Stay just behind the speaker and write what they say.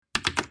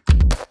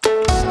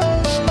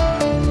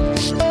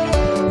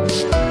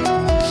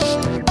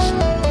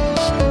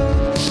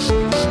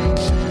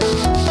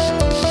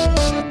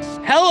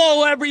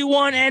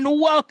everyone,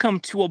 and welcome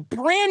to a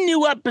brand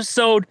new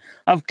episode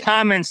of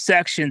Comment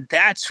Section.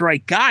 That's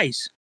right,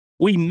 guys.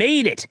 We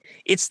made it.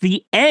 It's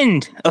the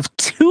end of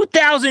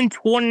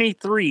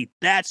 2023.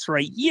 That's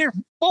right. Year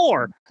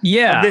 4 of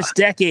this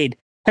decade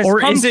has or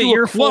come is it to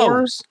year a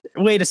close.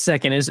 4? Wait a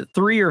second. Is it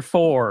 3 or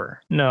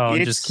 4? No,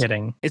 I'm just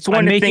kidding. It's one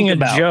I'm to making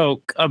think a about.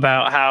 joke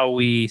about how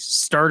we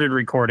started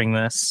recording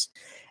this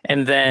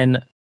and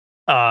then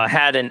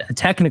had a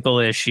technical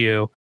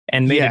issue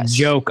and made a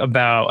joke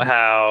about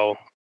how...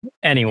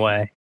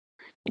 Anyway,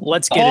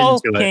 let's get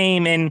into it. Paul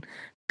came and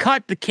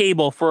cut the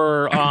cable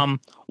for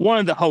one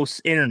of the hosts'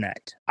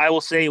 internet. I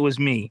will say it was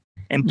me.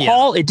 And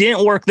Paul, it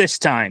didn't work this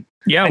time.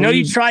 Yeah, I know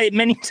you tried it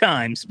many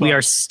times. But we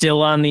are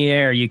still on the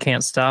air. You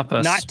can't stop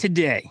us. Not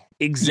today.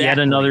 Exactly. Yet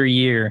another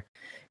year.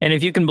 And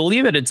if you can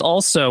believe it, it's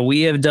also,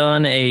 we have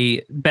done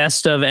a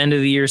best of end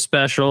of the year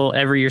special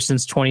every year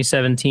since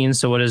 2017.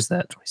 So what is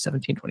that?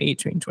 2017,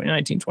 2018,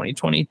 2019,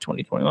 2020,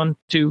 2021,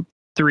 2,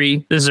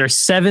 3. This is our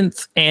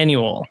 7th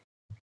annual.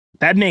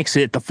 That makes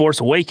it The Force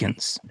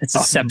Awakens. It's a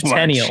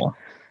septennial.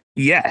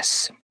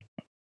 Yes.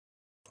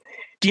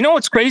 Do you know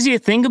what's crazy to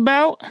think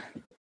about?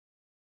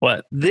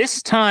 What?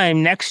 This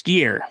time next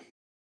year,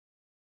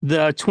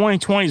 the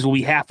 2020s will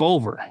be half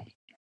over.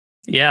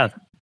 Yeah.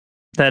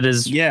 That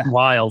is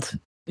wild.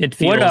 It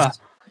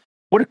feels...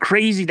 What a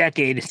crazy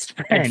decade it's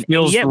been. It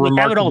feels and yet we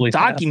have it all fast.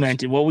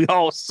 documented, what we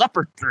all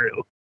suffered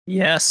through.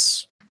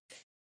 Yes.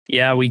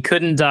 Yeah, we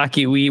couldn't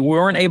we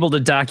weren't able to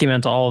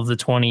document all of the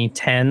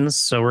 2010s,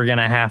 so we're going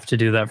to have to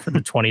do that for the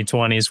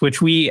 2020s, which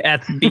we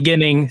at the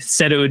beginning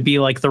said it would be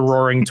like the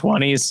roaring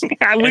 20s.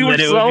 We were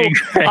so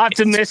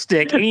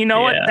optimistic. And you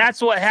know what?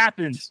 That's what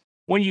happens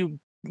when you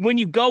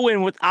go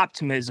in with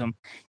optimism.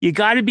 You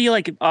got to be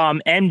like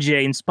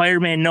MJ in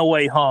Spider-Man No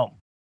Way Home.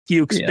 If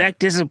you expect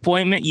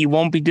disappointment, you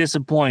won't be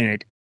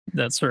disappointed.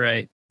 That's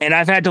right. And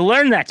I've had to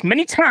learn that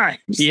many times.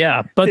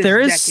 Yeah, but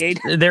there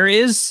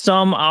is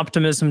some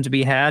optimism to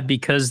be had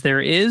because there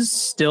is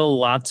still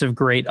lots of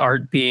great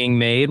art being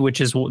made,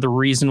 which is the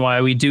reason why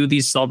we do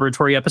these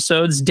celebratory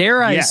episodes.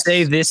 Dare I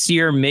say this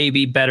year may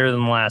be better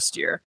than last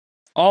year?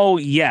 Oh,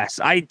 yes.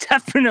 I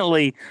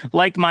definitely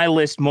like my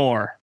list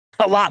more.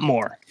 A lot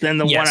more than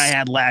the one I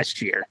had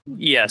last year.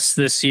 Yes,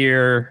 this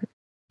year,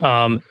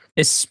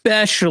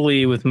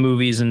 especially with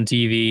movies and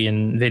TV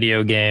and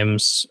video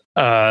games,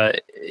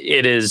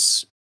 it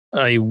is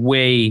a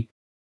way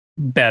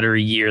better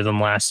year than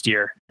last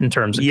year in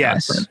terms of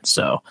content.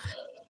 So,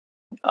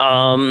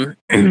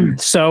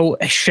 so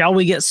shall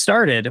we get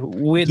started?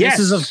 This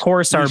is, of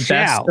course, our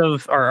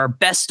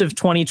best of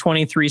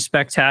 2023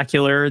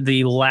 spectacular,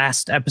 the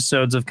last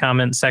episodes of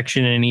Comment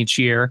Section in each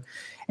year.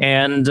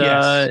 And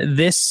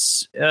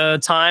this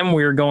time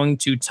we're going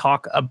to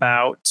talk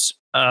about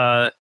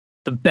the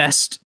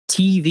best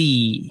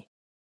TV,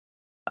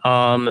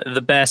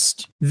 the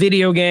best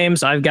video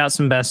games. I've got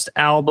some best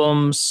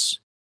albums,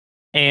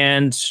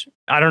 and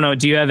I don't know.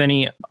 Do you have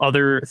any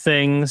other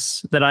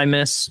things that I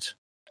missed?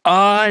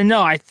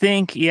 No, I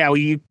think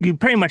you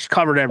pretty much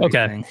covered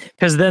everything. Okay,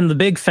 because then the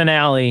big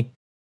finale,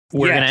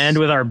 we're gonna end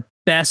with our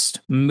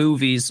best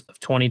movies of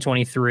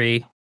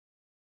 2023.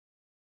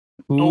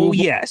 Oh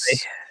yes.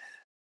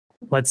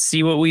 Let's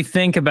see what we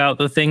think about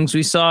the things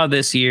we saw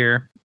this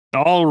year.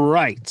 All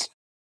right.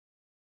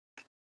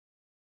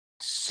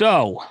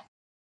 So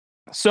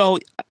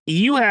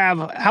you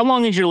have, how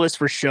long is your list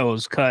for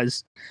shows?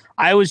 Because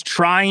I was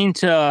trying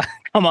to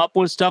come up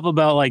with stuff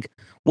about like,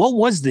 what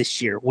was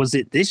this year? Was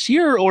it this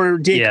year or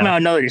did it come out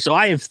another year? So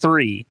I have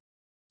 3.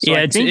 So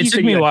it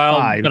took me a while,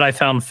 5. But I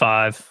found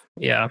 5.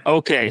 Yeah.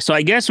 Okay. So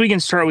I guess we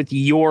can start with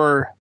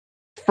your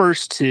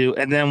first 2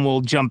 and then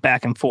we'll jump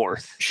back and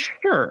forth.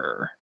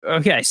 Sure.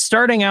 Okay.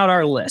 Starting out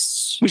our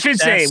lists. We should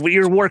say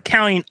we're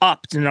counting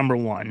up to number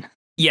 1.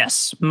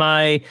 Yes,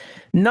 my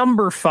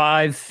number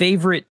 5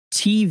 favorite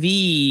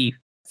TV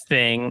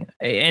thing,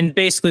 and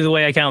basically the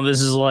way I count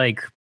this is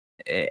like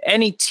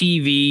any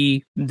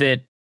TV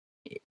that,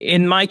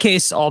 in my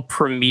case, all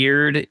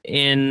premiered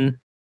in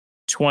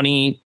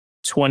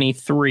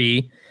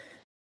 2023.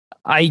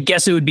 I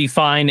guess it would be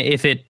fine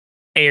if it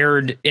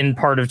aired in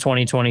part of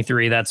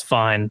 2023. That's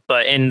fine,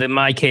 but in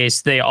my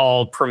case, they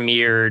all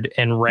premiered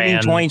and ran.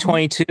 In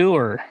 2022,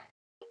 or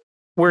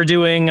we're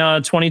doing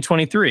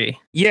 2023.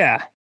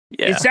 Yeah.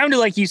 It sounded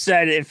like you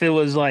said if it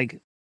was like,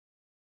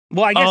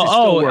 well, I guess it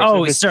still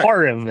works. It's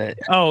part of it.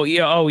 Oh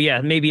yeah.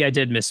 Maybe I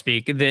did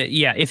misspeak.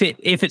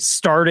 If it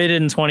started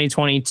in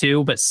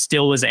 2022 but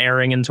still was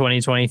airing in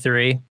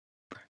 2023.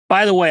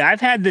 By the way,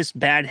 I've had this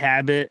bad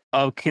habit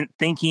of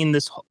thinking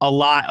this a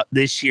lot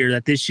this year,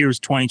 that this year is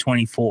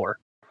 2024.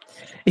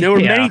 There were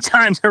many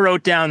times I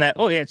wrote down that,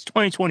 it's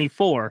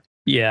 2024.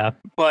 Yeah,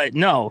 but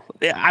no,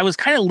 I was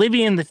kind of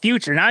living in the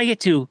future. Now I get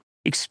to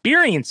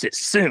experience it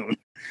soon.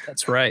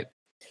 That's right.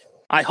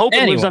 I hope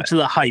it lives up to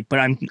the hype, but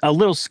I'm a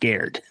little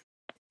scared.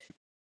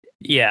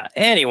 Yeah.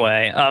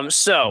 Anyway,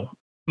 so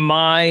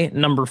my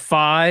number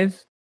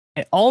 5,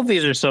 all of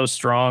these are so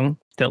strong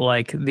that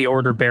like the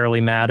order barely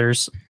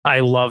matters. I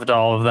loved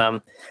all of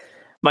them.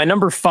 My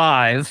number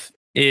 5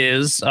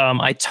 is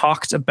I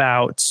talked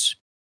about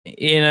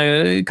in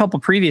a couple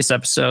previous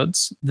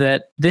episodes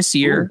that this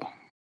year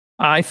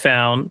I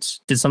found.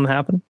 Did something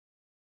happen?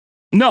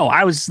 No,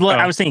 I was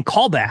saying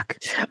callback.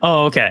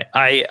 Oh, okay.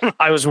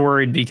 I was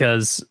worried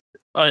because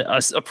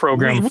a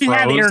program we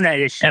had internet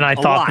issues, and I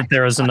thought that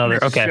there was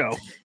another. Okay, show.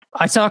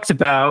 I talked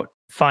about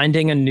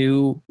finding a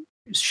new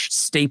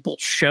staple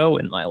show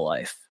in my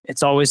life.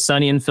 It's Always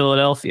Sunny in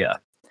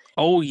Philadelphia.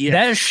 Oh yeah,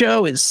 that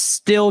show is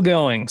still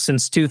going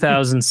since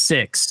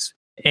 2006,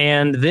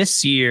 and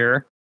this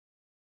year,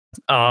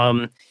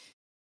 like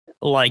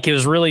it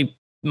was really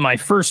my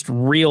first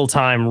real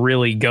time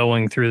really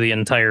going through the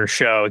entire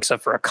show,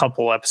 except for a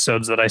couple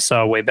episodes that I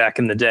saw way back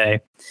in the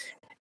day.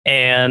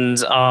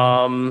 And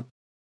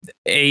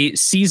a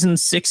season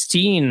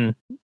 16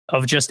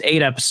 of just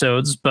 8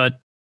 episodes, but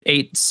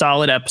 8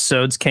 solid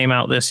episodes came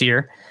out this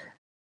year.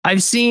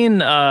 I've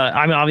seen,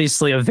 I'm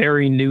obviously a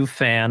very new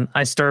fan.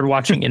 I started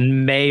watching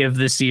in May of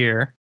this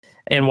year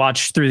and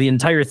watched through the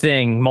entire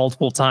thing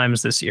multiple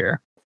times this year.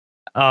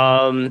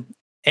 And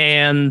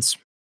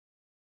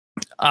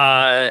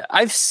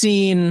I've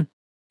seen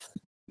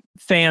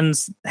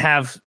fans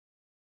have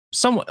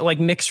somewhat like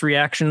mixed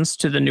reactions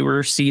to the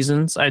newer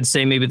seasons. I'd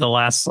say maybe the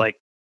last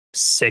like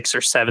 6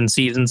 or 7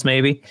 seasons,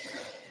 maybe.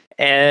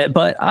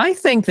 But I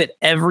think that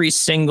every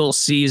single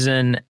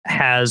season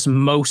has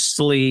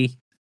mostly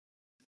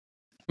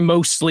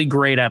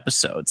great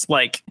episodes.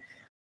 Like,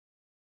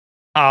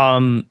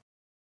 my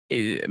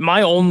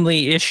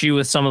only issue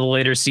with some of the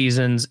later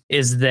seasons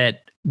is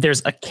that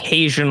there's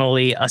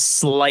occasionally a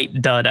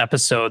slight dud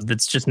episode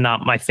that's just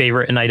not my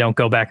favorite, and I don't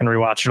go back and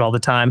rewatch it all the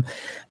time.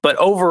 But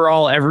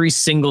overall, every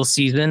single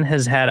season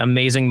has had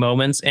amazing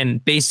moments,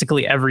 and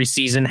basically every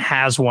season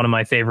has one of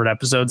my favorite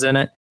episodes in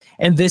it.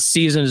 And this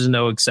season is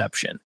no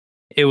exception.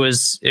 It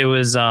was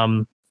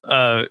even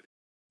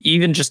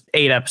just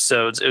 8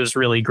 episodes. It was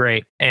really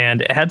great, and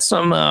it had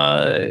some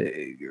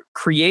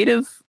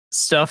creative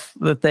stuff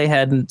that they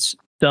hadn't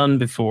done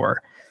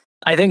before.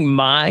 I think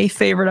my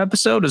favorite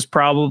episode is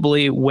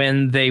probably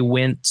when they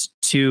went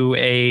to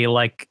a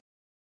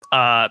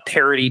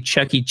parody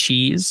Chuck E.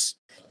 Cheese,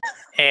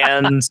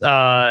 and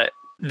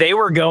they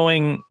were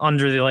going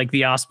under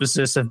the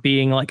auspices of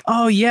being like,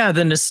 oh yeah,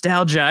 the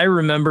nostalgia. I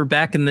remember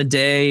back in the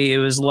day, it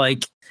was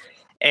like,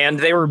 and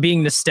they were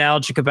being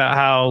nostalgic about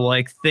how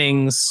like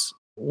things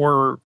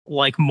were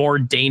like more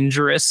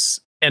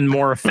dangerous and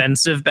more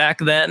offensive back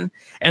then,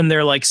 and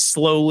they're like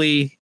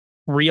slowly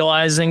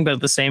realizing, but at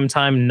the same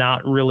time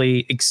not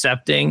really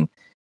accepting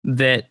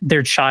that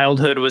their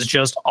childhood was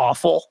just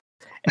awful.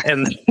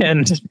 And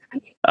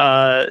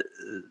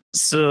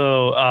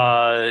so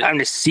time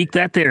to seek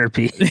that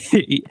therapy.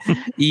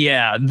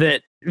 Yeah,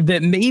 that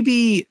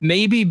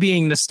maybe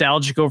being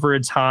nostalgic over a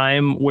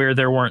time where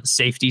there weren't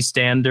safety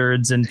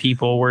standards and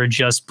people were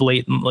just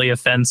blatantly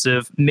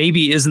offensive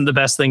maybe isn't the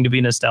best thing to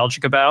be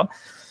nostalgic about.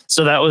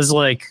 So that was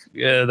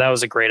that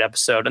was a great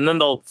episode. And then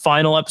the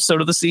final episode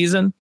of the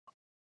season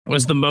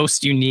was the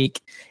most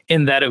unique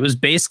in that it was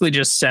basically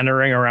just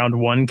centering around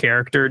one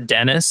character,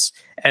 Dennis,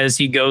 as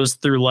he goes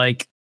through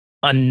like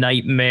a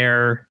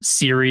nightmare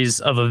series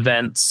of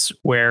events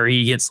where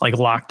he gets like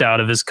locked out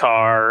of his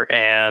car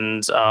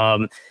and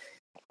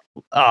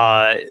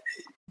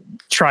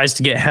tries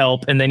to get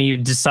help, and then he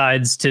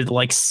decides to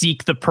like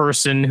seek the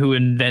person who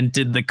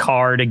invented the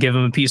car to give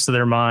him a piece of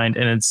their mind,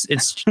 and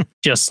it's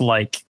just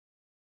like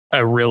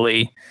a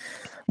really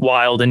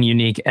wild and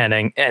unique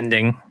ending.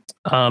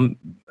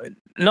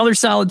 Another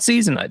solid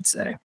season, I'd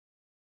say.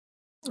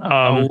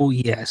 Oh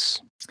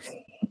yes.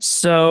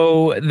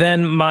 So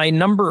then my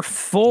number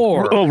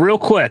 4. Oh, real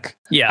quick.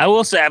 Yeah, I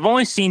will say I've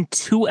only seen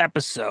 2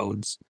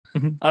 episodes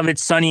of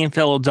It's Sunny in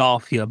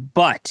Philadelphia,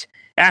 but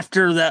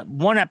after that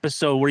one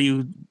episode where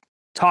you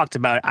talked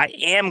about it, I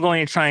am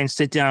going to try and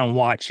sit down and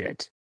watch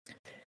it.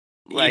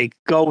 Like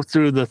go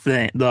through the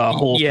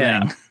whole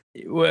thing.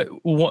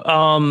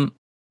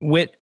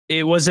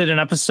 Was it an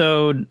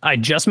episode I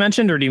just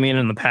mentioned, or do you mean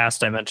in the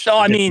past I mentioned? No,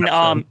 I mean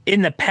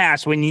in the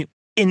past when you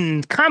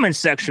in the comments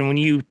section when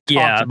you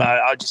talked about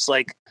it, I was just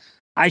like,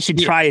 I should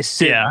try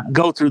to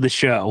go through the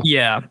show.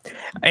 Yeah,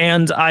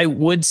 and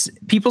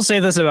people say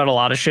this about a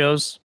lot of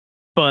shows,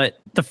 but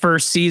the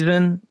first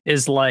season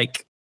is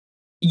like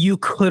you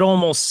could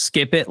almost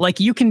skip it. Like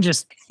you can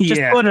just put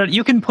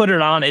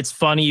it on. It's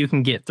funny. You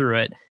can get through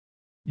it.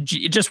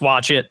 Just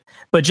watch it,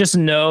 but just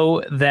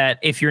know that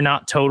if you're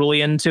not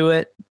totally into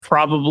it,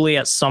 probably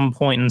at some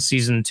point in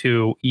season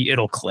 2,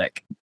 it'll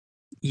click.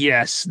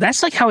 Yes,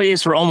 that's like how it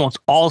is for almost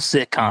all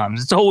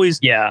sitcoms. It's always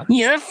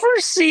the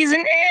first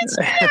season is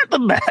not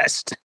the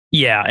best.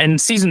 Yeah, and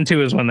season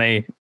 2 is when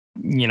they,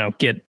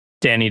 get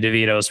Danny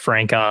DeVito's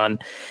Frank on,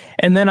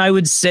 and then I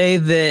would say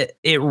that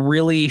it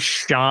really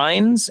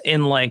shines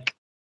in like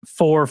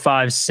 4,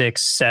 5,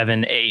 6,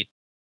 7, 8.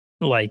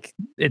 Like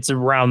it's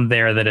around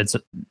there that it's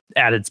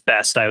at its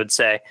best, I would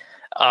say.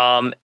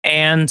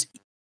 And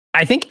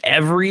I think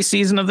every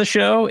season of the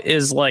show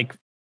is like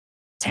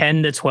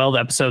 10 to 12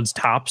 episodes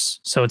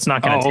tops. So it's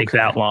not going to take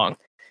that long.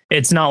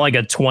 It's not like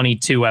a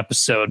 22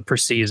 episode per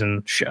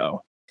season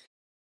show.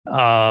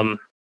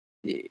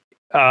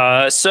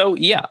 So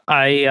yeah,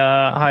 I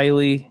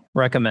highly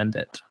recommend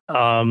it.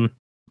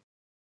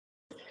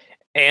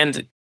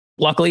 And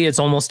luckily it's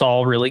almost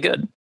all really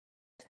good.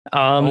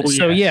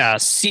 So yes. Yeah,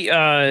 see,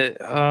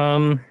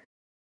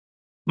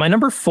 my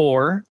number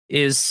 4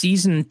 is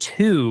season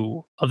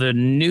 2 of a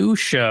new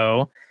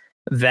show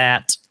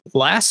that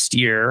last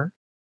year,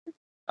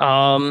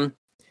 I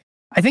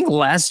think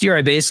last year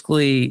I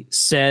basically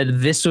said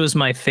this was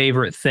my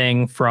favorite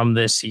thing from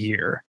this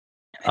year.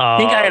 I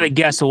think I have a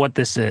guess of what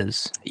this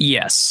is.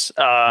 Yes,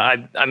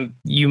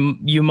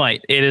 you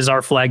might. It is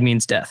Our Flag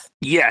Means Death.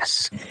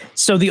 Yes.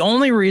 So the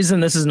only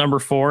reason this is number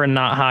 4 and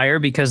not higher,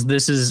 because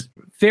this is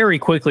very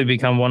quickly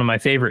become one of my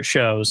favorite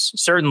shows,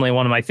 certainly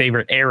one of my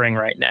favorite airing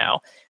right now,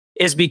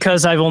 is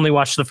because I've only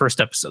watched the first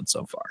episode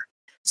so far.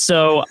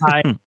 So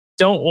I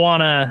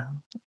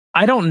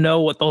don't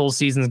know what the whole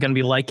season is going to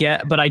be like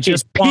yet, but I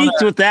just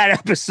peaked with that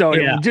episode.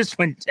 Yeah. It just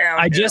went down.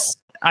 I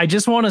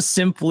just want to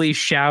simply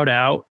shout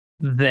out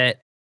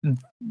that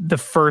the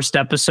first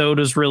episode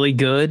was really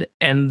good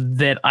and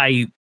that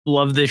I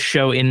love this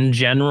show in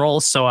general.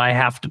 So I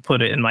have to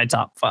put it in my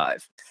top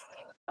 5.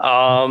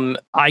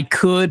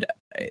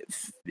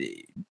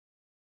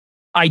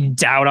 I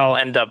doubt I'll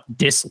end up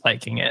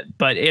disliking it,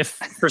 but if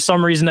for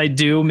some reason I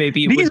do,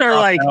 maybe these are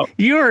like out.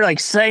 You are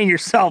like setting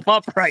yourself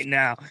up right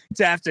now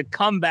to have to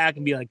come back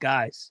and be like,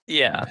 guys,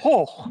 yeah,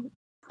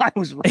 I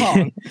was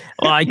wrong.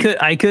 Well,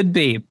 I could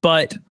be,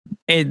 but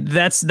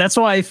that's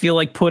why I feel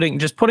like putting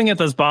it at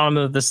the bottom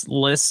of this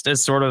list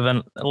as sort of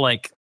an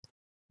like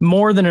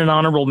more than an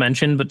honorable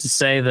mention, but to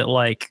say that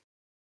like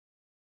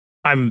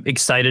I'm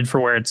excited for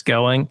where it's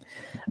going.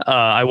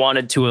 I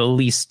wanted to at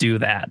least do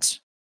that.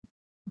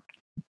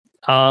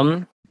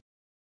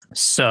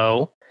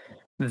 So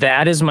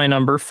that is my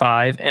number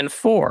 5 and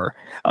 4.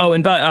 Oh,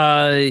 and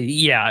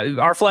yeah,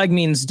 Our Flag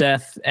Means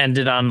Death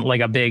ended on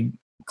like a big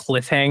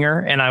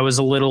cliffhanger, and I was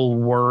a little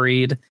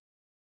worried,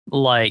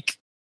 like,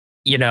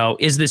 you know,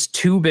 is this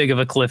too big of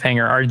a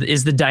cliffhanger?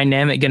 Is the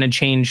dynamic going to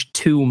change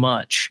too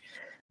much?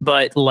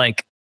 But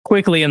like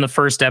quickly in the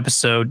first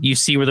episode, you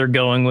see where they're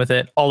going with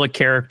it. All the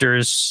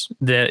characters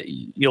that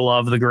you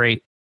love, the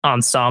great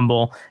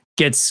ensemble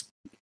gets,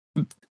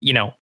 you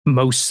know,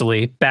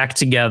 mostly back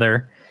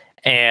together,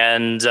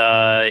 and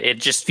it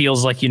just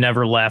feels like you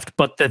never left,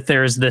 but that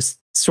there's this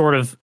sort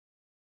of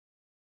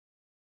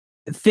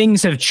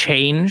things have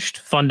changed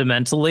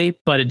fundamentally,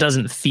 but it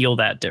doesn't feel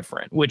that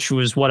different, which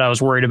was what I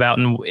was worried about.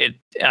 And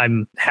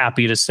I'm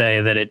happy to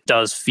say that it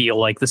does feel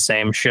like the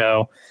same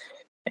show.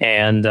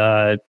 And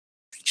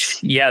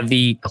yeah,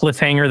 the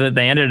cliffhanger that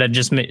they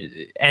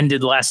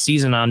ended last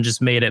season on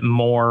just made it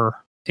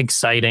more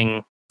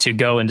exciting to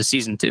go into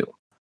season 2.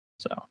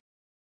 So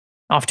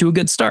off to a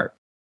good start.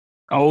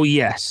 Oh,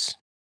 yes.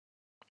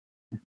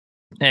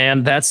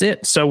 And that's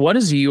it. So what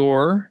is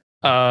your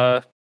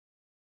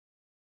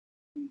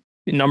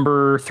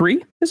number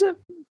 3, is it?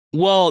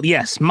 Well,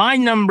 yes. My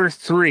number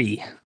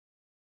 3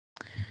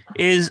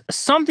 is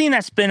something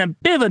that's been a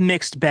bit of a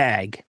mixed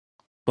bag.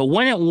 But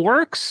when it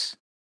works,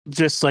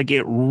 just like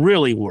it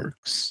really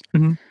works.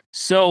 Mm-hmm.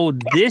 So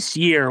this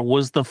year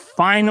was the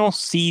final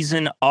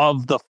season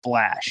of The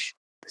Flash.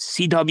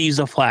 CW's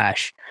The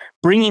Flash,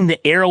 bringing the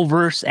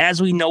Arrowverse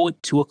as we know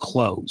it to a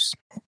close.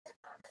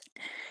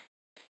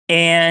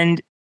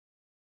 And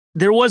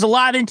there was a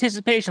lot of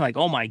anticipation, like,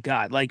 oh my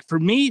God. Like, for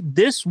me,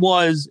 this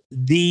was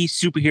the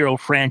superhero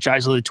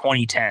franchise of the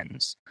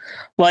 2010s.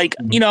 Like,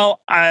 you know,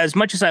 as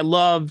much as I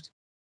loved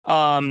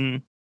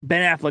Ben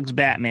Affleck's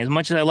Batman, as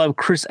much as I love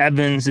Chris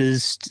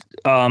Evans's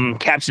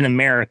Captain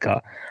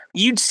America,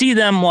 you'd see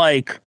them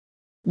like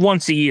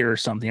once a year or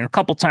something, or a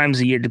couple times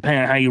a year,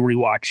 depending on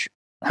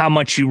how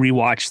much you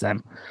rewatch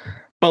them.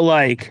 But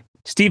like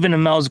Stephen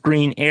Amell's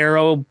Green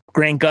Arrow,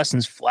 Grant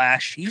Gustin's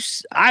Flash,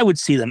 I would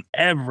see them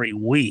every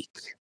week.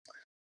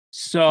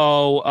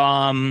 So,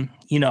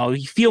 you know,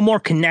 you feel more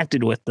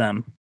connected with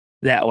them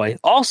that way.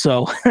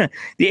 Also, the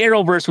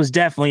Arrowverse was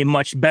definitely a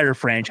much better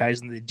franchise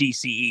than the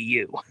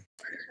DCEU.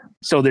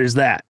 So there's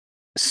that.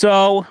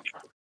 So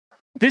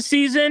this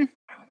season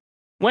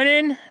went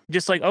in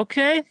just like,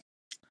 okay,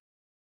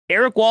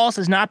 Eric Wallace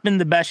has not been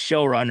the best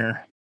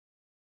showrunner.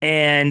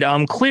 And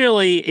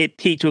clearly it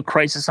peaked with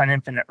Crisis on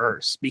Infinite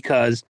Earths,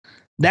 because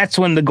that's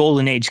when the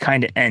golden age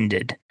kind of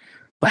ended.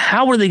 But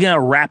how are they going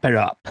to wrap it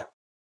up?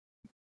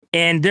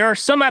 And there are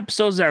some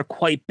episodes that are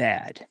quite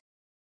bad.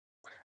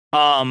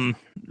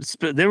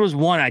 There was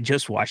one I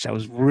just watched that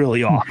was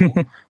really awful.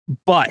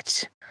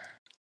 But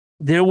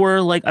there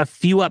were like a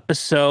few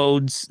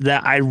episodes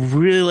that I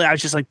was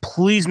just like,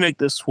 please make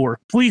this work.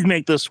 Please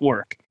make this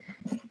work.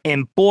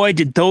 And boy,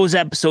 did those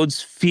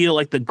episodes feel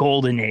like the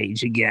golden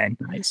age again.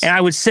 Nice. And I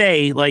would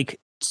say, like,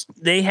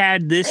 they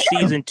had this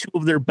season 2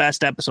 of their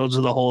best episodes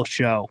of the whole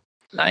show.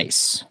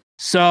 Nice.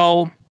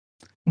 So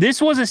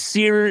this was a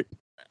series,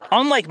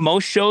 unlike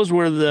most shows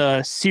where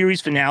the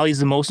series finale is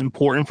the most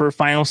important for a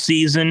final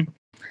season.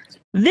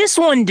 This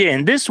one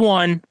didn't. This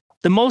one,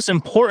 the most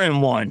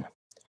important one,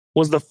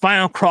 was the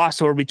final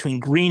crossover between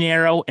Green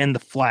Arrow and The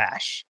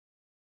Flash.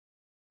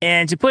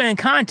 And to put it in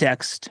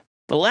context,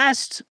 the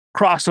last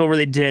crossover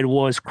they did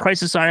was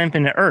Crisis on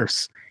Infinite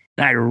Earths.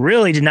 And I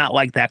really did not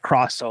like that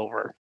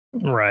crossover.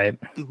 Right.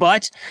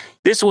 But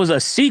this was a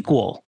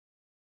sequel,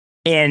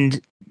 and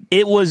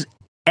it was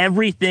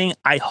everything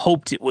I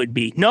hoped it would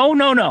be.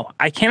 No.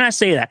 I cannot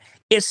say that.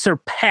 It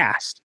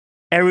surpassed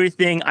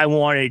everything I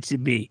wanted it to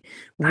be.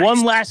 Nice.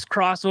 One last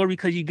crossover,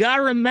 because you got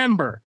to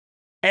remember,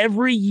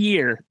 every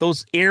year,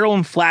 those Arrow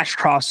and Flash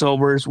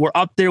crossovers were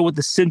up there with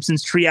the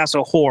Simpsons Treehouse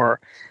of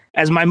Horror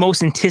as my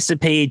most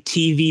anticipated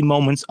TV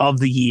moments of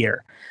the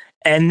year.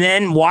 And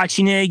then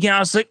watching it again, I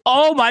was like,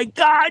 oh my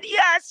God,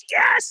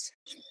 yes.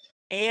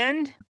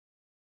 And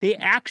they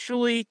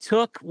actually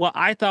took what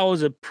I thought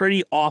was a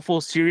pretty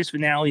awful series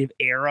finale of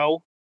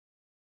Arrow,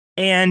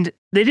 and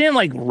they didn't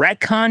like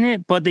retcon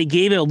it, but they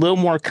gave it a little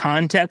more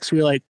context.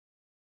 We're like,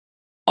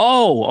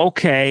 oh,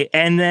 okay.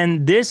 And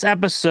then this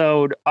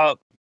episode,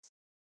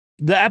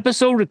 the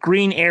episode with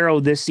Green Arrow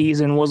this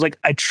season was like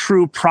a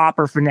true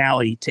proper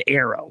finale to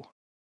Arrow.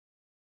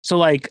 So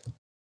like,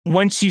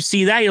 once you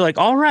see that, you're like,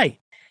 all right,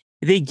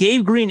 they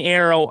gave Green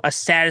Arrow a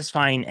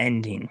satisfying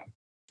ending.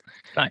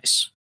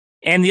 Nice.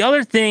 And the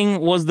other thing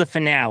was the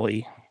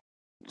finale.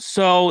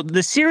 So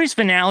the series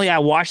finale I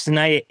watched the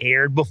night it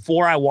aired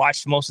before I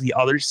watched most of the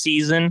other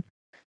season,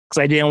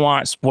 because I didn't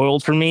want it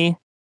spoiled for me.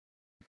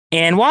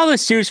 And while the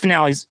series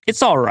finales,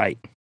 it's all right.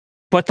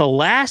 But the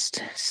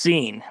last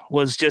scene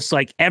was just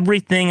like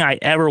everything I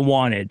ever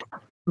wanted.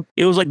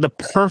 It was like the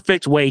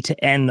perfect way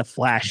to end the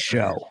Flash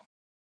show.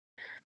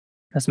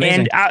 That's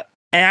amazing.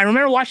 And I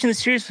remember watching the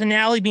series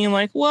finale being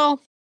like,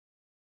 well,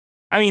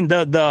 I mean,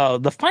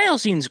 the final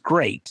scene's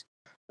great.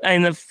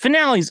 And the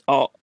finale's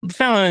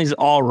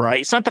all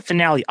right. It's not the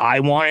finale I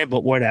wanted,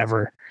 but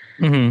whatever.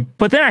 Mm-hmm.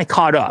 But then I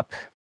caught up.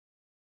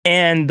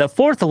 And the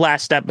fourth to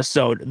last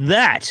episode,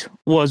 that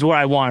was what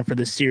I wanted for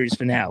the series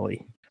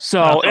finale.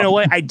 So in a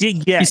way, I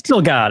did get... You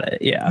still got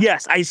it, yeah.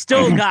 Yes, I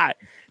still got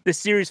the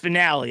series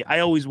finale I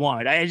always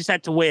wanted. I just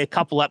had to wait a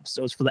couple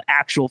episodes for the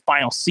actual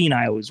final scene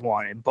I always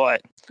wanted.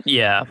 But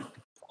yeah,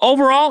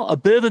 overall, a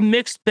bit of a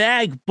mixed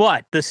bag.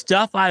 But the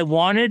stuff I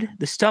wanted,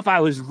 the stuff I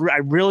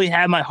really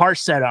had my heart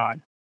set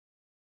on,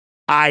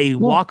 I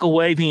walk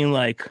away being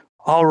like,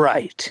 all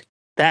right,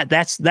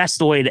 that's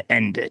the way to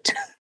end it.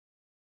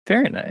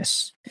 Very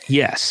nice.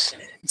 Yes.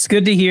 It's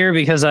good to hear,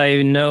 because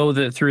I know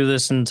that through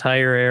this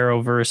entire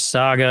Arrowverse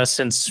saga,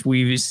 since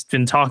we've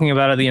been talking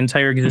about it the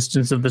entire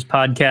existence of this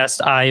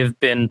podcast, I have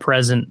been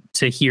present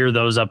to hear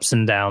those ups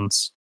and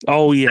downs.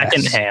 Oh, yes.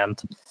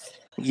 Secondhand.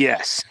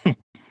 Yes.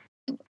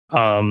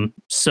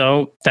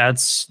 So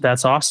that's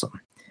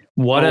awesome.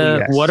 What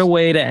a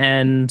way to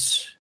end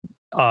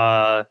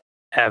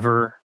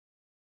ever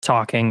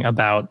talking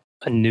about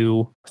a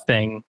new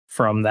thing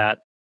from that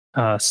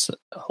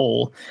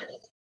whole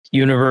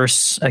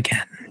universe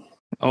again.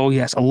 Oh,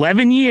 yes.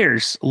 11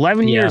 years.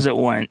 11 years it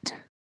went.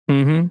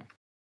 Mm-hmm.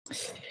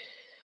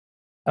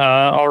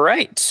 All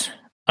right.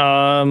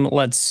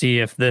 Let's see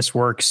if this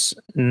works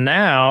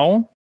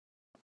now.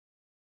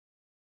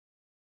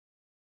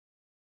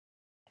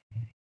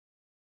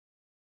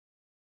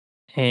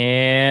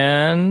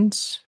 And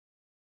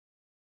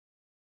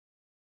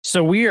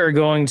so we are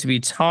going to be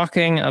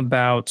talking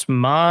about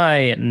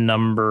my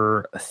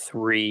number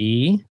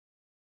 3.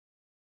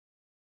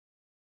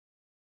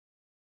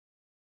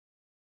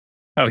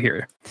 Oh,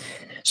 here.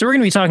 So we're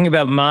going to be talking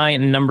about my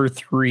number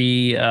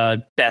 3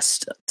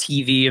 best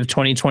TV of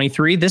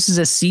 2023. This is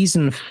a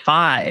season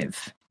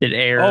 5 that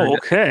aired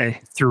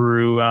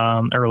through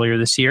earlier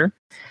this year.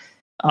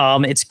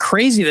 It's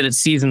crazy that it's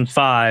season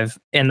 5,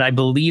 and I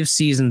believe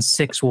season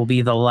 6 will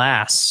be the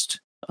last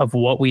of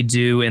What We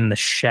Do in the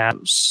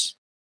Shadows.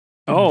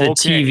 Oh, the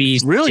TV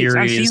really? series. It's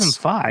on season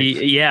 5.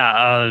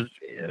 Yeah,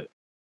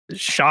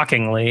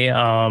 shockingly.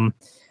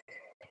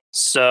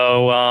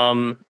 So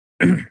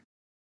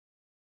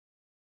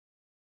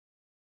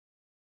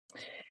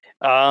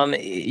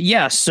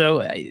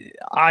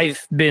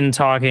I've been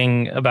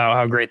talking about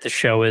how great the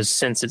show is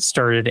since it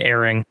started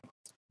airing,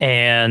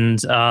 and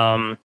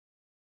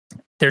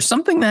there's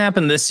something that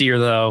happened this year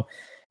though.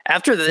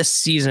 After this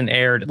season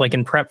aired, like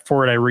in prep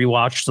for it, I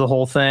rewatched the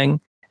whole thing,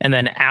 and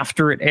then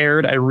after it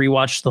aired, I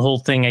rewatched the whole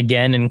thing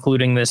again,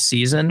 including this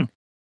season,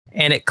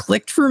 and it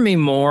clicked for me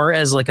more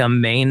as like a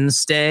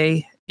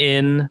mainstay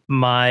in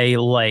my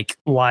like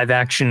live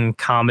action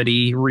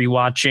comedy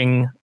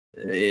rewatching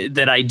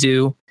that I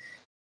do.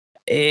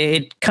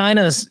 It kind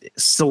of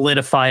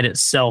solidified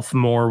itself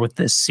more with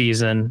this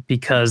season,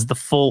 because the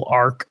full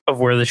arc of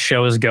where the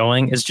show is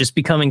going is just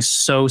becoming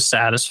so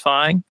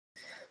satisfying.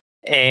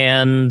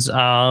 And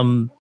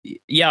I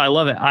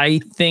love it. I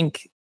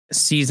think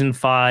season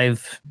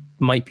 5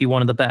 might be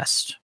one of the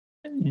best,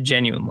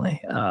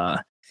 genuinely. It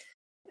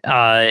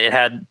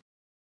had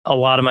a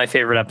lot of my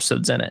favorite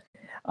episodes in it.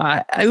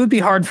 It would be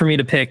hard for me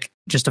to pick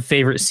just a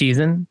favorite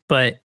season,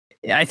 but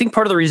I think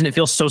part of the reason it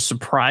feels so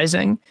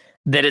surprising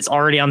that it's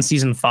already on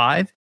season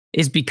 5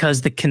 is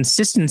because the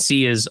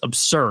consistency is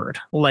absurd.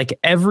 Like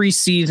every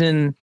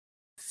season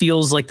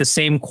feels like the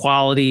same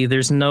quality.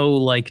 There's no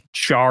like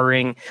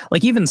jarring,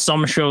 like even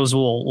some shows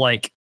will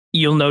like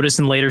you'll notice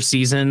in later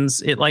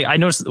seasons, I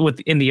noticed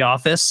in The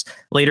Office,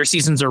 later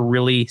seasons are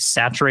really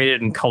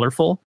saturated and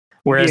colorful,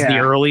 whereas the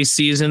early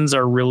seasons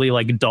are really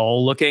like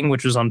dull looking,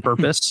 which was on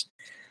purpose.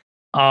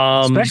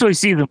 Especially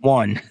season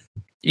 1.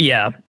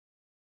 Yeah.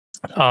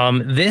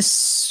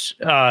 This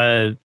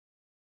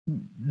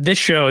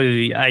show,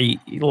 I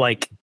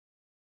like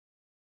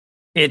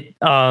it.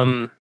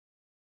 Not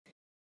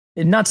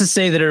to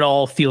say that it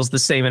all feels the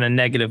same in a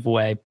negative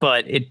way,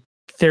 but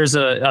there's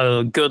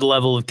a good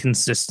level of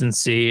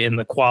consistency in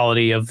the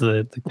quality of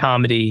the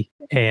comedy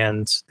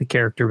and the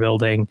character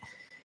building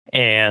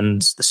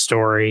and the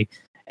story.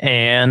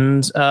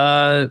 And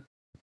I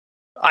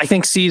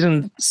think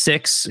season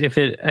 6,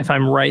 if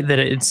I'm right, that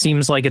it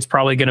seems like it's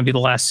probably going to be the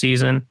last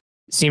season.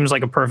 It seems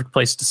like a perfect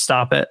place to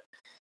stop it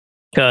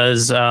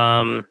because,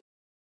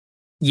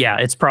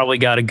 it's probably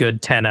got a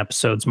good 10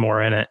 episodes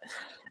more in it.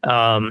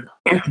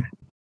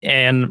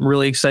 And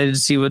really excited to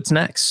see what's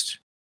next.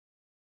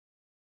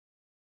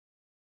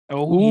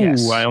 Oh,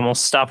 yes. I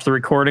almost stopped the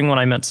recording when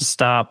I meant to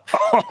stop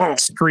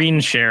screen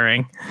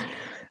sharing.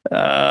 We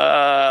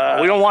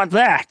don't want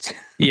that.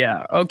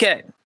 Yeah.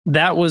 Okay.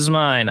 That was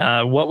mine.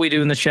 What We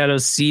Do in the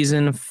Shadows,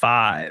 season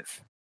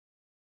 5.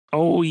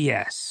 Oh,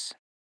 yes.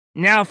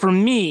 Now, for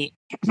me,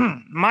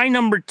 my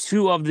number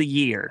 2 of the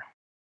year.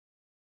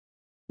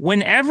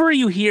 Whenever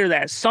you hear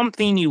that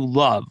something you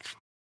love,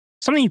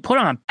 something you put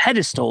on a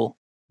pedestal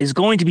is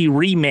going to be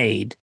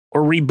remade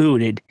or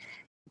rebooted,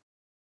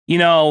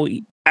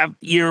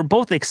 you're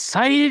both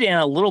excited and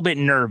a little bit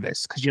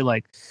nervous because you're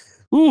like,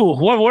 ooh,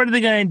 what are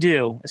they going to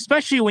do?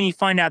 Especially when you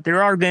find out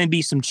there are going to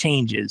be some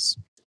changes,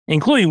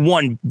 including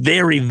one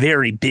very,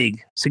 very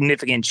big,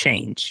 significant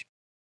change.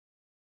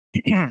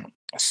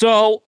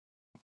 So,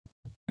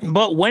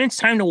 but when it's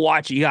time to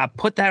watch it, you got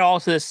to put that all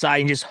to the side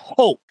and just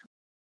hope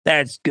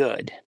that it's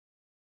good.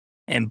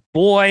 And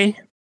boy,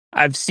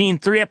 I've seen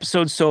 3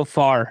 episodes so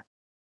far,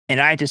 and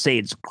I have to say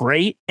it's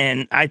great.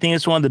 And I think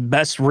it's one of the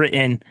best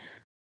written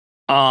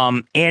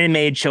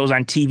animated shows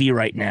on TV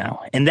right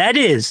now. And that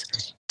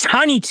is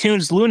Tiny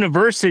Toons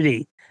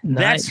Looniversity.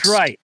 Nice. That's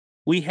right.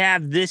 We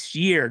have this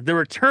year the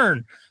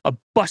return of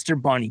Buster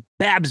Bunny,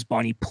 Babs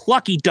Bunny,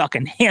 Plucky Duck,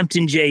 and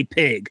Hampton J.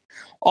 Pig.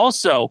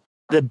 Also,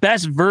 the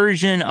best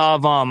version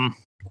of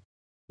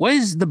what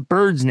is the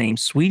bird's name?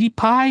 Sweetie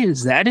Pie?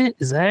 Is that it?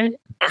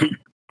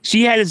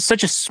 She had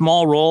such a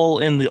small role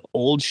in the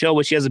old show,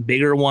 but she has a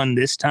bigger one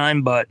this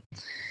time. But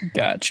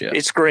gotcha.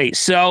 It's great.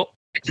 So,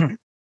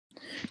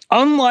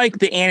 unlike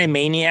the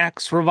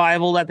Animaniacs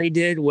revival that they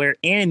did, where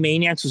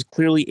Animaniacs was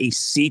clearly a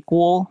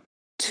sequel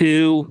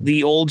to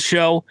the old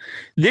show,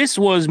 this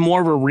was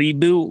more of a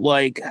reboot,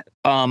 like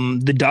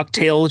the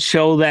DuckTales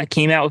show that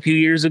came out a few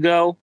years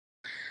ago.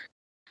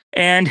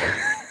 And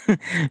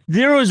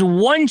there was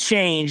one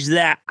change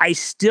that I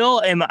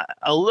still am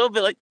a little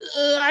bit like,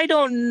 I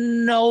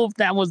don't know if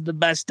that was the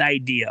best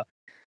idea,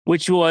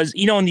 which was,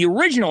 in the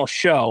original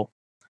show,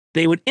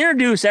 they would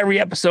introduce every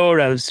episode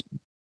as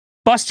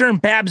Buster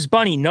and Babs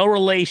Bunny, no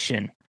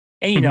relation.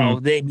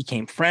 And, they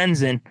became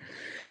friends and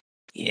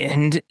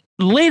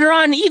later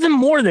on, even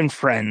more than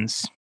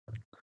friends.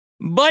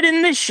 But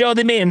in this show,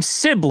 they made them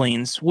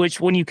siblings,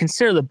 which when you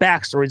consider the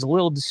backstory is a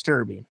little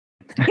disturbing.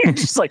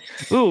 It's just like,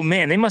 oh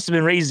man, they must have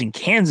been raised in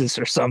Kansas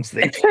or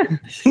something.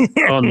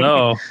 Oh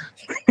no.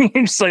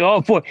 It's like,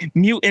 oh boy,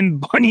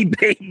 mutant bunny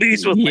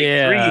babies with 3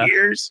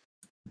 years.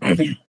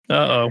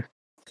 Uh-oh.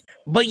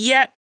 But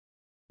yet,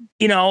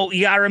 you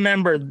gotta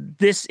remember,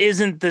 this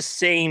isn't the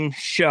same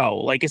show.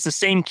 Like, it's the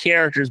same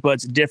characters, but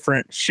it's a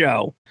different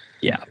show.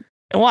 Yeah.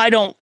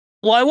 And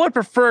I would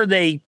prefer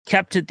they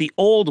kept it the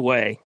old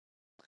way.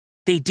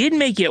 They did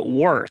make it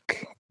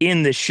work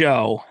in the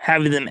show,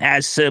 having them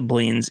as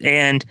siblings,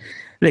 and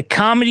the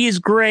comedy is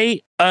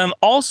great.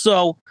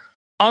 Also,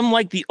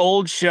 unlike the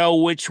old show,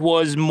 which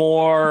was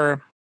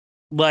more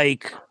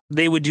like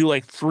they would do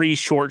like 3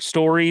 short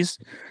stories,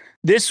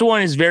 this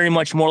one is very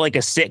much more like a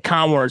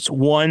sitcom where it's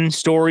one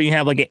story. You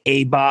have like an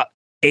A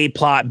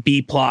plot,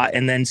 B plot,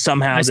 and then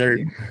somehow they're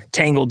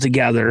tangled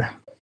together.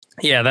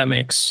 Yeah, that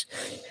makes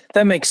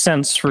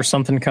sense for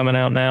something coming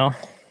out now.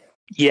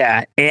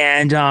 Yeah,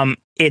 and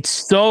it's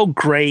so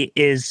great.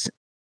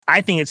 I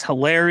think it's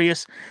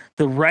hilarious.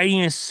 The writing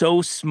is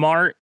so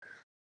smart.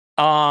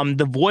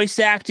 The voice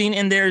acting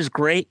in there is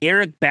great.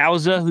 Eric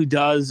Bauza, who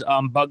does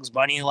Bugs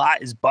Bunny a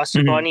lot, is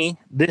Buster Bunny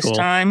this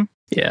time.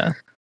 Yeah.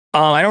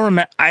 I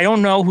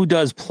don't know who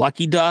does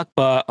Plucky Duck,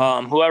 but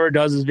whoever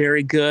does is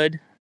very good.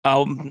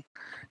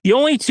 The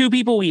only 2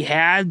 people we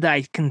had that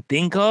I can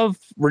think of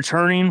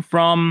returning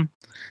from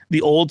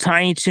the old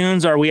Tiny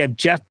Toons we have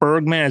Jeff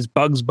Bergman as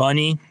Bugs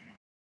Bunny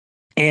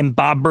and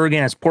Bob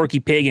Bergen as Porky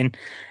Pig, and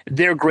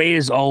they're great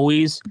as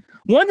always.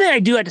 One thing I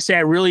do have to say I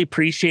really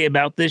appreciate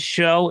about this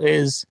show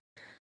is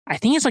I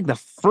think it's like the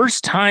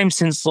first time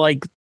since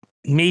like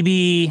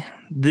maybe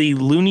the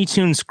Looney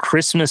Tunes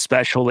Christmas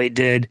special they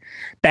did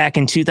back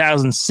in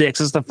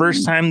 2006. It's the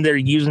first time they're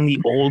using the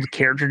old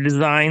character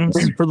designs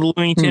for the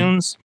Looney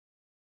Tunes,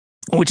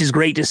 which is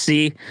great to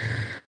see.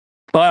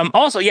 But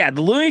also,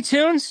 the Looney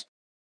Tunes,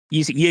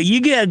 You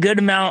get a good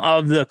amount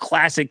of the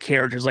classic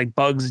characters like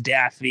Bugs,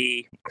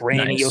 Daffy,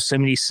 Granny,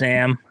 Yosemite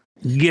Sam.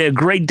 You get a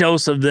great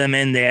dose of them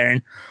in there.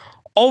 And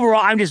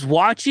overall, I'm just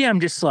watching. I'm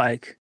just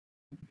like,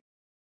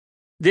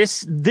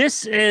 this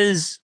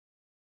is,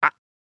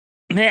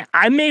 man,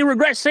 I may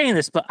regret saying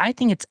this, but I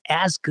think it's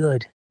as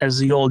good as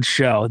the old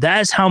show.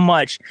 That is how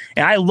much.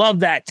 And I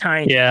love that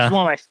time. Yeah. It's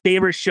one of my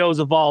favorite shows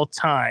of all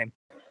time.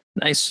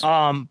 Nice.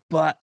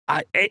 But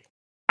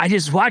I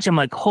just watch. I'm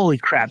like, holy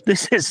crap,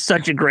 this is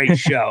such a great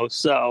show.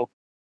 So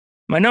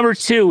my number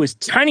 2 is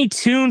Tiny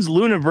Toons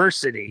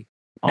Looniversity.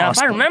 Now,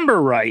 awesome. If I remember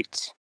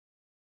right,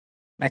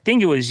 I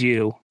think it was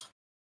you.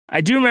 I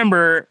do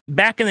remember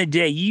back in the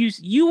day,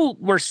 you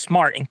were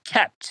smart and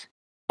kept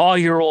all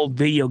your old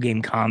video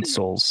game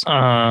consoles.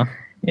 Yeah.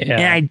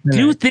 And I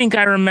do think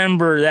I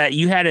remember that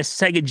you had a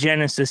Sega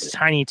Genesis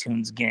Tiny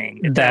Toons game.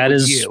 That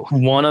is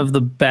one of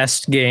the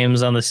best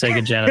games on the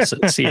Sega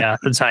Genesis. Yeah,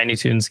 the Tiny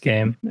Toons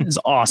game is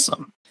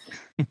awesome.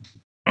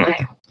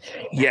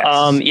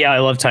 Yes. Yeah, I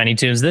love Tiny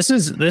Toons. This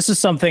is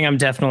something I'm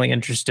definitely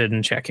interested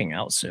in checking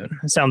out soon.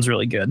 It sounds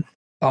really good.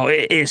 Oh,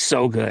 it is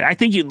so good. I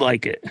think you'd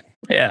like it.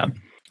 Yeah.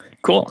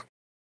 Cool.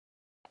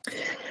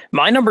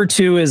 My number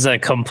 2 is a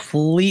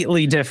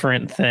completely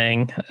different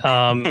thing.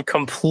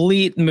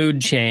 Complete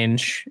mood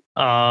change,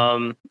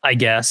 I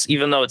guess,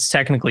 even though it's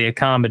technically a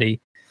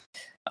comedy.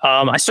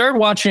 I started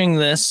watching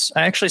this.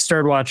 I actually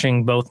started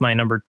watching both my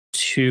number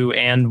 2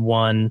 and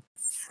 1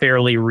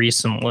 fairly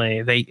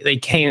recently.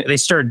 They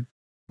started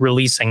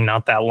releasing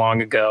not that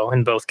long ago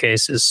in both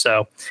cases.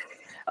 So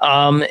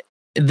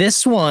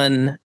this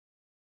one,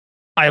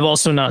 I've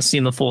also not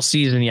seen the full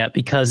season yet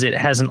because it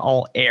hasn't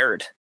all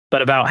aired,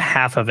 but about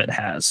half of it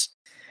has.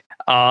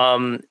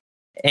 And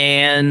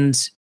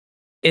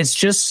it's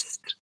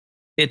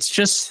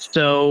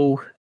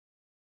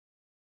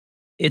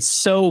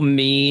so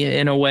me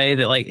in a way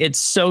that, like, it's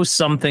so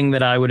something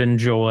that I would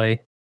enjoy.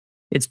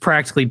 It's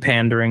practically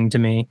pandering to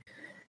me,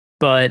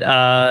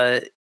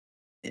 but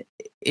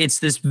it's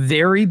this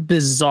very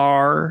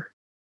bizarre,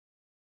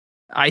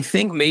 I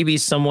think maybe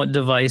somewhat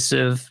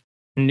divisive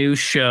new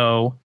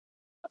show.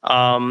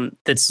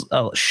 That's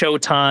a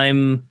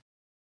Showtime.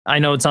 I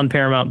know it's on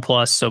Paramount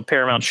Plus, so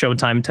Paramount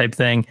Showtime type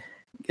thing.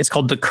 It's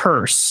called The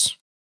Curse.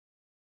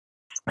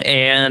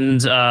 And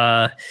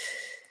the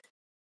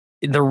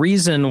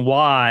reason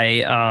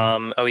why,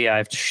 I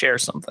have to share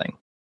something.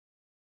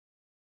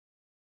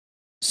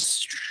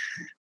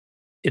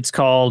 It's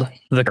called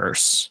The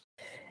Curse.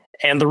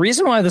 And the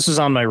reason why this was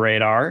on my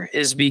radar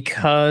is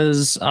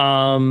because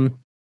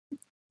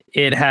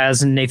it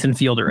has Nathan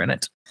Fielder in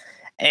it.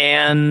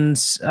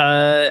 And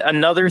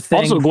another thing...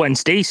 Also Gwen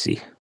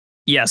Stacy.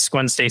 Yes,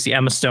 Gwen Stacy.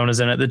 Emma Stone is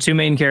in it. The two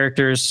main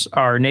characters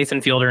are Nathan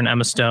Fielder and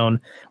Emma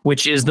Stone,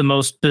 which is the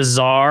most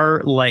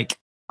bizarre, like,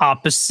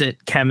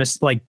 opposite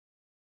chemist. Like,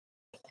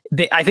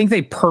 I think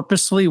they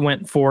purposely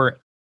went for,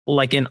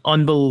 like, an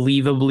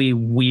unbelievably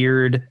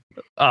weird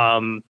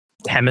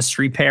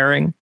chemistry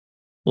pairing.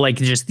 Like,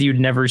 just you'd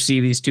never see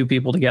these two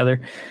people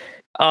together.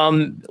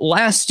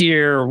 Last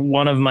year,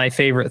 one of my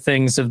favorite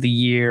things of the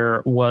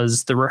year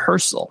was The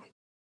Rehearsal,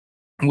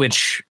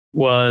 which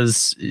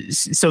was,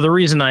 so the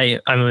reason I'm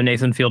a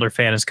Nathan Fielder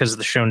fan is because of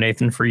the show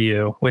Nathan For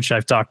You, which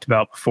I've talked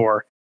about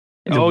before.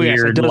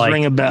 Yes, it does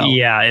ring a bell.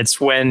 Yeah, it's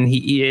when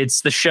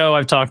it's the show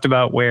I've talked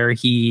about where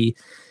he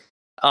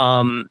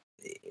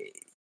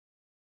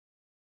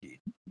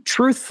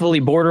truthfully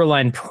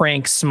borderline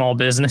pranks small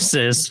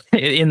businesses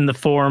in the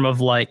form of,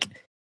 like,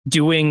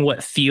 doing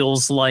what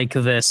feels like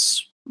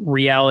this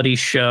reality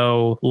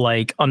show,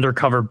 like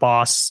undercover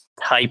boss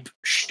type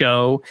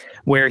show,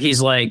 where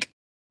he's like,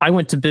 I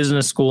went to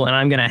business school and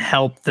I'm going to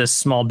help this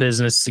small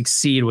business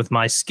succeed with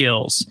my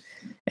skills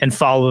and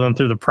follow them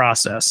through the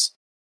process.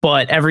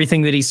 But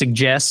everything that he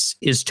suggests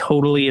is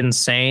totally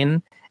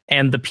insane,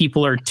 and the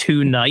people are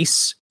too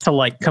nice to,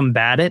 like,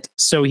 combat it.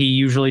 So he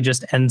usually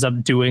just ends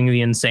up doing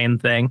the insane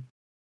thing.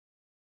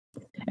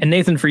 And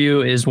Nathan For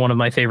You is one of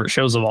my favorite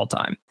shows of all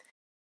time.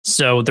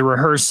 So The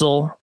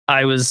Rehearsal,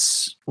 I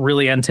was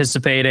really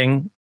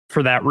anticipating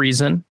for that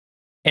reason.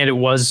 And it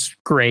was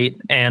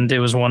great, and it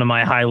was one of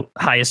my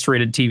highest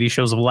rated TV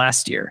shows of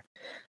last year.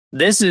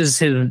 This is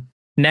his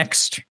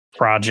next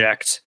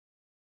project,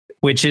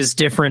 which is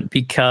different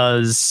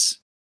because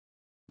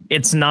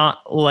it's not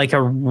like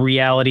a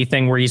reality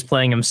thing where he's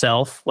playing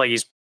himself, like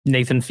he's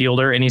Nathan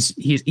Fielder, and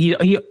he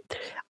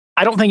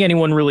I don't think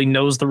anyone really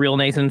knows the real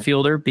Nathan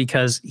Fielder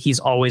because he's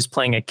always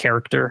playing a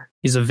character.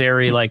 He's a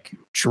very, like,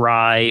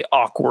 dry,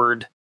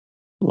 awkward,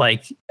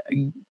 like,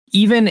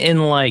 even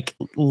in, like,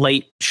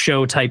 late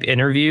show type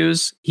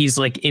interviews, he's,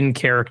 like, in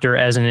character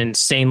as an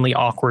insanely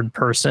awkward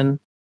person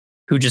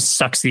who just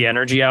sucks the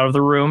energy out of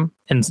the room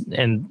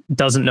and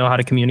doesn't know how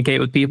to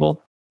communicate with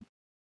people.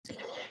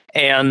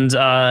 And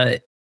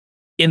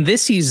in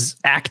this, he's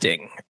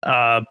acting,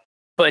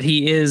 but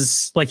he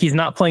is, like, he's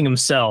not playing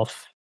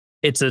himself.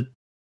 It's a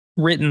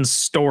written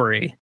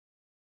story.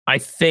 I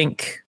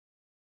think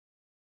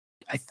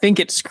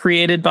it's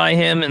created by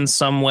him in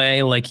some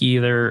way, like he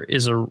either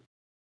is an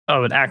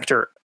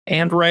actor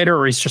and writer,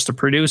 or he's just a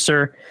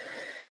producer.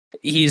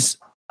 he's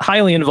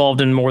highly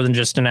involved in more than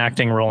just an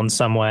acting role in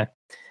some way.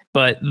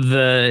 But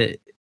the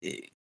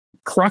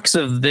crux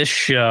of this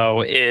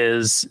show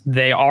is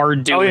they are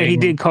doing... Oh, yeah, he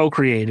did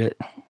co-create it.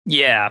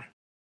 Yeah.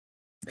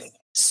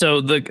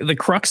 So the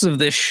crux of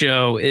this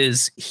show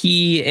is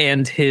he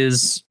and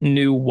his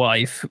new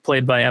wife,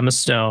 played by Emma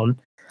Stone,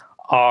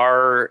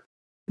 are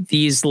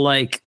these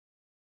like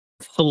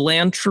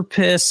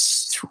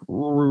philanthropists,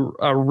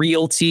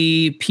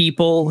 realty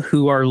people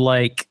who are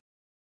like,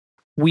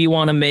 we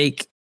want to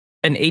make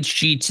an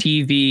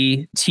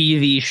HGTV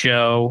TV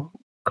show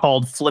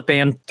called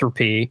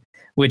Flipanthropy,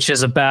 which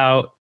is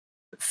about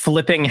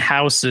flipping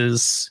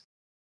houses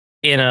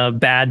in a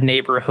bad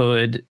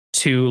neighborhood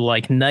to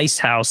like nice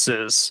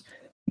houses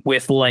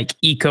with like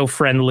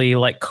eco-friendly,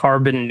 like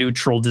carbon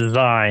neutral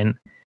design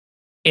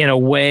in a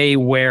way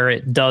where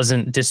it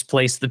doesn't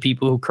displace the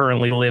people who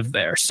currently live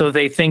there. So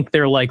they think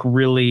they're like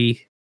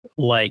really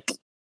like,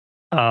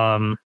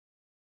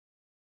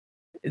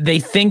 they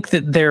think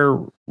that they're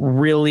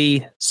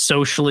really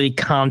socially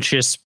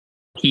conscious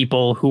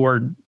people who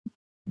are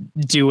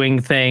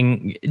doing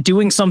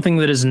something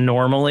that is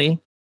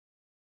normally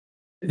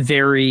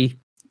very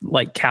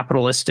like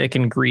capitalistic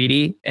and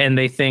greedy, and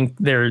they think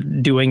they're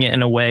doing it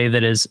in a way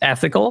that is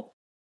ethical.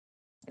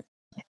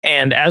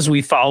 And as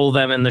we follow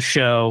them in the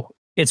show,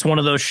 it's one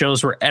of those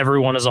shows where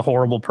everyone is a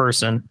horrible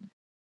person.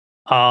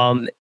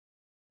 I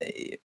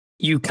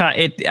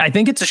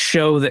think it's a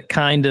show that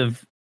kind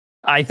of,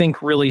 I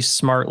think, really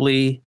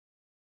smartly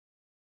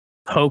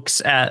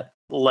pokes at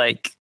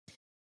like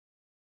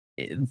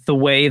the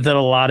way that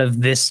a lot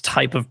of this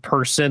type of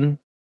person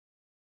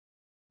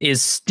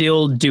is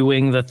still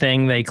doing the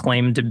thing they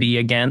claim to be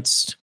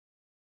against.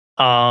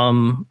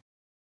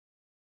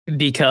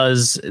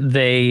 Because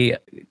they,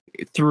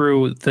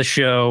 through the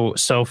show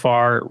so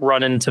far,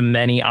 run into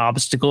many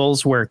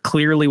obstacles where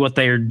clearly what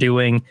they are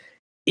doing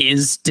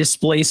is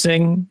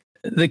displacing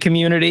the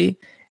community.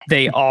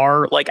 They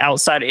are like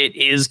outside, it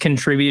is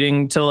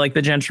contributing to like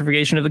the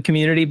gentrification of the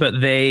community, but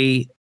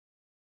they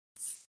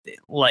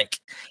like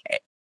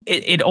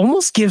it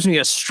almost gives me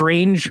a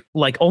strange,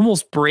 like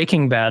almost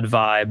Breaking Bad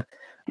vibe,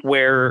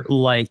 where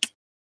like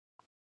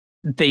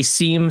they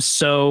seem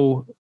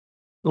so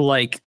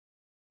like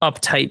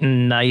uptight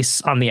and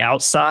nice on the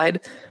outside,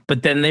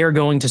 but then they are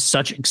going to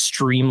such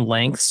extreme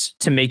lengths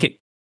to make it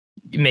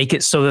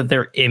so that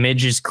their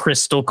image is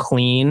crystal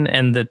clean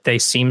and that they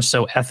seem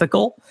so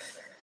ethical.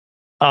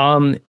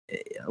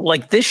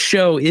 Like this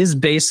show is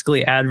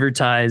basically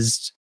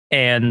advertised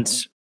and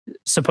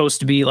supposed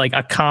to be like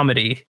a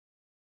comedy,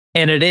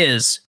 and it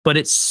is, but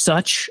it's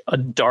such a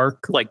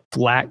dark, like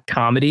black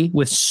comedy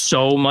with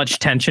so much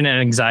tension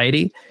and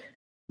anxiety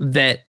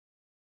that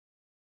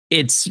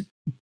it's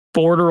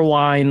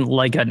borderline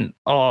like an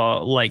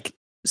like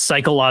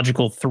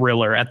psychological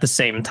thriller at the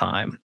same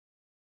time.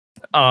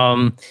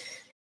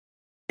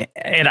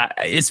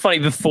 It's funny,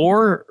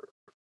 before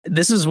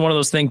this is one of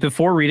those things,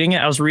 before reading it,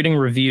 I was reading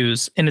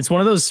reviews, and it's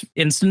one of those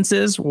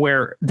instances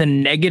where the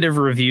negative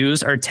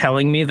reviews are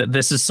telling me that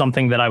this is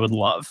something that I would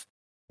love,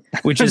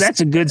 which is that's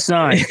a good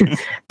sign.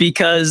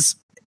 Because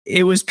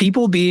it was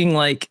people being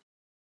like,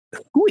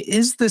 who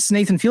is this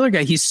Nathan Fielder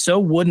guy? He's so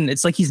wooden.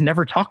 It's like he's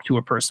never talked to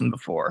a person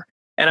before.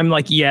 And I'm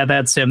like, yeah,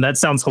 that's him. That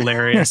sounds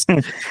hilarious.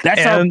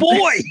 That's our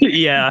boy.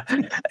 Yeah.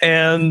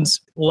 And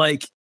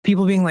like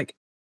people being like,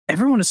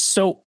 everyone is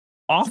so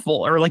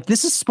awful, or like,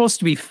 this is supposed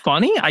to be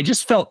funny. I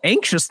just felt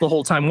anxious the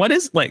whole time. What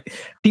is, like,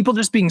 people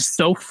just being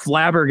so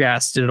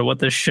flabbergasted at what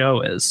this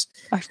show is.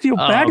 I feel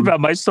bad about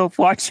myself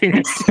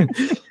watching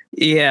it.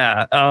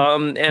 Yeah.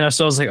 And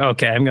so I was like,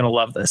 okay, I'm going to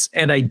love this.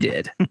 And I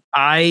did.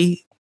 I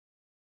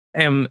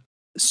am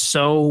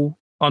so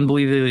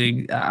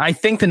unbelievably, I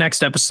think the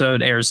next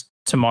episode airs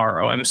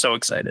tomorrow. I'm so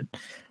excited.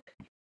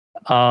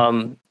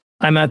 I'm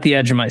at the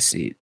edge of my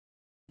seat.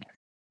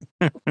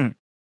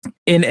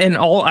 And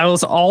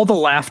all the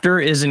laughter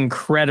is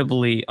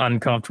incredibly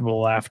uncomfortable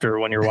laughter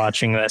when you're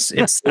watching this.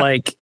 It's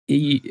like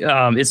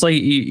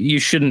you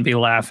shouldn't be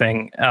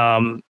laughing.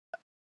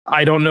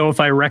 I don't know if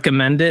I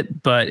recommend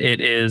it, but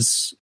it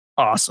is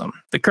awesome.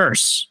 The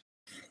Curse.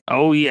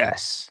 Oh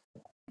yes.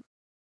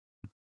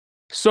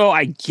 So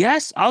I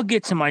guess I'll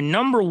get to my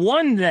number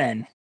one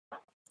then.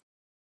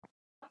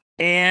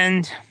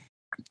 And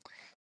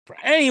for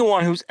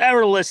anyone who's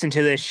ever listened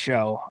to this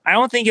show, I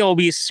don't think you'll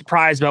be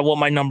surprised about what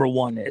my number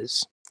one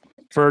is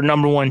for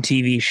number one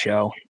TV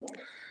show.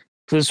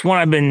 This one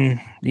I've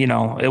been,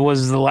 it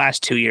was the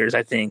last 2 years,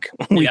 I think.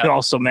 We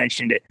also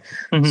mentioned it.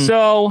 Mm-hmm.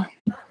 So,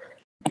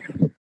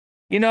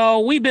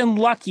 we've been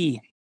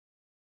lucky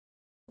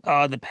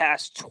the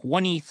past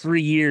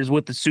 23 years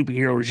with the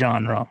superhero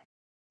genre.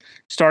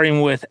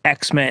 Starting with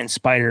X-Men,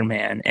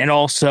 Spider-Man, and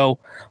also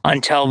on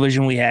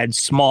television we had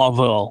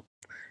Smallville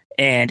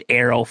and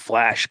Arrow,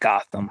 Flash,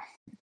 Gotham.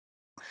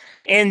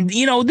 And,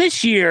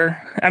 this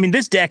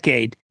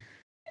decade,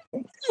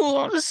 the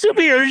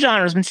superhero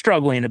genre has been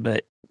struggling a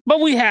bit, but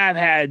we have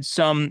had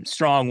some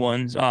strong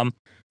ones.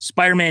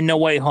 Spider-Man No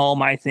Way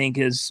Home, I think,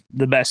 is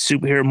the best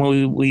superhero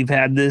movie we've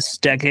had this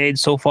decade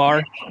so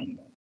far.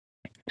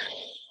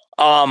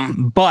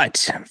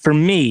 But for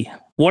me,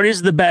 what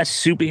is the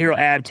best superhero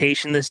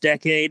adaptation this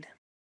decade?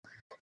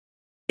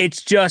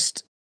 It's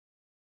just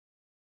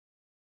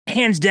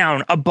hands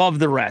down above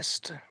the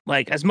rest.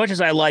 Like, as much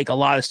as I like a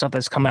lot of stuff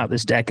that's come out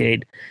this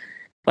decade,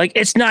 like,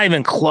 it's not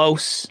even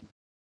close.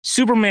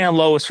 Superman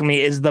Lois for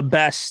me is the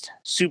best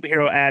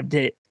superhero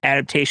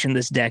adaptation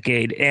this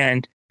decade.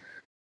 And,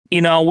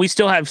 you know, we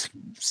still have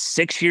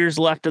 6 years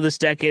left of this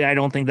decade. I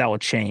don't think that will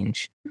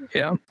change.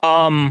 Yeah.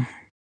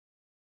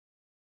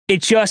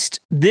 It just,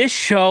 this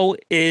show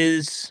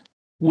is,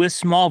 with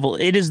Smallville,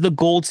 it is the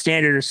gold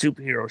standard of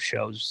superhero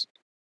shows.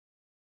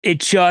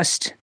 It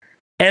just,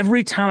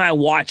 every time I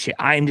watch it,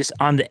 I'm just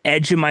on the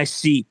edge of my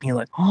seat being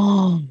like,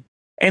 oh.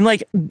 And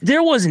like,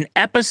 there was an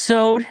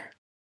episode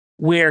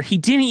where he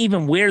didn't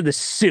even wear the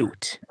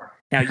suit.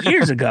 Now,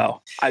 years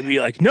ago, I'd be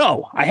like,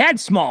 no, I had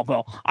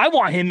Smallville. I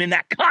want him in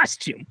that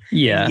costume.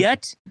 Yeah. And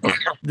yet,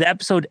 the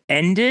episode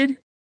ended,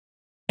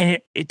 and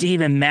it didn't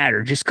even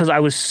matter just because I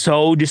was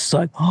so just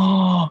like,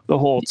 oh, the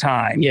whole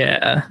time.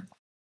 Yeah.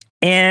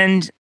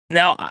 And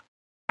now,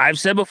 I've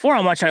said before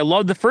how much I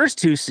love the first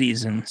 2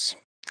 seasons.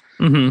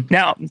 Mm-hmm.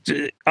 Now,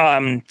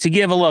 to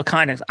give a little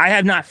context, I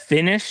have not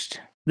finished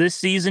this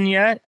season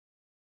yet.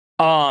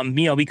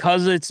 You know,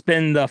 because it's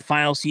been the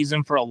final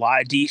season for a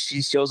lot of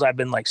DC shows, I've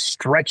been like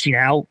stretching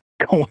out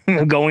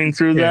going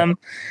through them.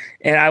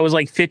 And I was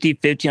like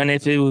 50-50 on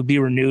if it would be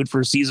renewed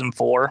for season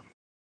 4.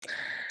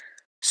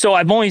 So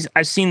I've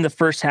seen the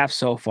first half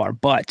so far,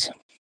 but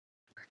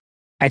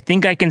I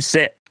think I can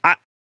say,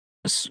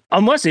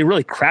 unless they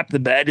really crap the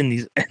bed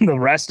in the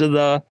rest of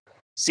the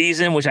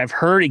season, which I've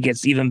heard it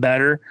gets even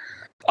better.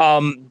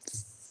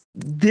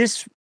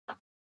 This,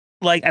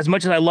 like, as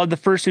much as I love the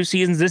first 2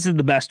 seasons, this is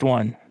the best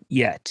one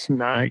yet.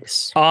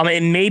 Nice.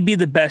 It may be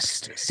the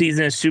best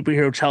season of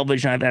superhero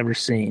television I've ever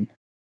seen.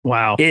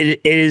 Wow. It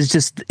is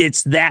just,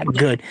 it's that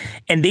good.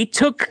 And they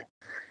took,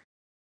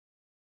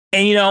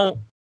 and you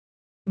know,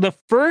 the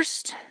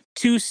first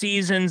 2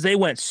 seasons, they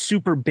went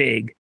super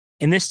big,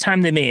 and this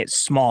time they made it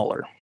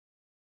smaller.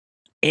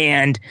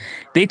 And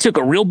they took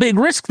a real big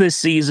risk this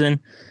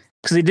season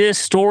because they did a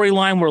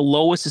storyline where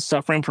Lois is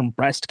suffering from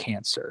breast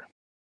cancer.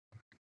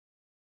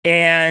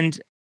 And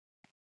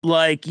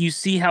like, you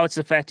see how it's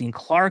affecting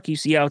Clark, you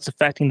see how it's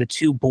affecting the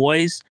 2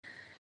 boys.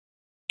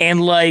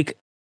 And like,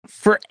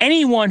 for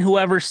anyone who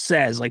ever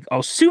says like,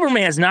 oh,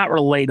 Superman is not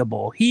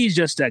relatable, he's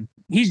just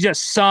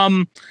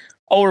some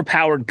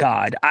overpowered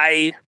god,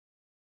 I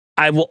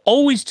will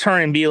always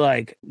turn and be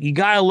like, you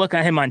gotta look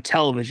at him on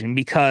television,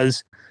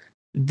 because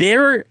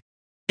there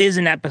is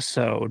an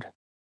episode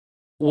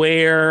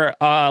where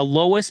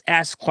Lois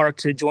asks Clark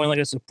to join like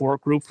a support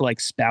group for like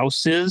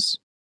spouses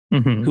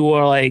who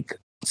are like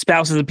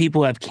spouses of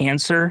people who have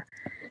cancer,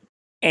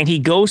 and he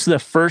goes to the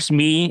first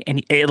meeting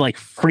and it like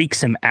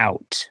freaks him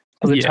out.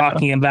 They're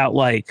talking about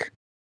like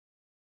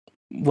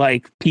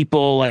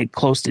people like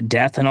close to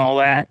death and all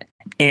that,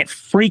 and it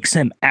freaks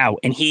him out,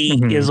 and he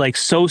is like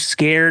so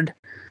scared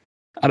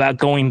about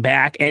going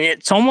back, and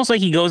it's almost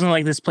like he goes in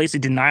like this place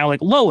of denial,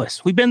 like,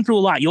 Lois, we've been through a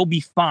lot, you'll be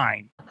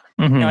fine.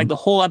 And like the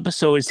whole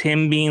episode is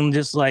him being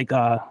just like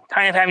kind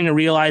of having to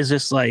realize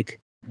just like,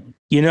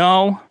 you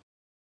know,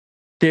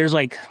 there's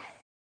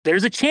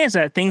a chance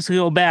that things could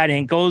go bad,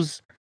 and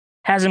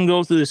has him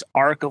go through this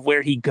arc of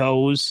where he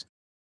goes.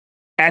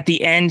 At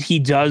the end, he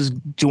does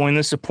join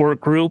the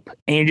support group,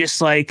 and you're just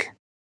like,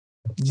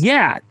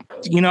 yeah,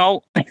 you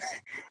know,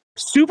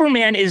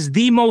 Superman is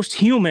the most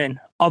human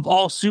of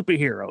all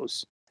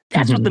superheroes.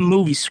 That's what the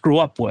movies screw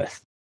up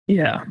with.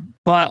 Yeah.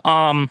 But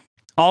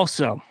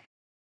also,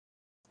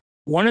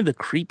 one of the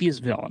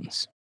creepiest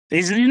villains.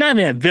 He's not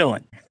even a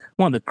villain.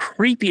 One of the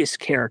creepiest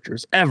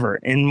characters ever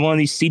in one of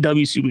these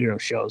CW superhero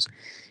shows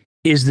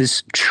is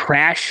this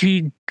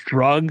trashy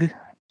drug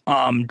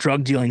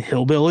dealing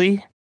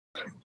hillbilly.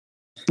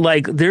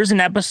 Like, there's an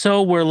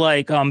episode where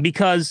like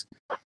because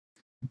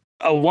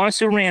one of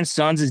Superman's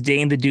sons is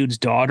dating the dude's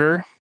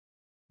daughter,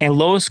 and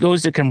Lois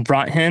goes to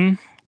confront him,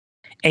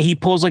 and he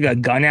pulls like a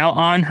gun out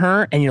on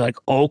her, and you're like,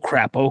 oh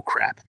crap.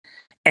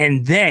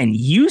 And then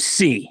you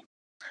see,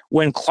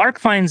 when Clark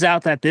finds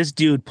out that this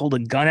dude pulled a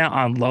gun out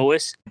on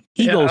Lois,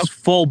 he goes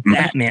full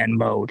Batman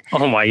mode.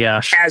 Oh my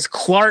gosh. As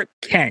Clark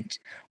Kent,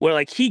 where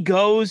like he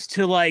goes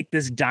to like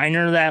this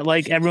diner that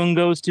like everyone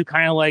goes to,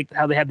 kind of like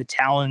how they have the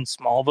Talon in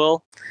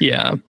Smallville.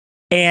 Yeah.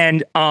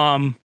 And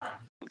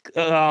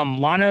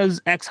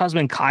Lana's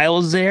ex-husband Kyle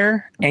is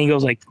there, and he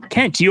goes like,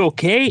 Kent, you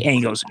okay? And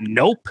he goes,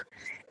 nope.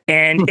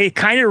 And it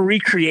kind of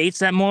recreates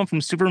that moment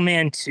from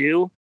Superman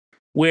 2,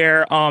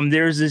 where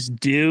there's this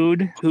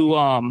dude who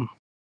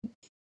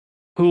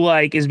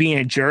like is being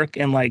a jerk,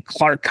 and like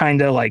Clark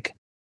kind of like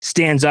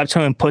stands up to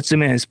him and puts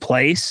him in his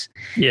place.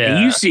 Yeah.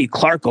 And you see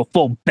Clark go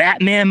full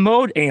Batman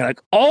mode, and you're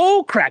like,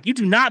 oh crap, you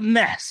do not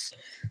mess.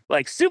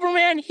 Like,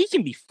 Superman, he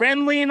can be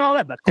friendly and all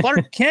that, but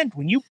Clark Kent,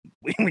 when you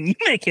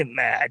make him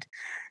mad,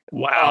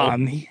 wow.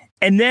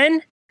 And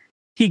then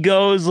he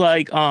goes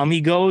like,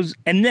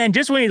 and then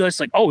just when he goes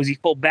like, oh, is he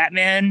full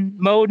Batman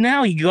mode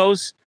now? He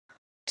goes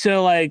to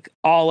like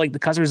all like the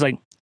customers like,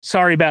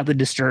 sorry about the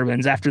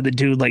disturbance after the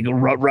dude like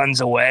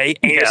runs away.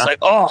 And you're just like,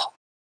 oh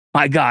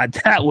my God,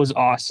 that was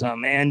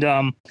awesome.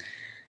 And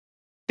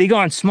they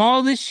gone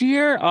small this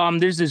year.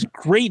 There's this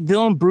great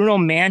villain, Bruno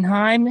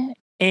Mannheim,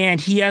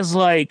 and he has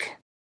like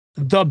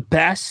the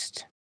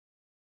best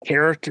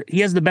character.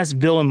 He has the best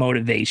villain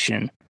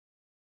motivation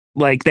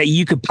like that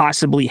you could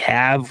possibly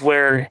have,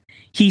 where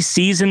he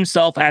sees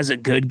himself as a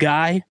good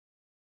guy.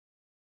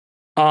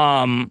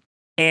 And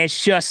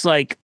it's just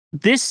like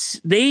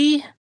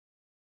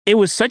it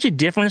was such a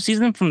different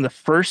season from the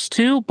first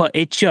two, but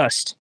it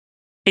just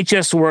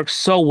works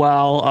so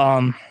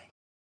well.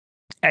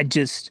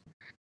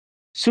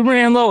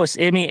 Superman Lois.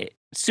 I mean,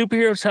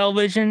 superhero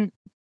television,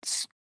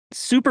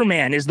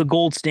 Superman is the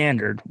gold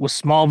standard with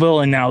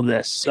Smallville and now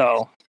this.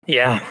 So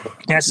yeah,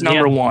 that's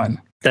number one.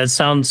 That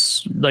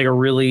sounds like a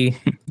really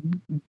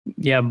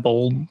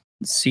bold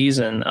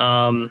season.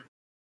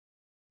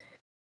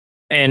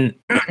 And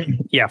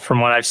yeah,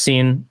 from what I've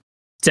seen,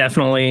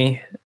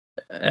 definitely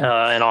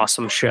an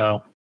awesome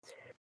show.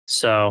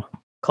 So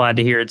glad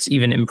to hear it's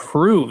even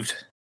improved.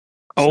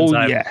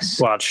 Yes,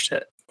 I've watched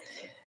it.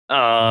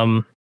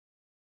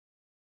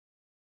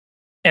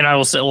 And I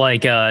will say,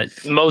 like,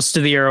 most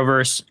of the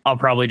Arrowverse, I'll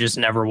probably just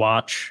never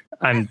watch.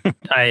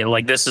 I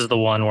like, this is the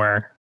one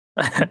where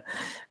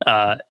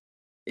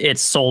it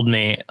sold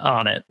me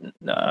on it.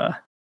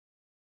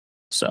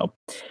 So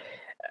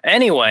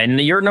anyway,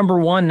 you're number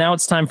one. Now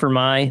it's time for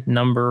my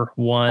number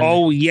one.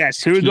 Oh,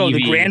 yes. Here we go.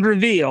 The grand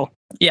reveal.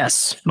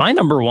 Yes. My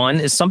number one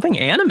is something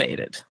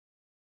animated.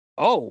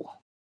 Oh.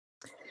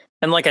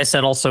 And like I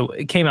said, also,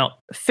 it came out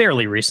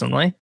fairly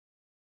recently.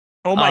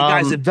 Oh, my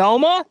God. Is it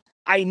Velma?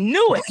 I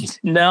knew it.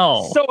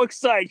 No. So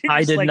excited.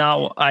 I did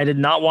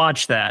not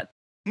watch that.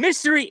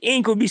 Mystery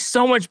Inc. would be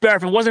so much better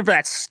if it wasn't for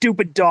that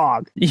stupid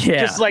dog.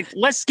 Yeah. Just like,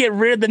 let's get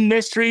rid of the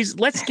mysteries.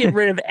 Let's get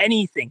rid of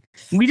anything.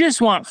 We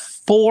just want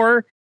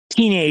 4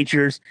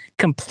 teenagers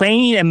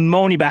complaining and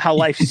moaning about how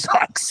life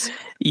sucks.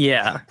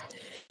 Yeah.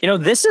 You know,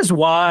 this is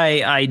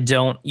why I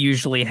don't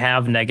usually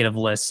have negative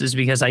lists, is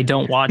because I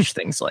don't watch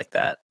things like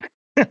that.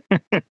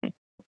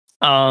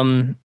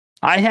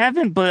 I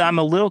haven't, but I'm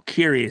a little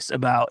curious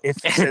about if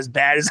it's as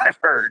bad as I've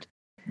heard.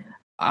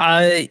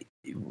 I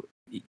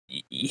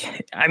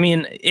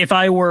mean, if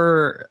I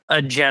were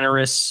a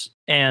generous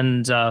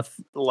and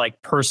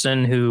like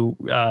person who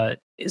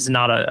is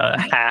not a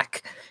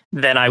hack,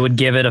 then I would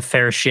give it a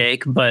fair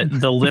shake. But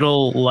the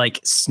little like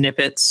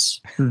snippets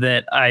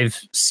that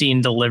I've seen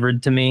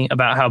delivered to me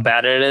about how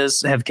bad it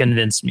is have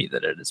convinced me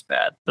that it is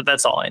bad. But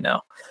that's all I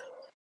know.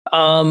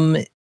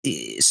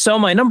 So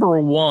my number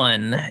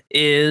one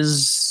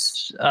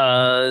is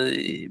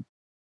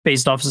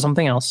based off of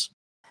something else.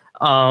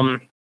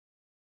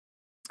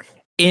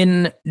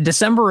 In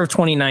December of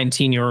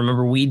 2019, you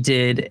remember we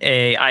did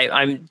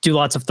I do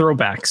lots of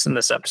throwbacks in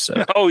this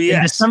episode. Oh, yes.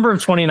 In December of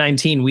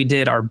 2019, we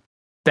did our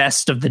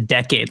best of the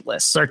decade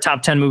lists, our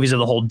top 10 movies of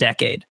the whole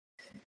decade.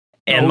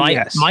 And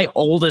my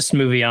oldest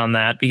movie on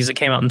that, because it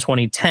came out in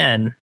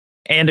 2010,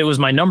 and it was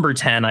my number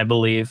 10, I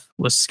believe,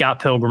 was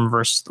Scott Pilgrim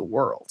versus the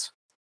World.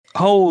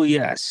 Oh,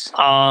 yes.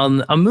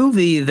 A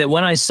movie that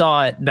when I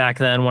saw it back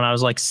then, when I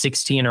was like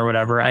 16 or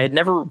whatever, I had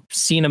never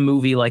seen a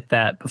movie like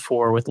that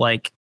before, with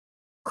like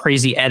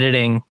crazy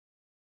editing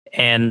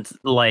and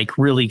like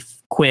really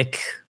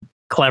quick,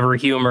 clever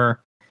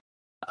humor.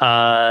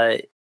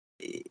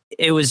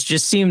 It was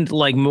just seemed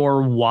like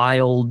more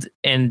wild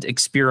and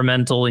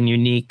experimental and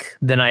unique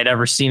than I'd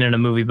ever seen in a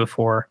movie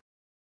before.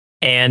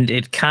 And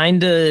it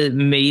kind of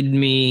made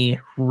me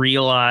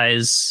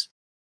realize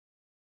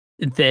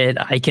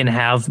that I can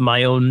have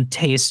my own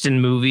taste in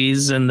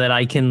movies and that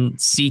I can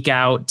seek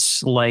out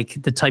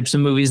like the types of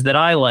movies that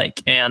I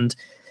like. And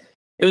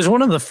it was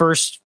one of the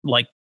first,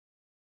 like,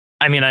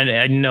 I mean,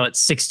 I know at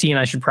 16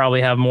 I should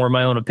probably have more of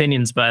my own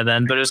opinions by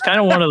then, but it was kind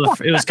of one of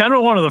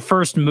the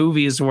first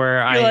movies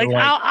where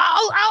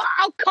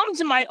I'll come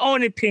to my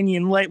own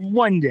opinion like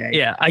one day.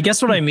 Yeah, I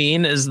guess what I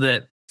mean is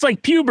that it's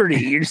like puberty.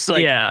 You're just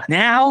like, yeah,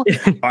 now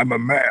I'm a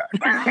man.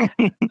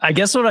 I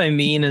guess what I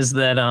mean is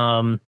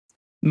that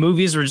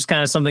movies were just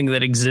kind of something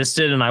that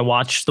existed, and I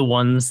watched the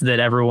ones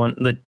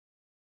that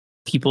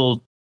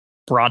people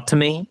brought to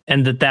me,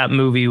 and that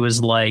movie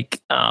was like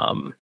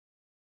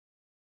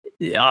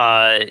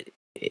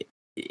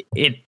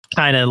it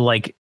kind of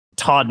like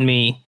taught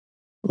me,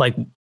 like,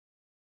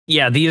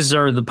 yeah, these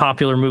are the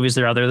popular movies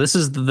that are out there. This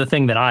is the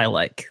thing that I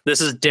like.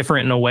 This is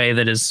different in a way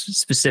that is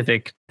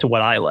specific to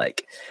what I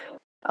like.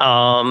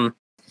 And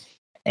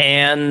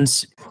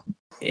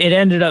it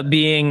ended up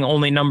being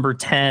only number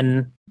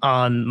 10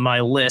 on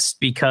my list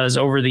because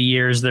over the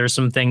years, there's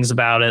some things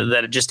about it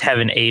that just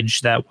haven't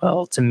aged that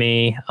well to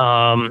me.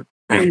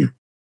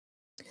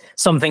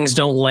 Some things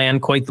don't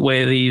land quite the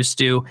way they used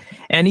to.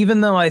 And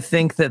even though I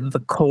think that the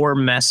core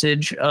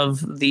message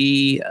of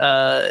the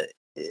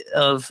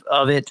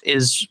of it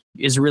is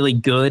really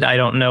good, I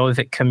don't know if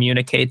it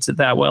communicates it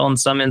that well in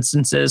some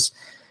instances.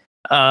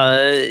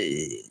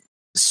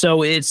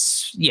 So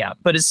it's, yeah,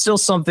 but it's still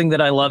something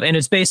that I love. And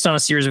it's based on a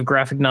series of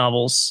graphic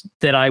novels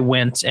that I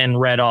went and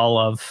read all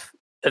of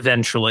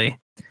eventually.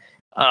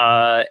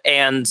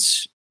 And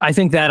I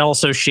think that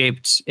also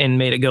shaped and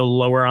made it go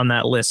lower on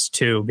that list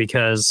too,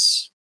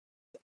 because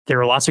there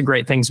are lots of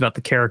great things about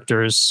the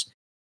characters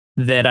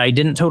that I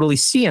didn't totally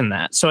see in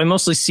that. So I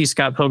mostly see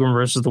Scott Pilgrim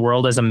versus the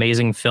World as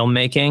amazing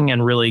filmmaking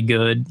and really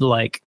good.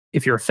 Like,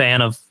 if you're a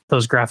fan of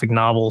those graphic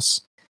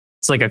novels,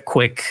 it's like a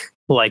quick,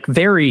 like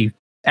very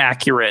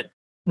accurate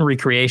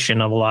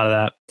recreation of a lot of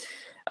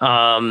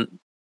that.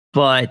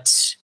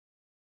 But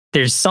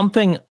there's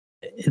something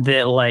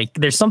that, like,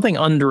 there's something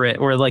under it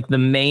where, like,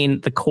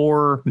 the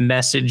core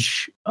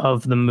message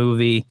of the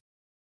movie.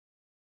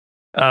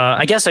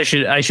 I guess I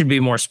should be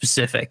more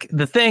specific.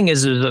 The thing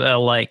is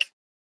like,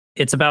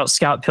 it's about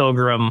Scott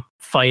Pilgrim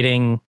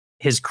fighting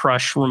his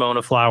crush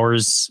Ramona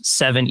Flowers'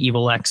 7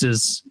 evil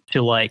exes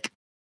to, like,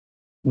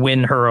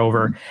 win her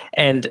over.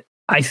 And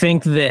I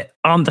think that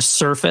on the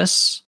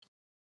surface,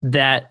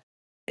 that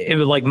it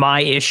was like,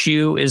 my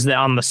issue is that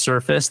on the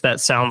surface, that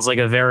sounds like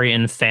a very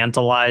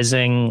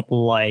infantilizing,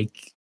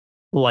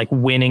 like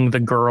winning the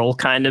girl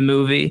kind of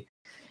movie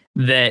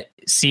that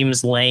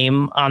seems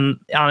lame on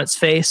its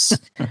face.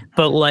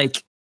 But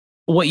like,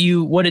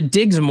 what it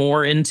digs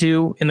more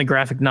into in the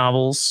graphic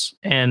novels,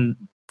 and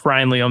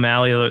Brian Lee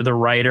O'Malley, the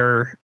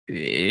writer,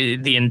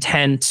 the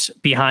intent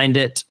behind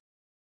it,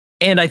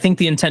 and I think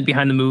the intent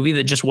behind the movie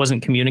that just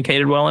wasn't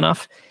communicated well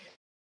enough,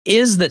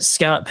 is that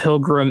Scott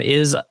Pilgrim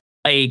is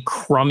a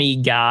crummy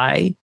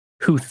guy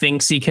who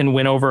thinks he can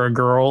win over a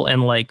girl,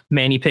 and like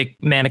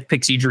Manic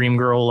Pixie Dream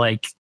Girl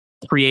like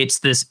creates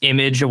this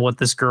image of what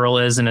this girl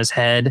is in his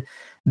head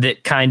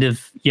that kind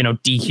of,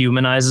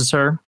 dehumanizes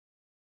her.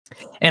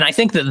 And I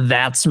think that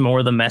that's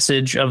more the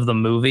message of the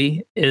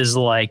movie, is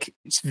like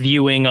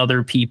viewing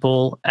other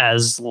people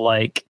as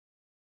like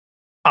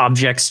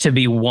objects to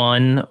be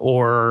won,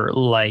 or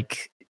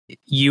like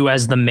you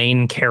as the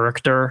main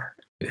character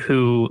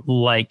who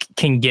like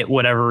can get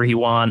whatever he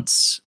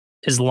wants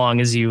as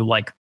long as you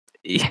like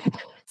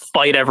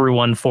fight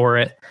everyone for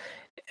it.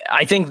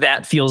 I think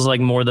that feels like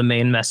more the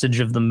main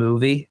message of the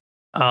movie.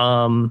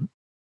 And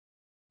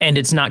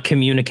it's not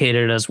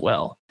communicated as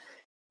well.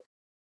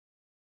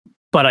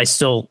 But I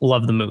still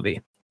love the movie.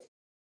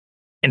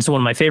 And it's one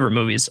of my favorite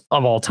movies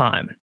of all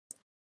time.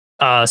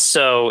 And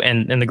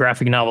the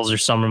graphic novels are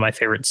some of my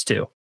favorites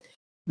too.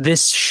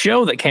 This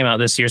show that came out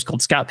this year is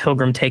called Scott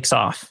Pilgrim Takes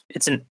Off.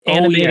 It's an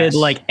animated,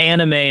 like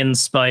anime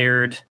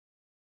inspired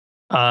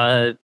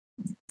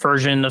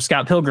version of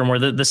Scott Pilgrim, where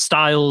the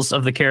styles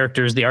of the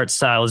characters, the art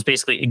style is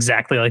basically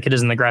exactly like it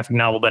is in the graphic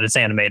novel, but it's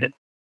animated.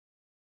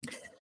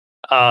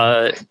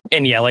 And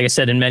yeah, like I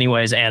said, in many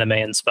ways, anime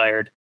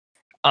inspired.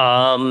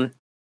 I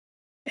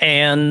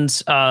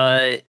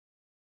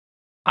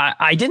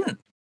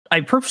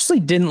purposely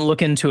didn't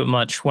look into it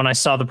much when I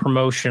saw the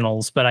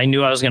promotionals, but I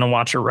knew I was going to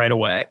watch it right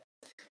away.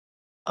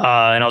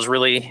 And I was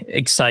really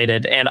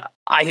excited. And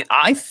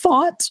I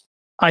thought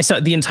I saw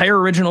the entire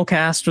original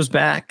cast was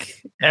back.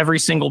 Every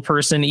single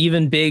person,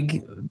 even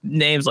big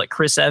names like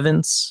Chris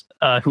Evans,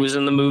 who was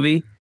in the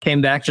movie,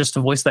 came back just to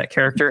voice that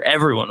character.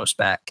 Everyone was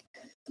back.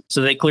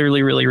 So they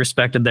clearly really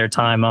respected their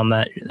time on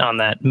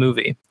that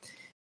movie.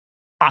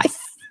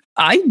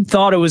 I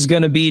thought it was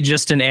going to be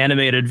just an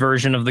animated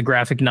version of the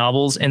graphic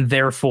novels, and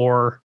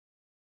therefore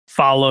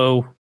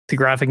follow the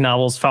graphic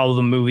novels, follow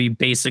the movie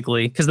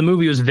basically, because the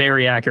movie was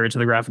very accurate to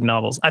the graphic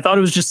novels. I thought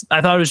it was just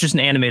an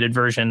animated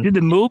version. Did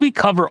the movie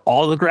cover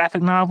all the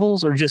graphic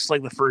novels, or just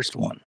like the first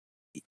one?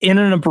 In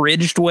an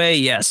abridged way,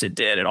 yes, it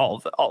did.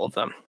 All of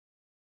them.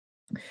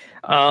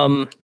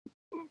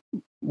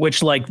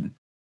 Which, like,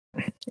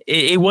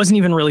 it wasn't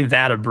even really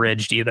that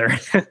abridged either.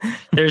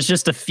 There's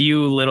just a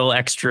few little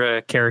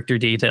extra character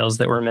details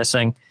that were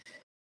missing.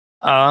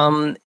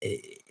 The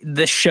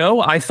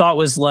show I thought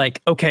was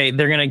like, okay,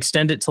 they're going to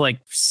extend it to like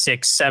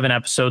 6-7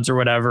 episodes or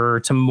whatever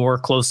to more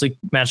closely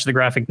match the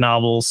graphic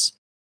novels.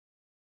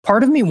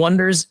 Part of me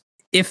wonders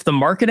if the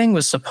marketing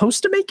was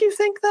supposed to make you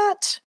think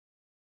that.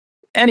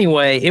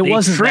 Anyway, it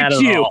wasn't that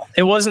at all.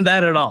 It wasn't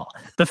that at all.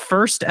 The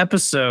first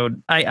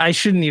episode, I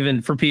shouldn't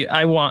even,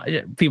 I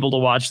want people to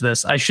watch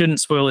this. I shouldn't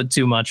spoil it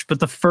too much, but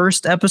the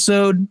first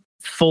episode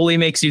fully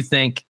makes you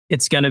think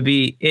it's going to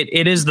be,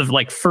 it is the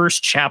like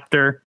first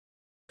chapter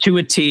to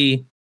a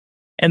T.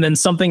 And then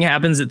something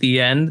happens at the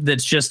end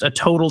that's just a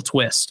total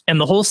twist. And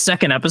the whole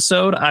second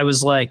episode, I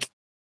was like,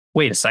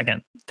 wait a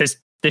second, this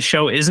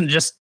show isn't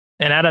just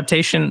an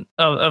adaptation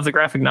of the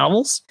graphic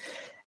novels.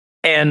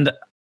 And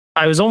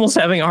I was almost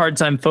having a hard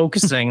time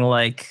focusing,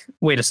 like,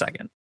 wait a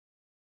second.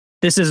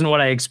 This isn't what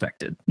I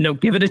expected. No,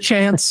 give it a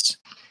chance.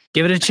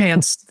 Give it a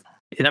chance.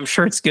 And I'm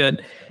sure it's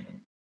good.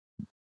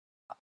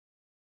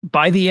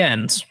 By the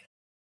end,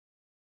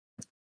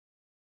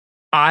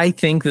 I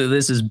think that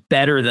this is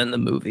better than the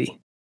movie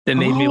that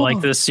made me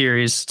like this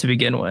series to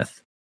begin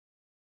with.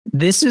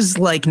 This is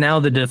like now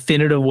the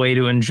definitive way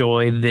to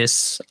enjoy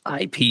this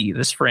IP,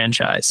 this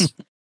franchise.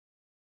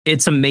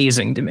 It's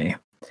amazing to me.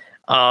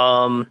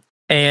 And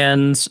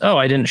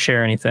I didn't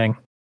share anything.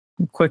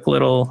 Quick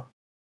little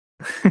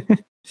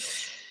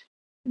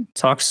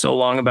talked so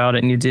long about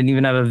it and you didn't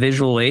even have a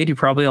visual aid? You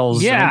probably all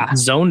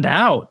zoned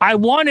out. I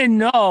want to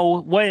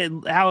know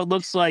how it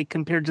looks like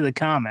compared to the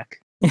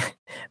comic.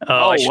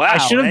 Wow! I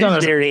should have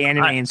done very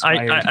anime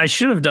inspired. I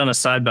should have done a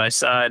side by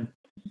side.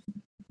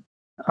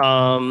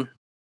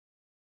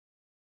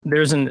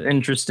 There's an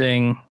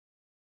interesting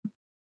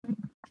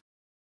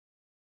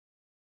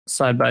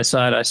side by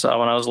side I saw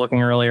when I was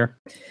looking earlier.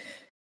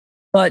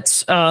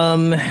 But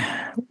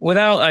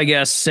without, I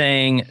guess,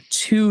 saying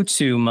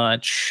too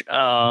much,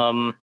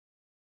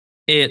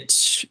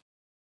 it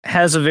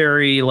has a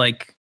very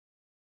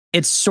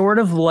it's sort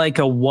of like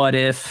a what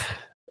if.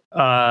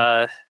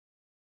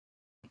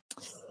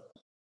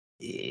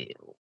 It's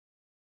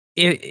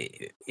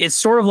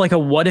sort of like a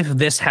what if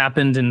this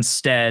happened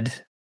instead?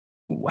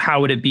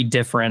 How would it be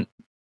different?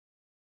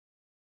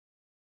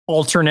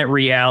 Alternate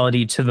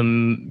reality to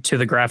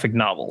the graphic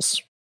novels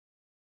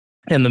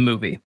in the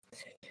movie.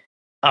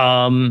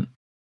 And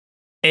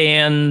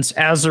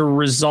as a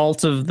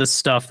result of the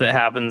stuff that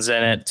happens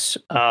in it,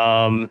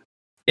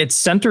 it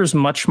centers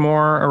much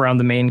more around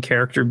the main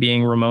character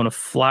being Ramona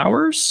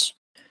Flowers.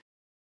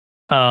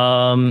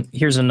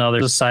 Here's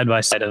another side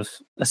by side of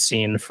a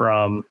scene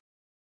from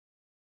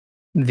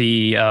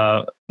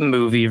the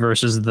movie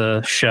versus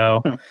the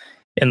show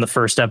in the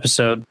first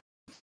episode.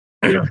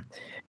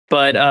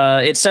 But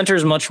it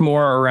centers much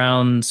more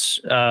around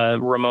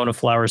Ramona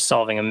Flowers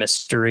solving a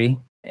mystery.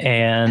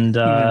 And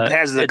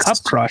has the cup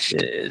crushed.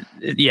 It's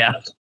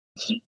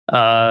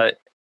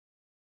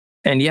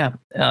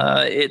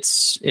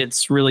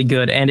really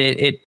good. And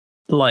it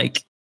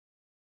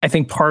I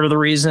think part of the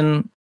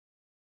reason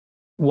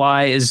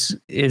why is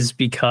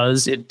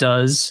because it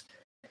does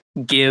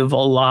give a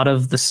lot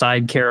of the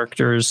side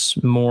characters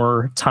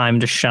more time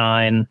to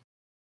shine.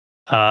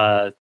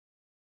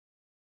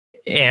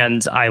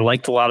 And I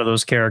liked a lot of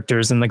those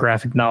characters, and the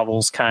graphic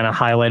novels kind of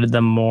highlighted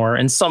them more.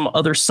 And some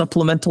other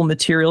supplemental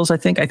materials, I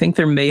think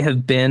there may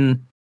have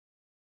been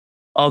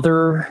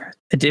other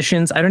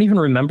editions. I don't even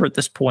remember at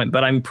this point,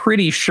 but I'm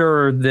pretty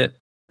sure that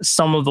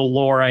some of the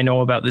lore I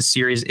know about this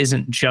series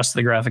isn't just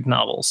the graphic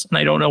novels. And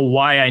I don't know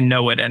why I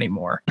know it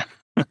anymore.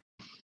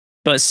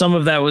 But some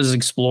of that was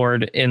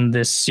explored in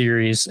this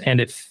series.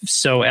 And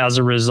so as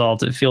a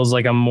result, it feels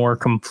like a more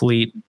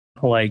complete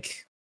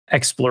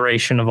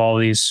exploration of all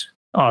these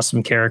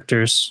awesome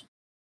characters.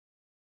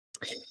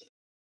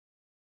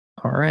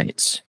 All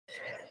right.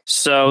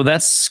 So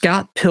that's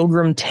Scott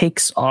Pilgrim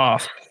Takes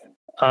Off.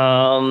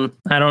 I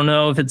don't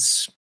know if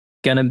it's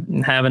gonna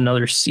have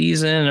another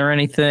season or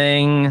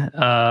anything.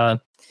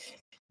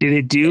 Did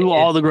it do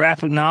all the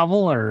graphic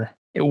novel, or?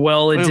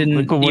 Well, it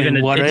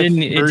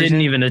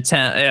didn't even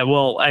attempt.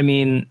 Well, I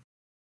mean,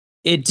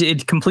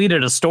 it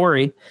completed a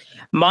story.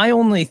 My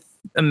only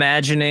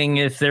imagining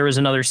if there was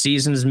another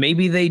season is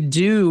maybe they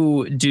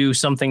do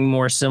something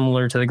more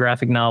similar to the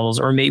graphic novels,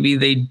 or maybe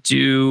they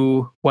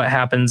do what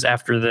happens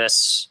after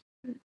this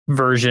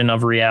version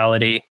of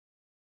reality.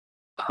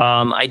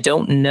 I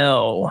don't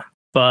know,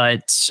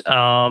 but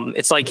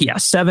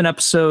it's 7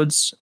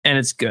 episodes and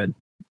it's good.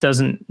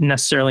 Doesn't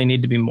necessarily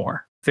need to be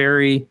more.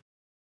 Very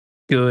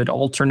good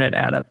alternate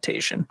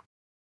adaptation.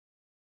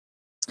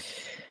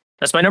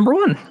 That's my number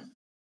 1.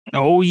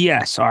 Oh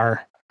yes,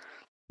 our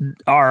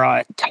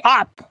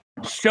top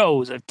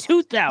shows of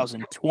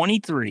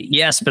 2023.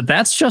 Yes, but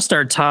that's just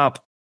our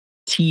top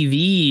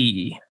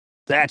TV.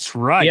 That's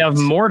right. We have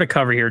more to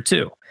cover here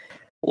too.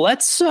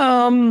 Let's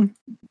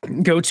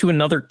go to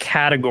another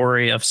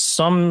category of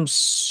some.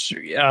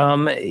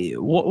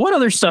 What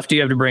other stuff do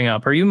you have to bring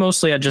up? Are you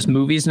mostly at just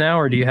movies now,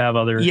 or do you have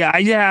other? Yeah,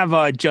 I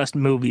have just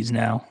movies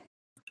now.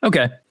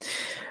 Okay.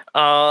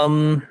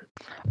 I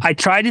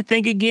tried to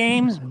think of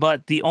games,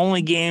 but the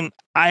only game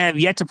I have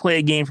yet to play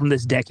a game from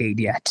this decade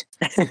yet.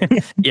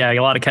 Yeah, a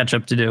lot of catch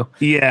up to do.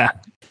 Yeah.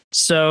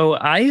 So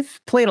I've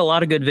played a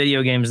lot of good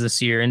video games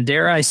this year, and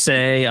dare I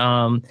say,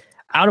 out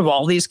of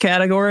all these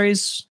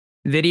categories,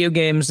 video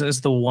games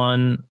is the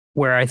one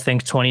where I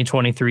think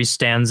 2023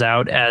 stands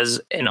out as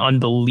an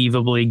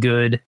unbelievably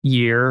good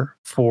year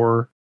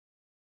for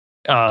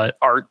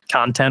art,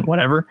 content,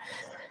 whatever.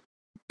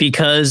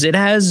 Because it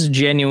has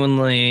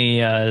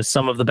genuinely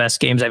some of the best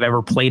games I've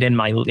ever played in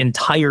my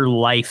entire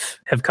life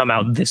have come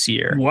out this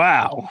year.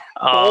 Wow.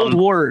 Bold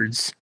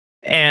words.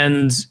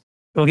 And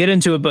we'll get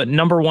into it, but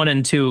number 1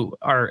 and 2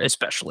 are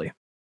especially.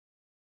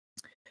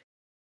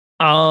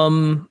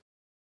 I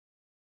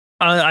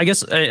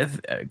guess a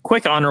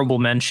quick honorable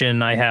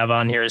mention I have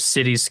on here is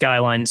Cities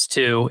Skylines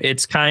 2.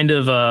 It's kind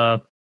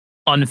of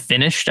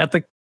unfinished at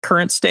the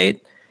current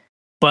state,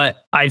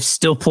 but I've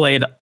still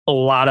played a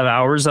lot of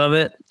hours of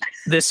it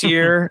this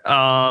year.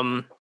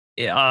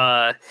 It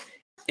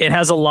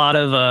has a lot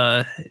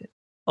of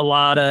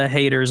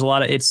haters,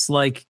 it's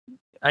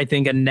I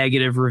think a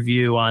negative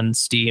review on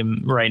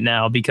Steam right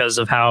now because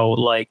of how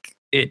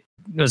it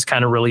was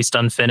kind of released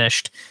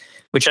unfinished,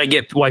 which I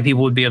get why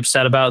people would be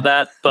upset about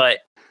that, but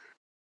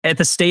at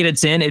the state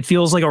it's in, it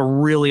feels like a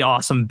really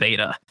awesome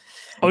beta.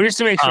 Oh, just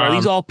to make sure, are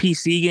these all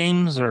PC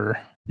games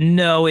or?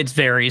 No, it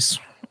varies.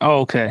 Oh,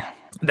 okay.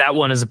 That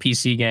one is a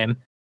PC game.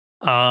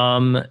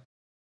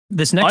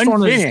 This next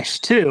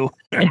unfinished too.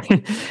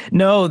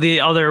 No,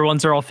 the other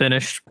ones are all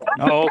finished.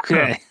 Oh,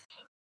 okay.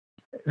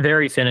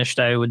 Very finished,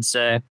 I would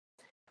say.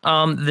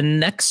 The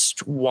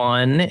next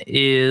one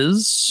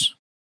is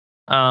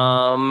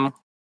a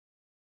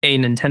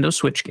Nintendo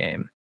Switch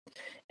game.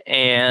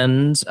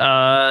 And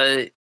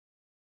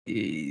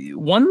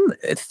one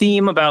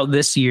theme about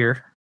this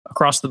year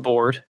across the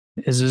board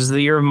is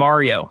the year of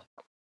Mario.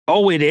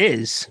 Oh, it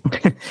is.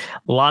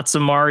 Lots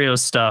of Mario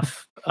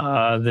stuff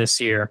this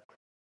year.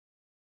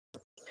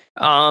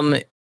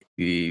 My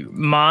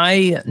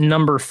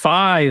number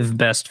 5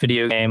 best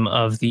video game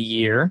of the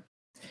year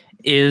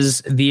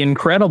is the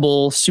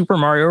incredible Super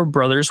Mario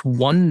Brothers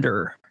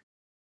Wonder,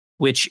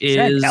 which is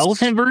that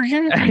elephant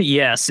version?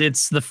 Yes,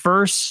 it's the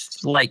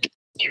first like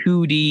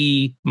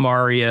 2D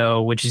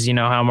Mario, which is, you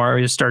know, how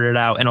Mario started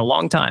out in a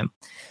long time.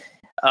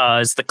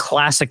 It's the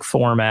classic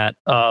format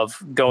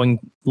of going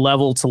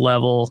level to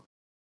level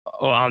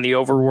on the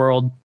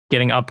overworld,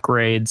 getting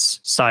upgrades,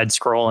 side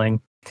scrolling.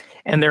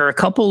 And there are a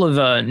couple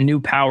of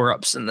new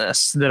power-ups in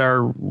this that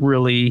are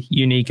really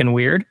unique and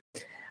weird.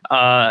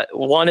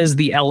 One is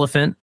the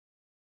elephant,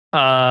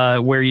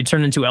 where you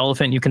turn into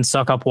elephant, you can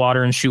suck up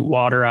water and shoot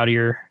water out of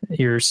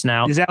your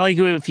snout. Is that like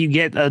if you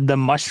get the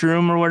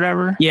mushroom or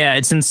whatever? Yeah,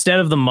 it's instead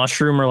of the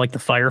mushroom or like the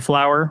fire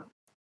flower,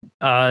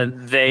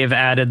 they've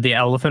added the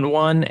elephant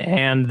one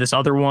and this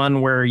other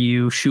one where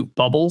you shoot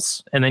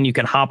bubbles and then you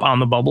can hop on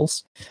the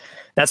bubbles.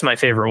 That's my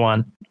favorite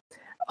one.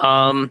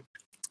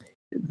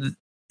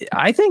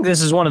 I think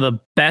this is one of the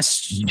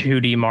best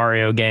 2D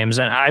Mario games,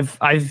 and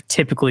I've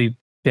typically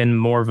been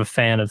more of a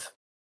fan of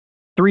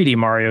 3D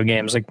Mario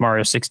games like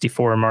Mario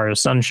 64 and Mario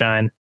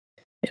Sunshine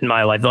in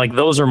my life. Like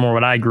those are more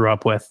what I grew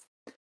up with.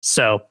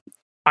 So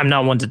I'm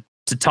not one to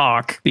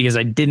talk because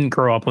I didn't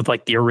grow up with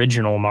like the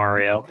original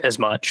Mario as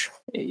much,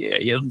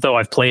 though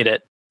I've played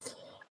it.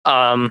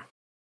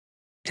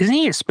 Isn't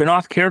he a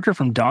spin-off character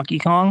from Donkey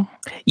Kong?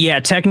 Yeah,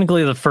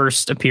 technically the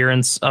first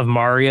appearance of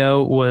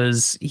Mario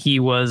was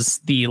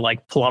the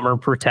like plumber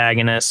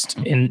protagonist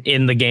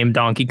in the game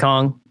Donkey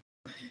Kong,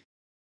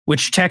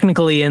 which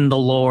technically in the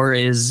lore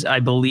is, I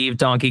believe,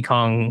 Donkey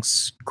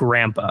Kong's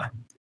grandpa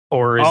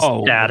or his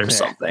dad or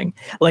something.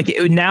 Like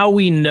now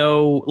we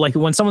know, like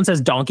when someone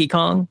says Donkey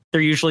Kong, they're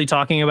usually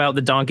talking about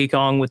the Donkey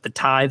Kong with the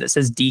tie that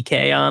says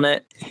DK on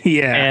it.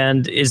 Yeah.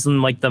 And is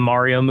in like the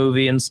Mario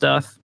movie and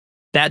stuff.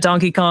 That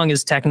Donkey Kong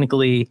is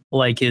technically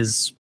like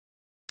his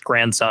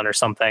grandson or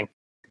something.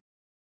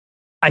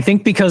 I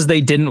think because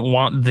they didn't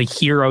want the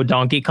hero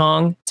Donkey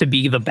Kong to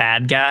be the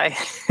bad guy.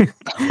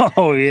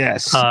 Oh,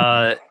 yes.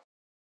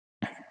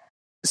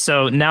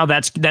 So now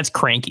that's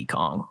Cranky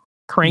Kong.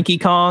 Cranky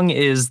Kong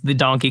is the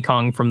Donkey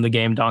Kong from the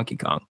game Donkey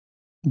Kong.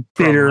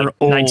 Bitter like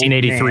old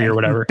 1983 or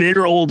whatever.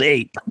 Bitter old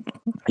ape.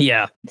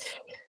 Yeah.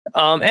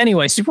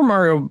 Anyway, Super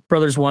Mario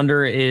Brothers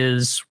Wonder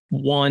is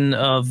one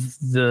of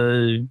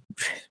the,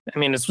 I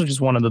mean, it's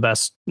just one of the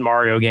best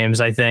Mario games,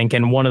 I think,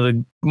 and one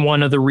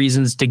of the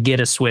reasons to get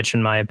a Switch,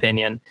 in my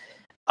opinion.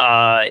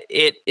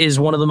 It is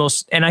one of the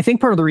most, and I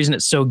think part of the reason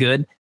it's so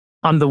good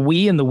on the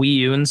Wii and the Wii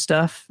U and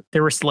stuff,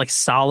 there were like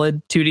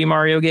solid 2D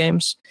Mario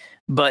games,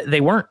 but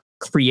they weren't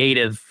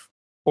creative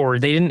or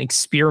they didn't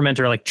experiment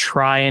or like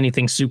try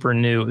anything super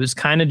new. It was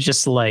kind of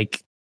just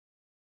like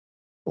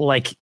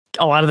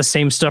a lot of the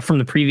same stuff from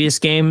the previous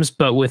games,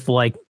 but with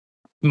like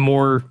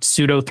more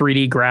pseudo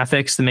 3D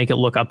graphics to make it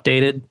look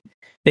updated.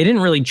 They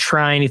didn't really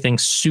try anything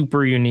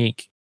super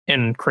unique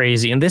and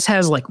crazy. And this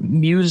has like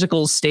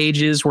musical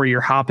stages where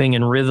you're hopping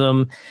in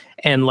rhythm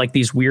and like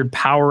these weird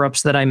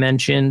power-ups that I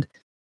mentioned.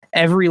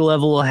 Every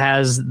level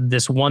has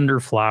this wonder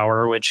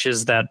flower, which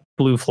is that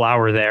blue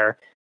flower there,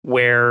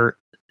 where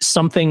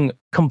something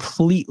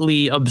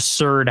completely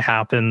absurd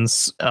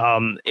happens.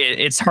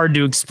 It's hard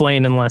to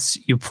explain unless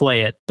you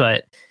play it,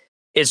 but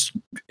it's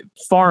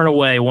far and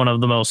away one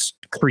of the most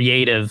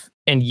creative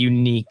and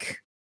unique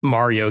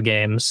Mario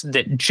games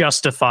that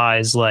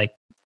justifies, like,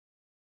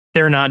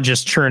 they're not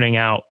just churning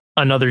out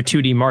another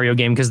 2D Mario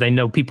game because they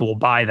know people will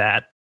buy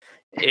that.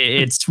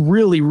 It's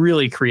really,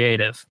 really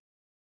creative.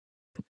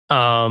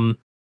 So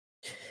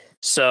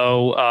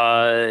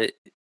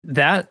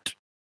that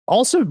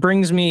also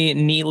brings me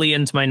neatly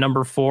into my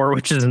number 4,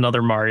 which is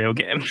another Mario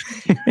game.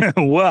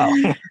 Wow.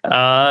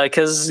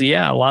 Because,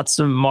 yeah, lots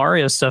of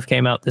Mario stuff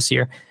came out this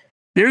year.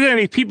 There are going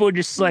to be people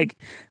just like,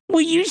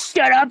 will you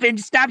shut up and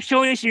stop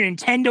showing us your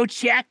Nintendo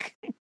check?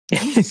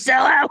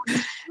 Sell out.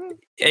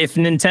 If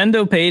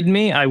Nintendo paid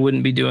me, I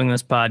wouldn't be doing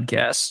this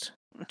podcast.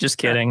 Just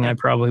kidding. I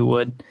probably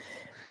would.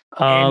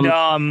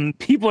 And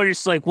people are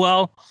just like,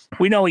 well,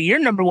 we know what your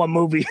number 1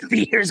 movie of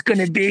the year is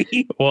going to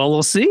be. Well,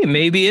 we'll see.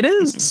 Maybe it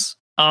is.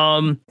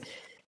 So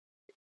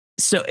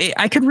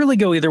I could really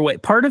go either way.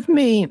 Part of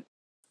me.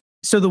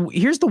 So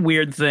here's the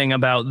weird thing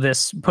about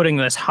this, putting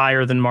this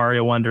higher than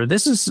Mario Wonder.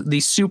 This is the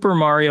Super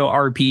Mario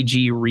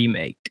RPG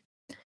remake.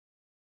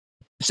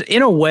 So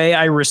in a way,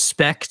 I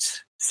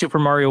respect Super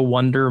Mario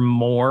Wonder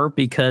more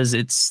because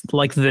it's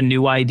like the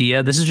new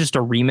idea. This is just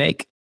a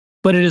remake,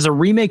 but it is a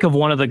remake of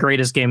one of the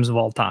greatest games of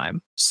all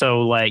time.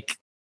 So like,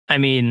 I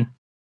mean,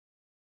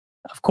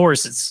 of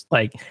course, it's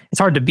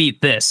hard to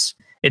beat this.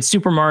 It's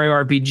Super Mario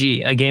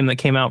RPG, a game that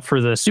came out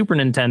for the Super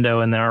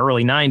Nintendo in the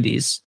early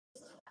 90s.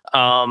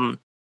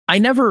 I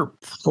never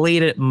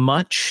played it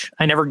much.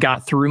 I never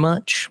got through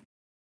much.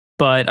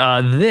 But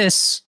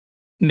this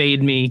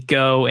made me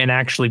go and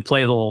actually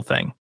play the whole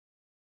thing.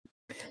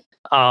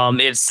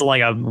 It's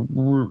like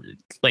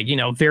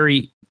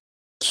very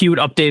cute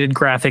updated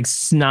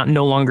graphics,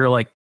 no longer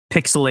like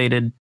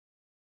pixelated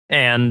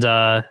and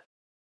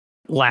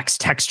lacks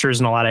textures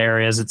in a lot of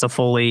areas. It's a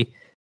fully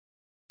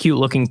cute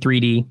looking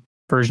 3D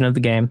version of the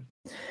game.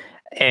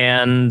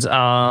 And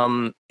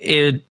I'm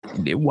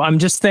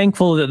just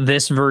thankful that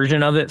this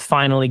version of it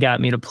finally got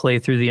me to play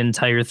through the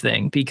entire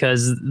thing,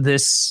 because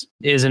this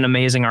is an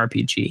amazing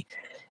RPG.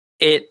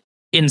 It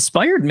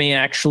inspired me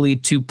actually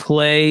to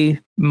play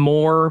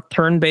more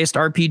turn-based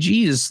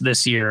RPGs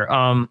this year.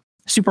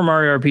 Super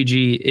Mario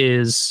RPG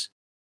is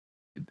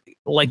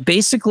like,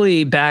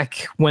 basically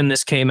back when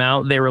this came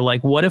out, they were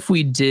like, what if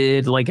we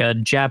did like a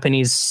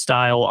Japanese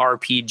style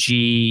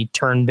RPG,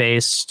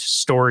 turn-based,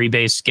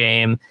 story-based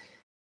game,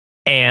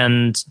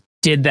 and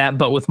did that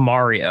but with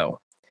Mario.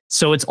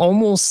 So it's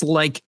almost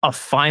like a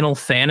Final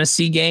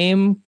Fantasy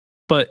game,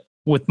 but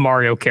with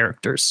Mario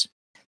characters,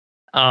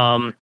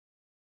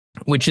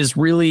 which is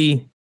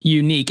really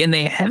unique. And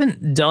they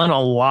haven't done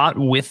a lot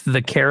with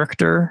the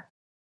character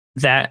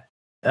that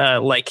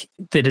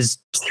is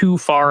too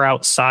far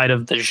outside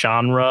of the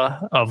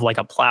genre of like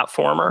a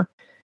platformer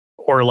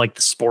or like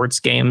the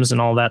sports games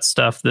and all that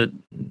stuff that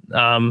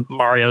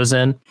Mario's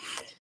in,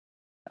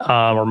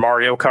 or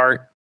Mario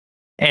Kart.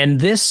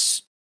 And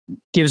this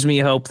gives me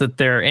hope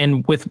that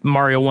and with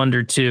Mario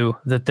Wonder 2,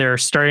 that they're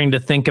starting to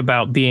think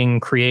about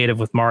being creative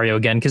with Mario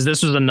again, because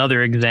this was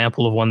another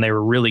example of when they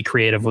were really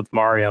creative with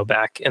Mario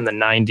back in the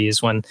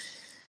 90s, when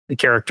the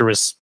character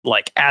was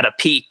like at a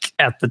peak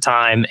at the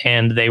time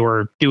and they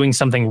were doing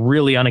something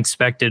really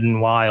unexpected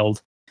and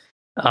wild,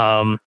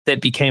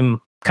 that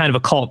became kind of a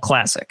cult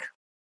classic.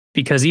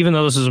 Because even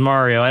though this is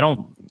Mario, I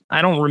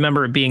don't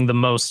remember it being the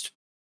most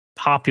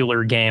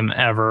popular game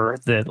ever.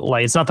 That,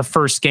 like, it's not the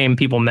first game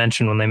people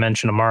mention when they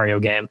mention a Mario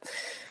game,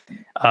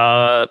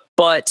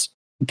 but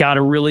got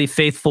a really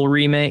faithful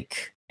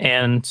remake,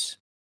 and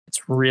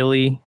it's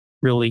really,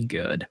 really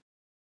good.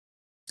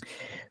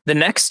 The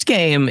next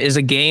game is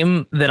a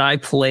game that I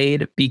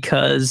played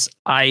because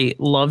I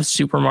love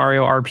Super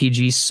Mario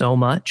RPG so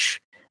much.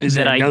 Is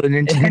that another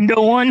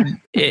Nintendo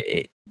one?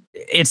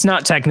 It's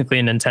not technically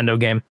a Nintendo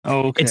game.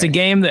 Oh, okay. It's a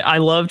game that I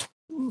loved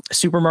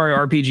Super Mario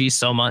RPG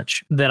so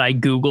much that I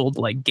Googled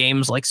like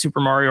games like Super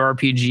Mario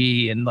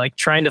RPG and like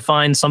trying to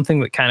find something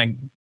that kind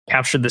of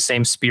captured the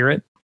same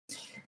spirit.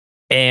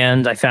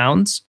 And I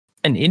found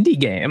an indie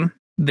game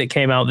that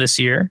came out this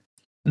year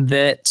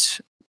that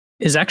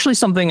is actually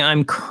something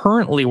I'm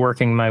currently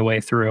working my way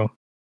through.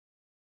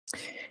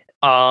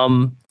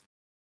 And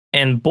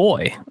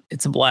boy,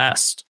 it's a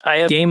blast. I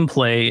have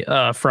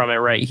gameplay from it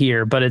right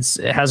here, but it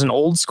has an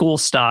old school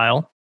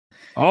style.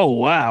 Oh,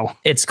 wow.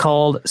 It's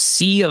called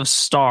Sea of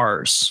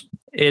Stars.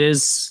 It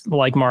is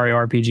like Mario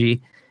RPG,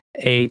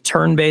 a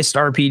turn-based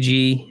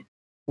RPG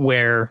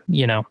where,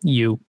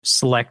 you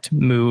select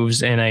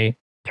moves in a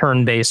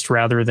turn-based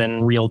rather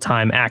than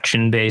real-time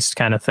action-based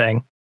kind of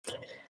thing.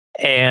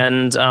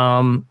 And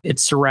it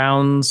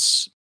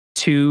surrounds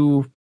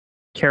two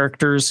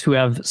characters who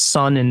have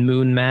sun and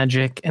moon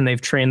magic, and they've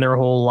trained their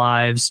whole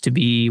lives to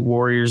be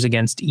warriors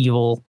against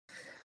evil.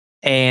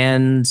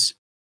 And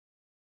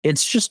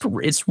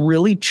it's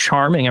really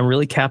charming. I'm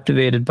really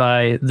captivated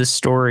by the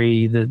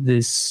story.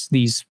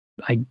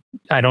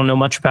 I don't know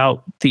much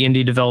about the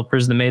indie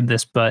developers that made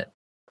this, but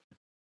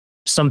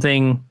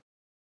something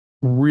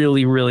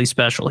really, really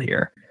special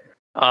here.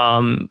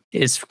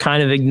 It's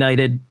kind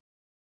of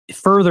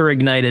further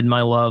ignited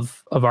my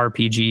love of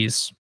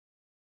RPGs.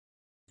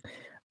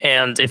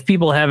 And if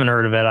people haven't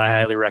heard of it, I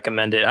highly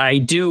recommend it. I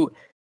do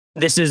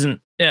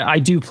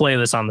play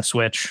this on the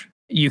Switch.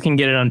 You can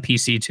get it on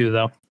PC too,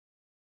 though.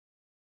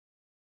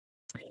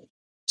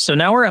 So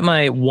now we're at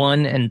my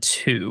 1 and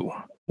 2,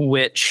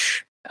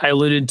 which I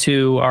alluded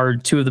to are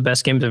two of the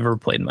best games I've ever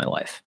played in my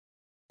life.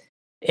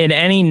 In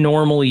any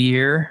normal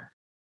year,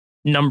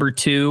 number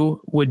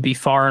 2 would be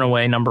far and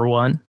away number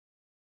 1.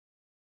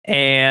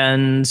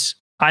 And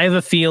I have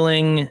a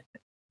feeling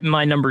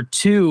my number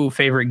 2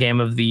 favorite game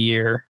of the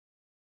year,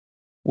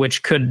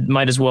 which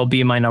might as well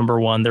be my number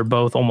 1. They're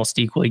both almost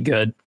equally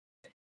good.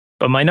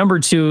 But my number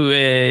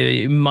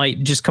 2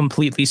 might just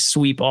completely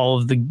sweep all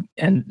of the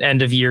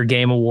end of year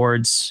game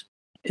awards.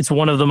 It's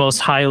one of the most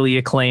highly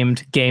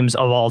acclaimed games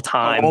of all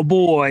time. Oh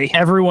boy.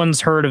 Everyone's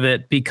heard of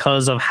it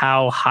because of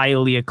how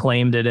highly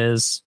acclaimed it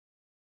is.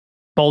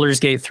 Baldur's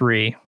Gate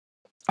 3.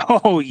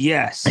 Oh,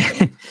 yes.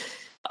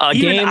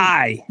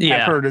 I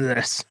have heard of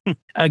this.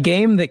 A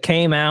game that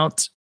came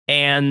out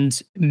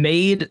and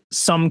made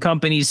some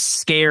companies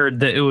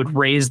scared that it would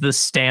raise the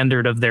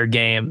standard of their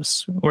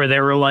games, where they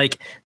were like,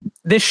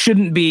 this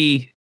shouldn't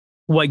be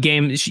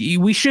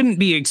we shouldn't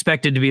be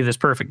expected to be this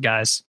perfect,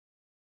 guys.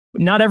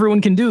 Not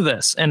everyone can do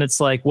this. And it's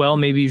like, well,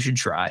 maybe you should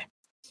try.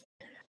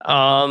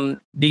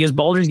 Because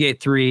Baldur's Gate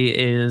 3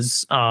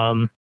 is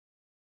an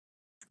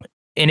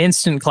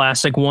instant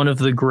classic, one of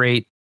the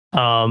great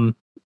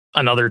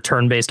another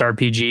turn-based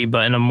RPG,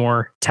 but in a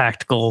more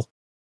tactical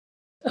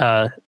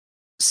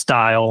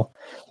style.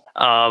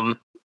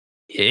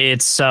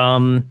 It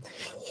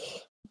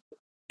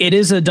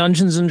is a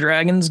Dungeons and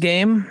Dragons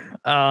game,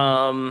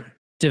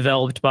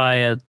 developed by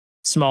a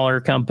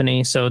smaller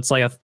company. So it's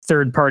like a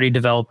third-party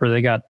developer.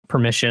 They got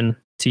permission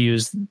to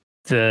use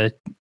the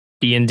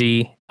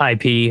D&D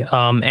IP,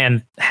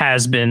 and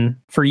has been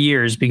for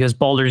years, because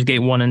Baldur's Gate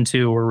 1 and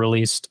 2 were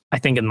released, I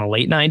think, in the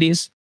late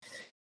 90s.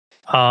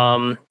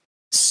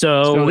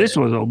 So this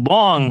was a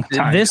long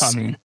time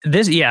coming.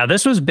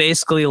 This was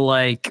basically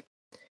like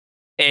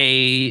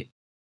it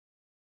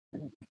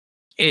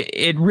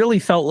really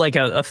felt like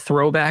a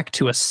throwback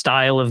to a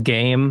style of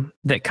game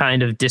that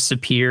kind of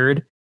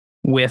disappeared,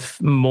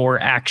 with more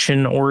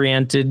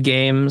action-oriented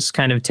games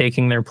kind of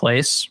taking their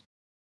place.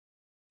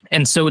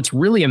 And so it's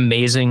really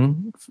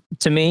amazing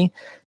to me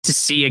to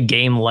see a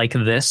game like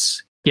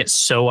this get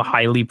so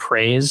highly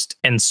praised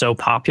and so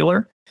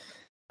popular.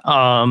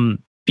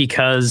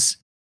 Because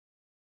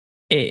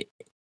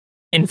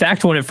in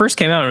fact, when it first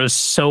came out, it was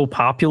so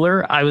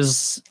popular, I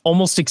was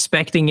almost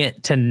expecting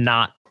it to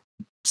not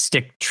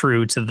stick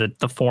true to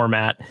the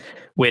format,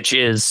 which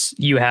is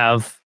you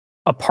have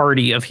a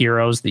party of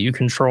heroes that you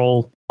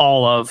control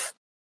all of,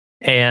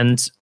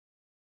 and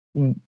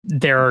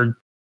there are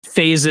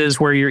phases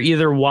where you're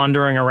either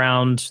wandering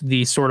around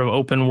the sort of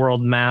open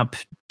world map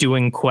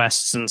doing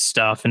quests and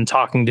stuff and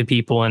talking to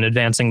people and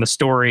advancing the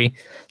story,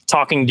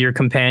 talking to your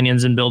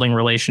companions and building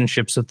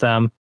relationships with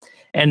them.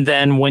 And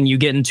then when you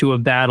get into a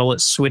battle, it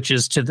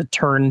switches to the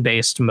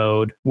turn-based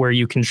mode where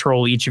you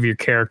control each of your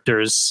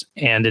characters,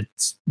 and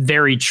it's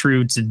very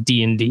true to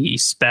D&D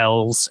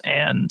spells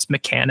and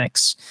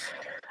mechanics.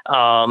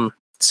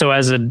 So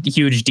as a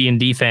huge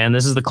D&D fan,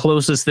 this is the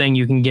closest thing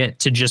you can get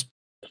to just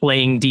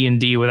playing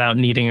D&D without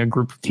needing a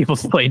group of people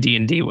to play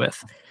D&D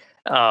with.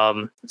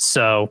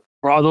 So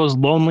for all those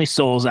lonely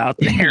souls out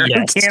there,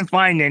 yes, who can't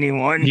find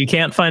anyone. You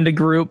can't find a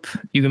group.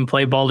 You can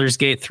play Baldur's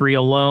Gate 3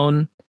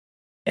 alone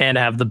and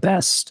have the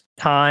best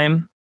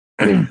time.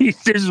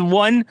 There's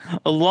one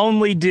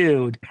lonely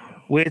dude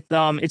with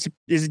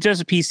is it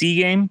just a PC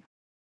game?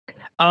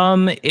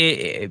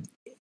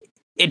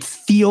 It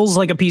feels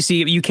like a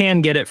PC. You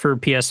can get it for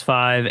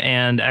PS5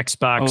 and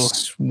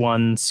Xbox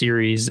One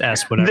Series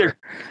S, whatever.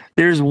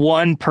 There's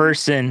one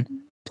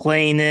person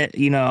playing it,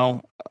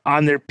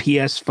 on their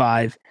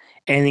PS5,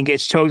 and it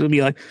gets choked and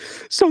be like,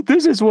 so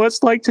this is what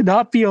it's like to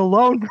not be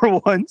alone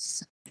for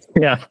once.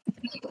 Yeah.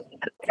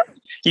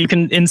 You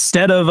can,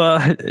 instead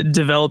of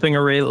developing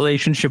a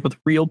relationship with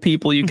real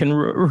people, you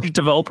can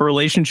develop a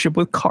relationship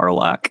with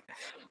Karlach.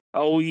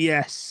 Oh,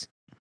 yes.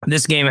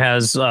 This game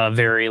has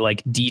very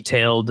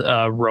detailed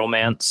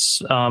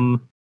romance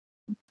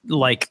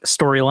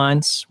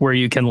storylines where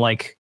you can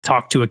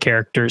talk to a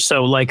character.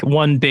 So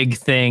one big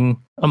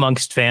thing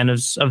amongst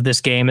fans of this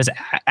game is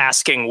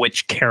asking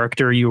which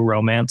character you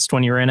romanced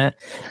when you're in it.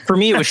 For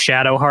me, it was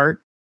Shadowheart,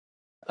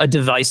 a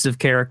divisive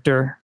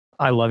character.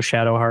 I love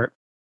Shadowheart.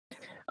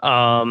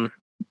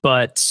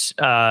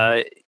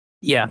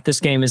 This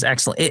game is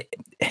excellent.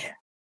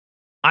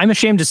 I'm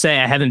ashamed to say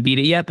I haven't beat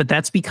it yet, but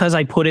that's because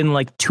I put in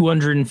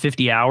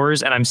 250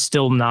 hours and I'm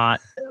still not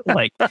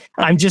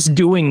I'm just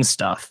doing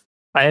stuff.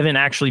 I haven't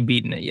actually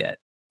beaten it yet.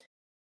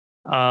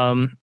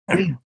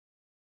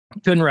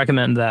 Couldn't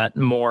recommend that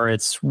more.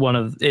 It's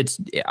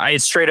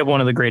straight up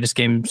one of the greatest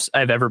games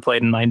I've ever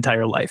played in my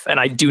entire life. And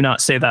I do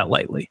not say that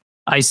lightly.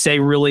 I say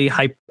really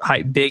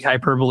big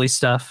hyperbole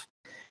stuff.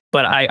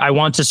 But I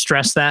want to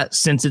stress that,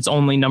 since it's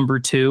only number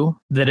 2,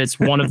 that it's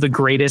one of the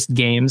greatest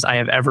games I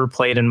have ever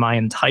played in my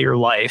entire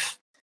life.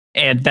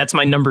 And that's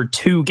my number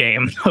 2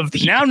 game of the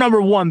year. Now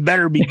number 1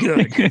 better be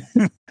good.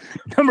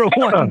 Number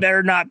 1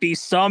 better not be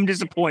some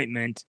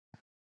disappointment.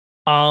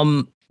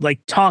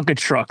 Like Tonka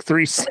Truck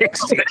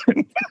 360.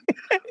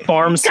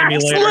 Farm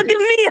Simulator. Gosh, look at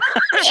me.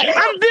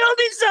 I'm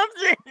building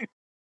something.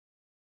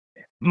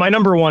 My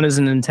number 1 is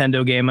a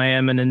Nintendo game. I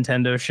am a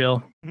Nintendo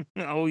shill.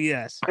 Oh,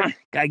 yes.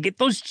 Gotta get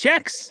those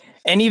checks.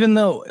 And even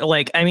though,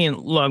 look,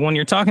 when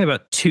you're talking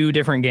about 2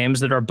 different games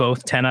that are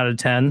both 10 out of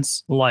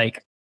 10s,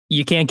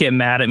 you can't get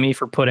mad at me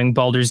for putting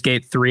Baldur's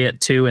Gate 3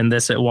 at 2 and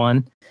this at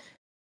 1.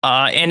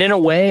 And in a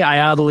way, I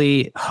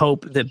oddly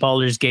hope that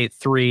Baldur's Gate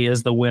 3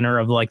 is the winner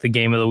of the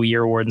Game of the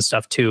Year award and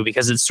stuff too,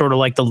 because it's sort of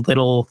like the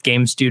little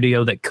game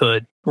studio that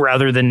could,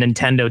 rather than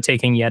Nintendo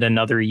taking yet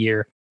another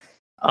year.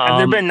 Have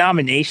there been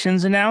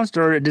nominations announced,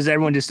 or does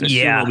everyone just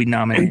assume it'll be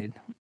nominated?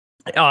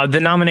 The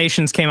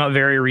nominations came out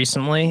very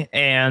recently,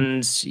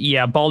 and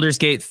Baldur's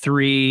Gate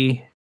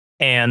 3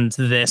 and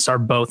this are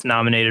both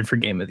nominated for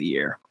Game of the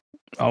Year.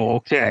 Oh,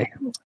 okay.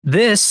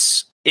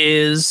 This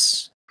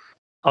is,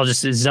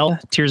 Zelda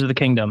Tears of the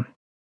Kingdom.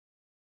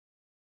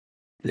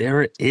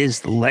 There it is,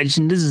 The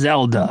Legend of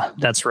Zelda.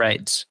 That's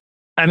right.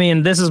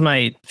 This is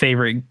my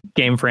favorite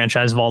game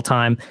franchise of all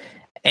time.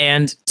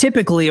 And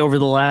typically over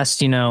the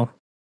last,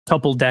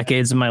 couple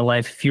decades of my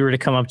life, if you were to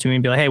come up to me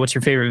and be like, hey, what's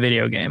your favorite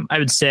video game? I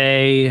would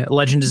say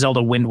Legend of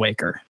Zelda Wind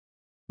Waker,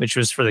 which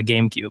was for the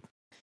GameCube.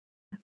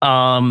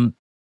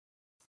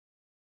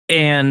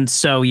 And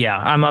so, yeah,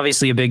 I'm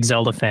obviously a big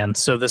Zelda fan.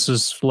 So this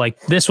was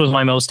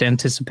my most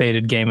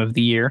anticipated game of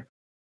the year.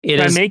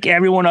 I make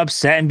everyone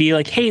upset and be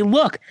like, hey,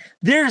 look,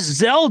 there's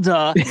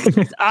Zelda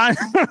on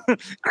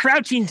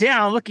crouching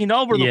down, looking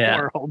over the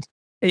world.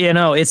 You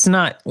know, it's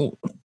not.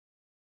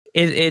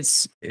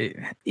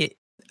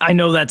 I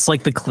know that's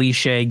like the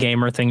cliche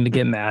gamer thing to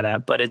get mad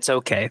at, but it's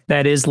okay.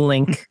 That is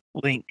Link,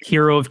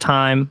 hero of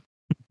time.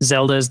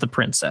 Zelda is the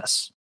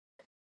princess.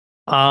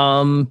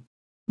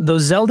 Though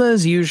Zelda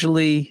is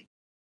usually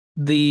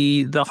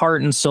the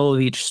heart and soul of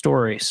each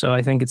story, so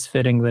I think it's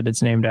fitting that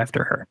it's named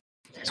after her.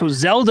 So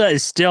Zelda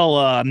is still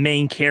a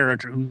main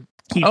character who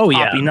keeps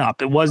popping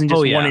up. It wasn't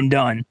just one and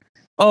done.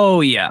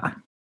 Oh yeah.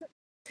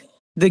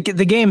 The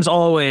games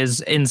always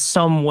in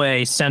some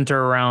way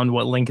center around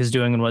what Link is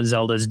doing and what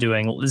Zelda is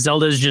doing.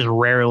 Zelda is just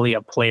rarely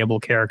a playable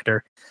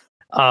character.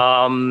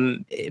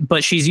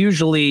 But she's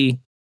usually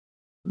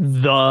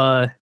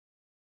the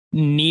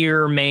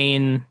near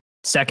main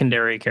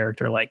secondary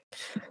character,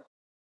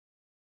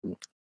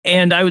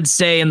 and I would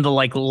say in the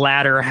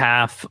latter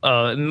half,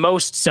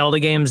 most Zelda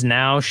games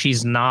now,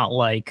 she's not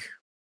like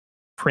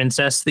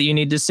princess that you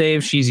need to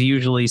save. She's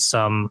usually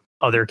some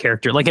other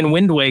character. Like in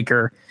Wind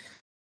Waker,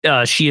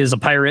 she is a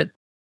pirate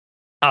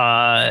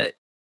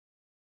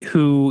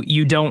who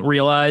you don't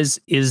realize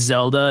is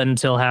Zelda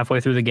until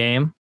halfway through the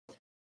game,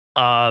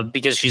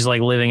 because she's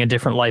like living a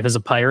different life as a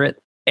pirate,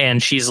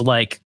 and she's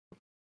like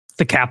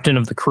the captain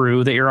of the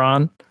crew that you're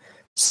on.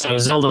 So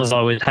Zelda is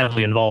always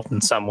heavily involved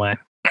in some way.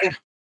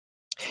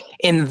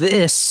 In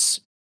this,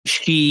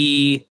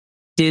 she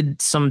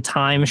did some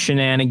time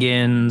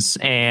shenanigans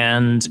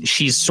and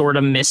she's sort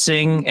of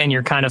missing, and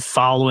you're kind of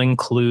following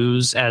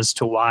clues as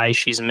to why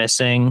she's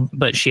missing,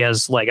 but she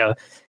has like a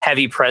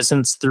heavy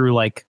presence through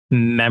like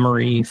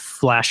memory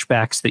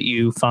flashbacks that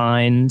you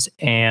find,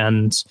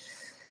 and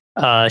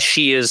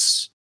she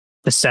is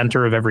the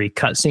center of every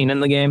cutscene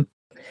in the game.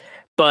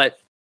 But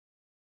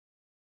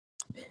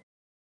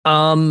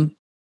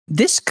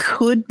this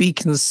could be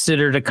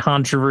considered a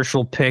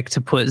controversial pick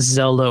to put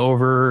Zelda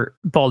over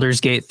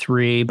Baldur's Gate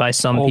 3 by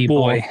some people.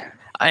 Boy.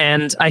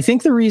 And I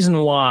think the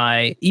reason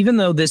why, even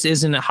though this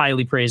isn't a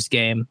highly praised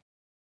game,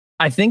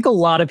 I think a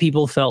lot of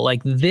people felt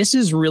like this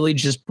is really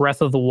just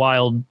Breath of the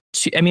Wild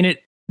 2. I mean,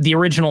 the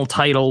original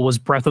title was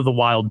Breath of the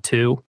Wild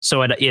 2,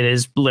 so it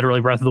is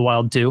literally Breath of the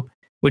Wild 2,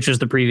 which was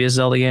the previous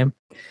Zelda game.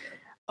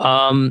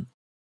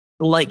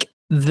 Like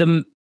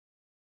the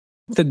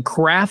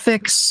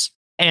graphics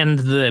and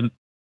the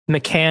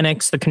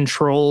mechanics, the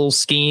control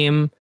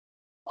scheme,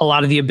 a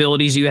lot of the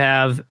abilities you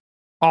have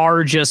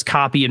are just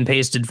copy and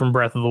pasted from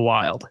Breath of the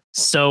Wild.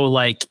 So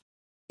like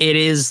it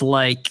is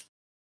like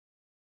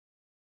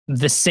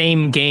the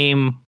same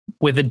game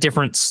with a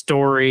different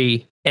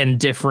story and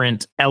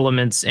different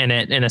elements in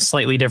it in a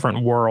slightly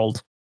different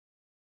world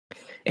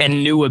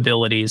and new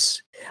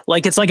abilities.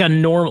 Like it's like a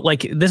normal,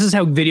 like this is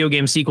how video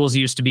game sequels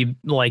used to be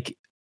like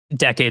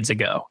decades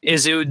ago.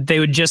 They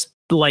would just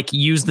like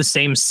use the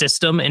same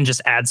system and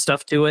just add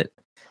stuff to it.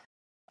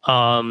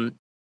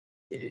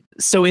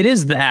 So it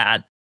is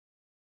that,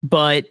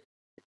 but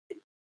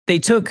they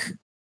took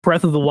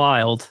Breath of the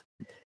Wild,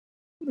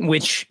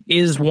 which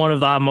is one of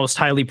the most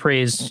highly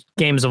praised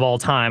games of all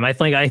time. I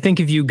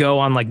think if you go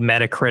on like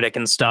Metacritic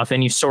and stuff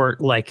and you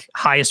sort like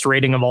highest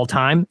rating of all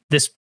time,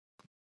 this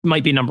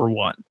might be number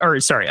one. Or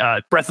sorry,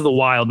 Breath of the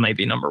Wild might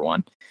be number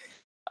one.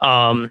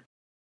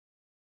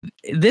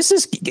 This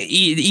is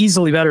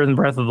easily better than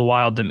Breath of the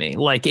Wild to me.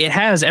 Like it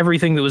has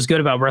everything that was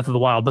good about Breath of the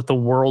Wild, but the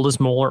world is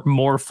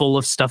more full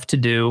of stuff to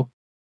do.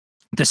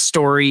 The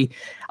story,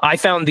 I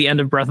found the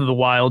end of Breath of the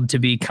Wild to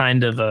be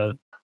kind of a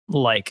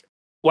like,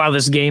 wow,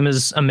 this game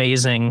is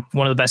amazing,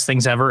 one of the best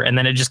things ever, and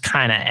then it just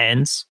kind of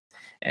ends.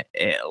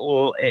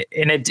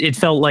 It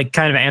felt like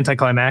kind of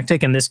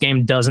anticlimactic, and this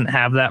game doesn't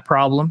have that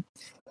problem.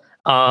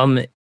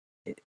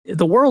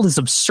 The world is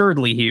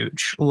absurdly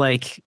huge.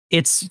 Like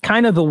it's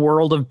kind of the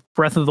world of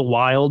Breath of the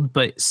Wild,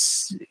 but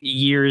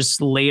years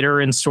later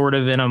and sort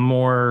of in a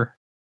more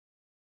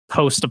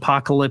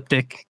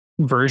post-apocalyptic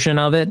version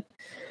of it.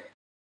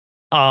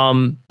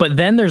 But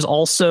then there's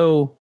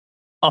also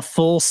a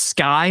full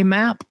sky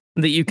map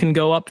that you can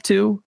go up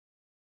to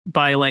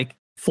by like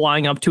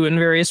flying up to it in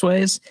various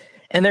ways.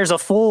 And there's a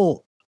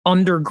full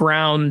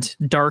underground,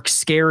 dark,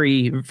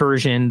 scary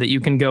version that you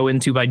can go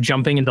into by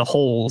jumping into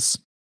holes.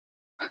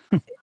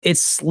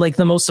 It's like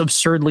the most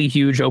absurdly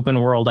huge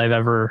open world I've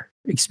ever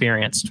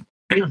experienced.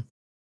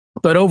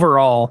 But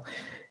overall,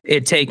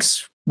 it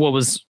takes what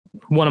was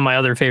one of my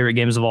other favorite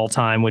games of all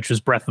time, which was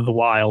Breath of the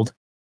Wild,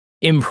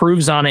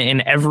 improves on it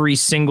in every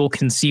single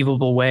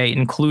conceivable way,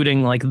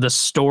 including like the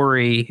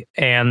story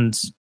and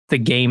the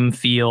game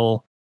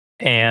feel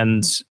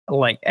and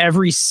like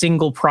every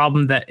single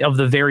problem that of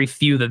the very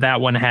few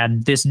that one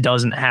had, this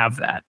doesn't have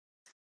that.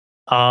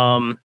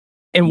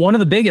 And one of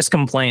the biggest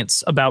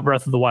complaints about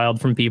Breath of the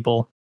Wild from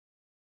people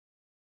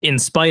in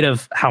spite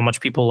of how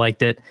much people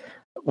liked it,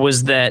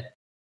 was that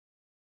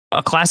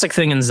a classic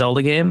thing in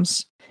Zelda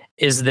games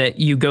is that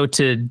you go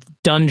to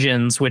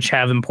dungeons which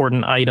have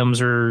important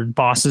items or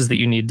bosses that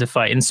you need to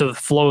fight. And so the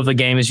flow of the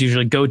game is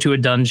usually go to a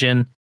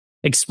dungeon,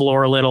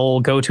 explore a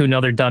little, go to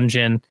another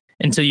dungeon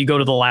until you go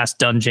to the last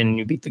dungeon and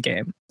you beat the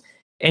game.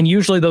 And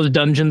usually those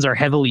dungeons are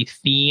heavily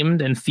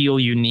themed and feel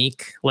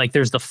unique. Like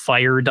there's the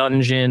fire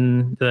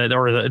dungeon,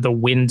 the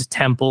wind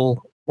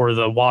temple, or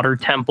the water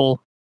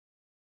temple.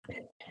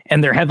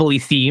 And they're heavily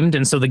themed,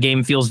 and so the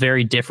game feels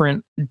very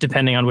different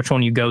depending on which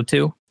one you go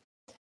to.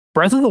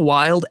 Breath of the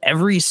Wild,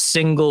 every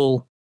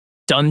single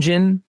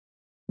dungeon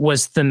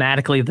was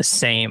thematically the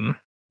same.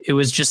 It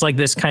was just like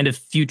this kind of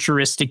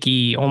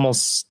futuristic-y,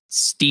 almost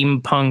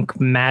steampunk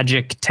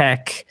magic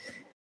tech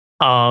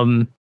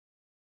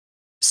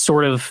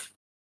sort of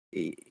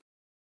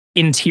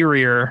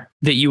interior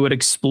that you would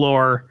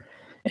explore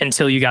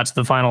until you got to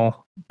the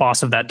final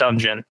boss of that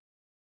dungeon.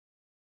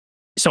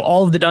 So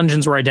all of the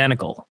dungeons were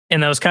identical,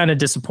 and that was kind of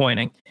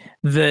disappointing.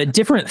 The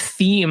different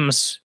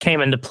themes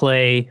came into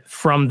play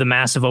from the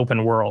massive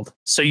open world.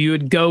 So you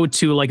would go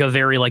to like a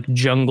very like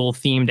jungle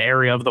themed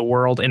area of the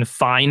world and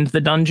find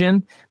the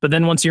dungeon. But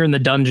then once you're in the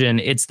dungeon,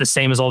 it's the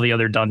same as all the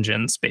other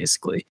dungeons,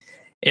 basically.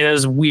 It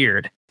was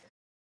weird.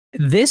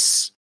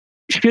 This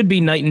should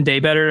be night and day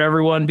better to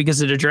everyone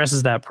because it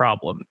addresses that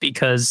problem,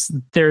 because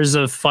there's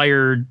a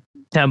fire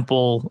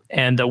temple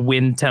and a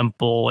wind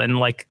temple, and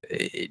like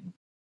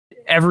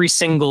every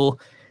single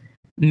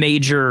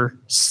major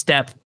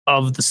step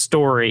of the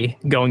story,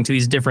 going to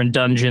these different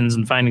dungeons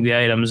and finding the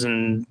items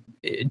and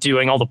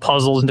doing all the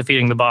puzzles and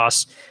defeating the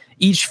boss,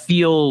 each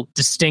feel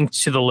distinct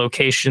to the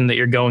location that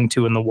you're going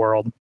to in the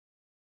world,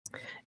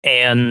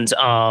 and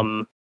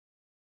are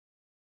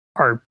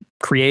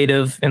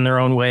creative in their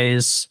own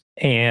ways.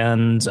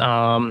 And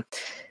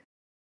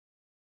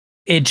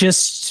it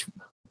just,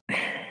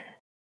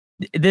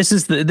 this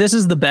is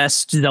the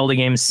best Zelda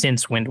game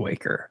since Wind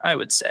Waker, I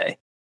would say.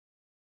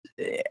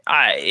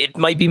 It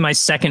might be my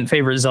second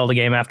favorite Zelda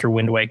game after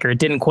Wind Waker. It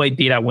didn't quite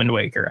beat out Wind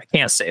Waker. I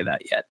can't say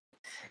that yet.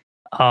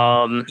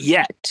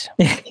 Yet.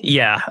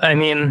 Yeah, I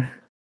mean,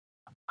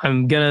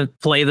 I'm gonna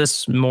play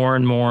this more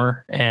and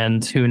more,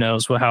 and who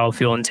knows how I'll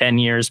feel in 10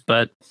 years.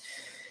 But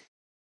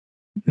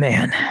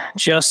man,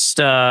 just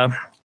I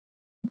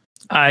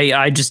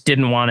just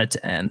didn't want it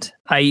to end.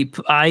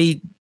 I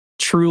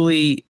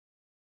truly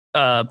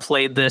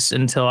played this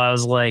until I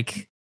was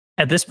like,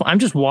 at this point, I'm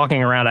just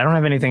walking around. I don't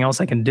have anything else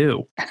I can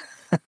do.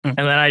 And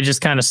then I just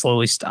kind of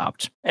slowly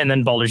stopped. And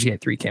then Baldur's Gate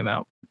 3 came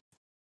out.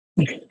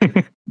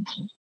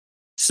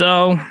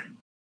 So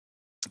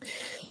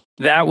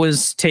that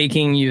was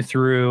taking you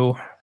through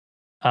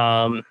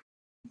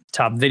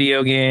top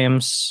video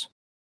games.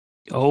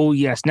 Oh,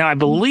 yes. Now, I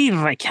believe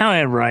if I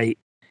counted right,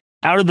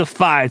 out of the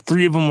 5,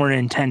 3 of them were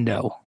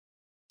Nintendo.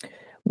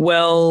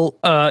 Well,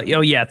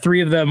 yeah,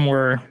 3 of them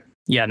were,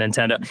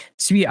 Nintendo.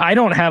 See, I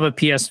don't have a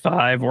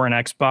PS5 or an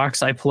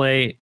Xbox. I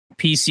play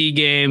PC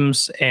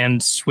games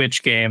and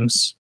Switch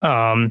games.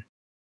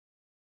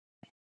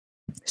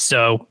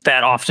 So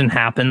that often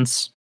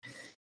happens.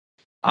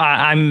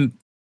 I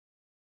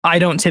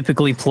don't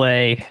typically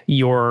play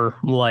your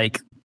AAA,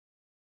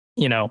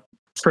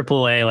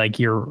 like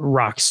your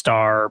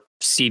Rockstar,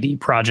 CD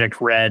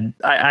Projekt Red.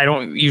 I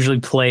don't usually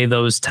play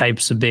those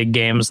types of big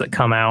games that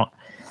come out.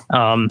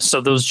 So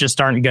those just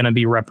aren't going to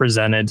be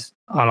represented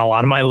on a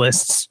lot of my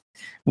lists,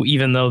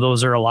 even though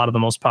those are a lot of the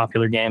most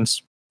popular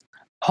games.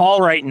 Paul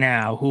right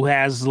now, who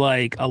has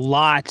like a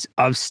lot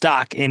of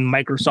stock in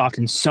Microsoft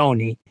and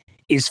Sony,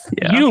 is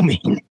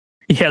fuming.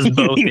 He has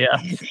both, yeah.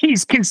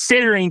 He's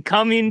considering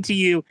coming to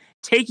you,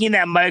 taking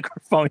that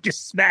microphone,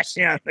 just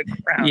smashing it on the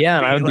ground. Yeah,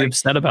 and I would be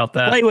upset about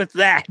that. Play with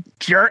that,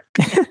 jerk.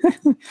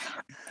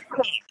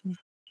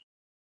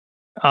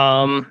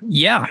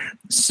 Yeah.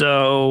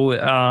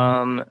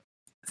 So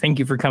thank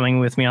you for coming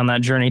with me on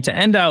that journey to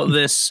end out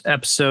this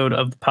episode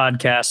of the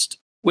podcast,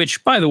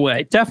 which, by the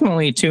way,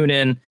 definitely tune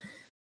in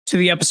to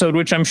the episode,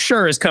 which I'm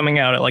sure is coming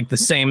out at like the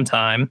same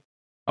time.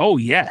 Oh,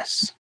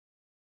 yes.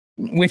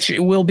 Which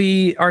will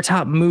be our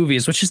top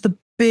movies, which is the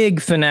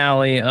big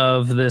finale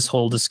of this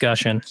whole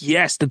discussion.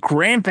 Yes, the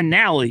grand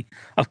finale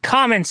of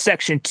Comment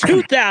Section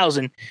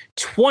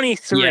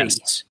 2023.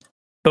 Yes.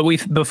 But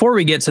before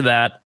we get to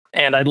that,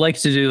 and I'd like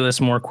to do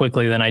this more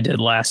quickly than I did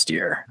last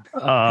year.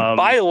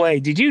 By the way,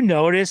 did you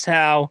notice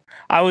how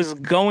I was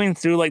going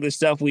through like the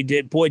stuff we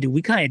did? Boy, did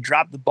we kind of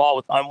drop the ball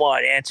with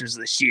unwanted answers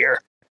this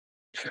year.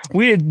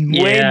 We had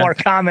way more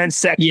comment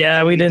sections.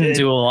 Yeah, we didn't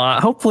do a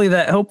lot. Hopefully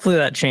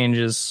that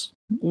changes.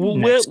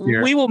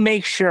 We will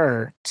make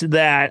sure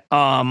that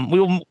we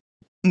will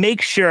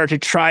make sure to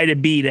try to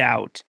beat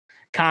out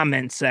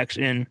comment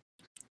section.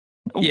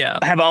 Yeah,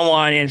 have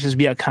unwanted answers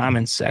be a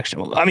comment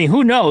section. I mean,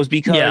 who knows,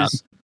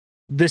 because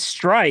the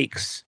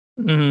strikes,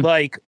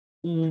 like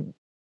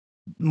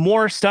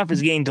more stuff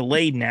is getting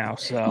delayed now.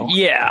 So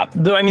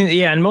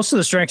and most of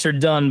the strikes are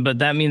done, but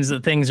that means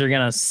that things are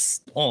gonna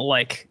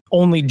like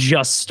only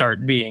just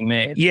start being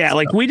made. Yeah, so.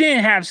 Like we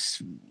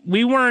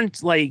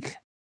weren't like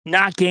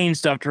not getting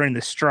stuff during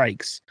the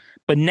strikes,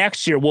 but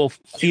next year we'll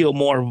feel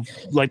more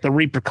like the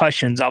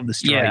repercussions of the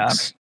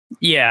strikes.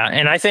 Yeah,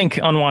 and I think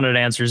Unwanted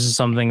Answers is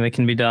something that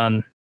can be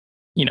done.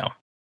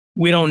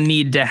 We don't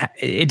need to.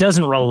 It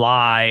doesn't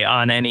rely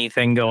on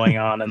anything going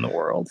on in the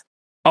world.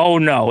 Oh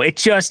no, it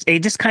just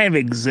kind of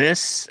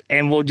exists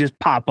and will just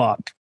pop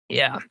up.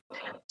 Yeah.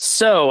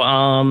 So,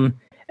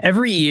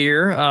 every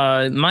year,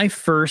 my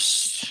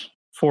first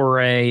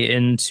foray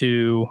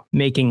into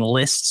making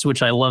lists,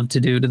 which I love to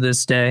do to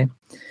this day,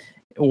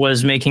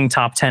 was making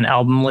top 10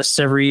 album lists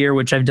every year,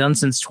 which I've done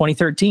since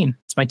 2013.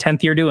 It's my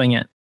 10th year doing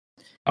it.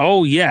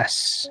 Oh,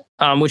 yes.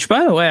 Which,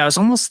 by the way, I was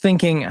almost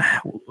thinking,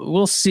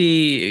 we'll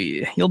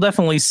see. You'll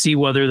definitely see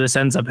whether this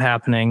ends up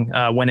happening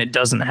when it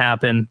doesn't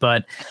happen.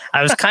 But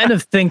I was kind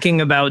of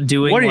thinking about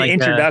doing what an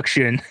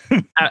introduction.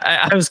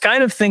 I was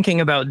kind of thinking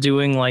about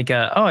doing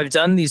I've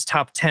done these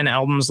top 10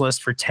 albums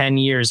list for 10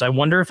 years. I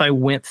wonder if I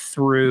went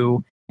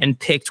through and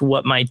picked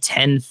what my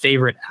 10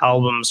 favorite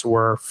albums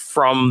were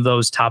from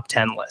those top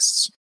 10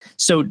 lists.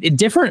 So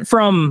different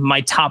from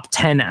my top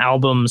 10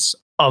 albums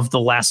of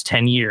the last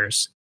 10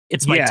 years.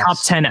 It's my top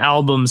 10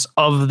 albums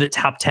of the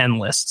top 10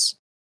 lists,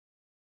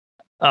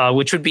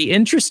 which would be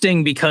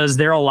interesting because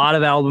there are a lot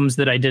of albums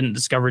that I didn't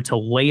discover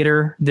till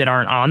later that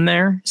aren't on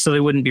there, so they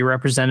wouldn't be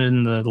represented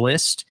in the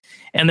list.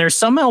 And there's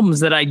some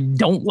albums that I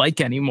don't like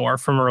anymore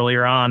from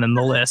earlier on in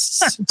the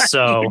lists.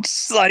 So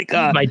it's like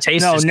my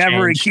taste has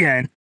never changed.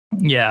 Again.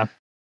 Yeah.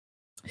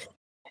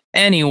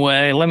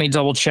 Anyway, let me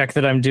double check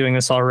that I'm doing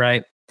this all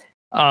right.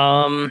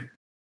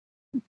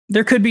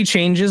 There could be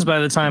changes by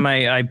the time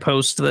I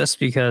post this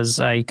because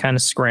I kind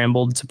of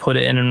scrambled to put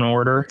it in an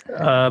order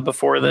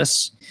before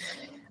this.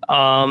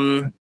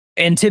 And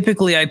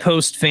typically I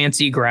post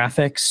fancy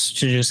graphics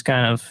to just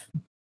kind of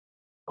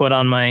put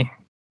on my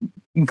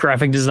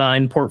graphic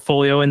design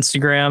portfolio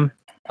Instagram.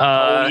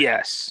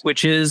 Yes.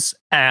 Which is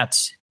at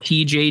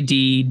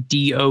TJDDOTART.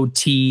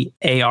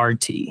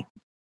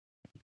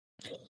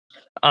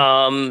 We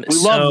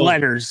love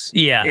letters.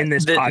 Yeah, in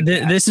this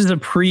podcast. This is a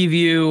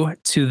preview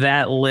to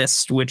that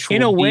list, which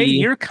in a way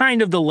you're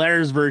kind of the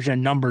letters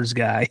version numbers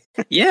guy.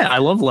 Yeah, I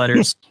love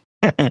letters.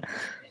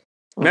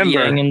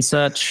 Remember and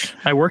such.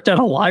 I worked at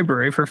a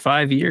library for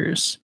 5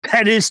 years.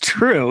 That is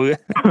true.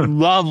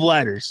 Love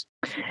letters,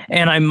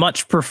 and I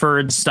much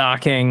preferred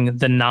stocking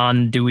the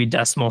non-Dewey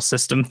Decimal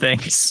System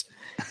things.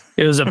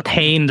 It was a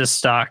pain to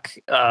stock.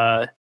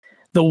 The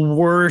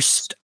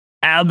worst.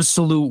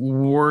 Absolute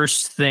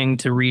worst thing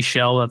to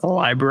reshelve at the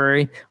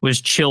library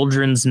was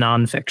children's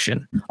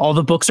nonfiction. All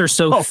the books are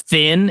so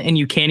thin and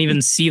you can't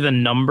even see the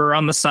number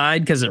on the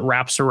side because it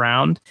wraps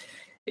around.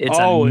 It's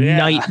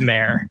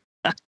nightmare.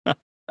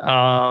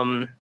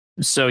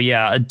 So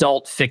yeah,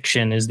 adult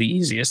fiction is the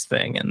easiest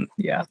thing. And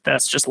yeah,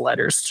 that's just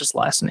letters, just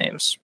last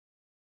names.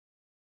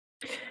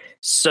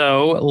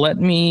 So let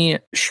me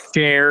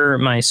share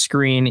my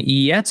screen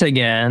yet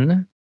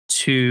again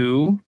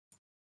to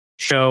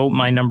show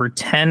my number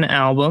 10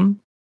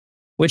 album,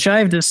 which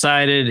I've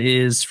decided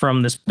is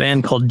from this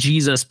band called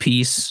Jesus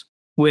Piece,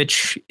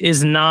 which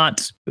is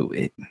not...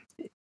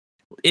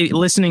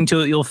 listening to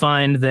it, you'll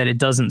find that it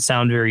doesn't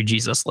sound very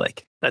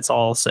Jesus-like. That's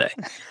all I'll say.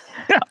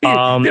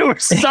 There were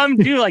some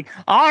dude like,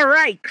 all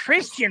right,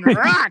 Christian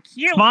rock,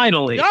 you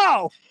finally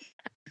go.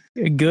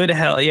 A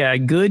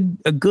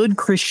good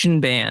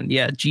Christian band.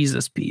 Yeah,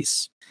 Jesus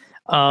Piece.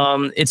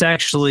 It's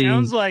actually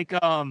sounds like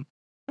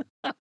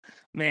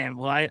man,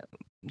 will I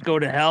go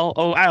to hell?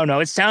 Oh, I don't know.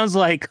 It sounds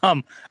like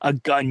a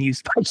gun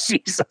used by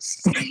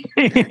Jesus.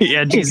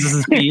 Yeah,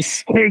 Jesus'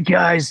 Piece. Hey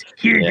guys,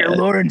 here's your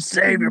Lord and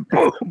Savior.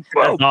 Boom,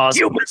 boom. Awesome.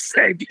 You've been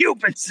saved. You've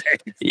been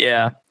saved.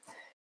 Yeah.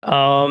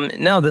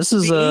 No, this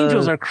is the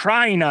angels are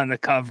crying on the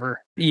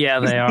cover.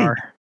 Yeah, they are.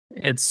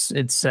 It's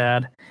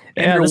sad.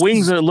 And their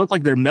wings look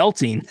like they're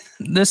melting.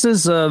 This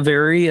is a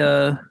very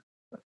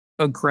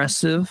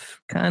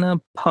aggressive, kind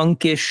of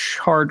punkish,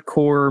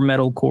 hardcore,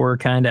 metalcore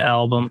kind of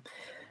album.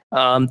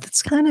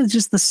 That's kind of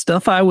just the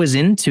stuff I was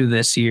into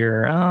this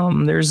year.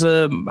 There's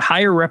a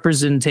higher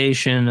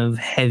representation of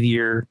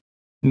heavier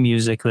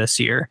music this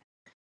year.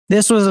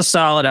 This was a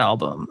solid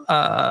album.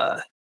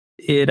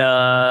 It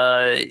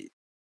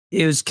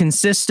was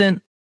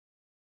consistent.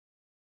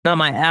 Not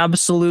my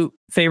absolute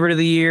favorite of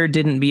the year.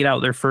 Didn't beat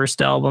out their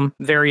first album.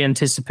 Very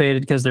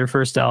anticipated because their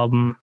first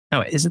album.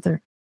 Oh, is it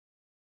there?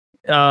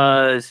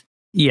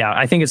 Yeah,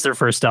 I think it's their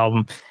first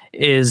album.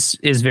 Is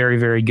very,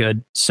 very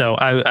good. So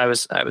I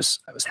was happy.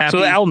 So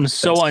the album's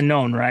so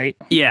unknown, right?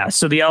 Yeah.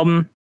 So the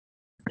album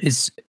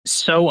is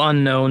So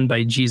Unknown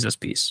by Jesus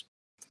Piece.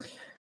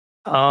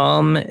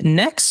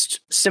 Next,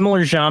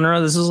 similar genre.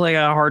 This is like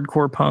a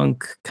hardcore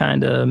punk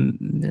kind of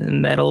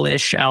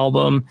metal-ish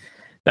album.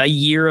 A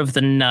Year of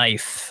the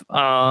Knife.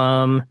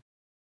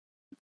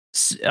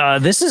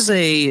 This is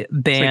a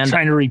band. It's like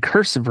trying to read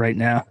cursive right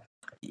now.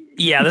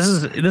 Yeah, this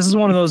is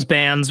one of those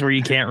bands where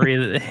you can't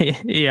read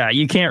it. Yeah,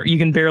 you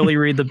can barely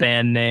read the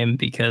band name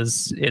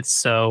because it's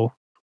so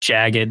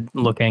jagged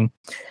looking.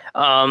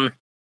 Album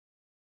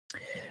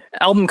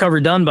cover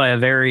done by a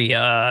very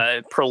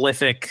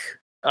prolific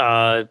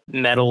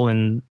metal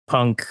and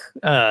punk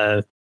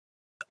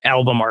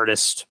album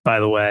artist, by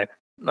the way.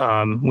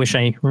 Wish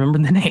I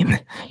remembered the name.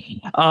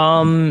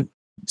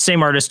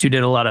 Same artist who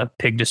did a lot of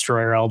Pig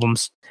Destroyer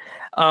albums.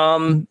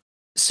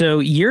 So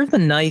Year of the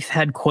Knife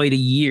had quite a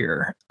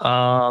year.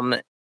 Well,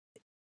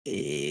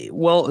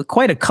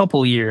 quite a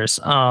couple years.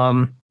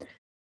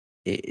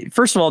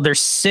 First of all, their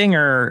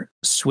singer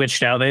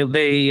switched out.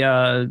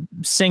 They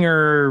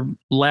singer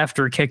left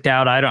or kicked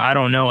out. I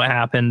don't know what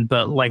happened,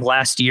 but like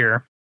last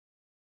year.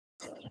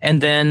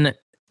 And then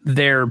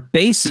their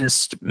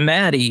bassist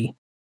Maddie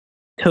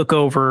took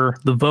over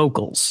the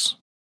vocals.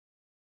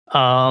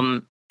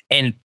 And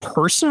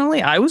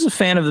personally, I was a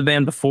fan of the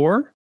band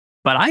before,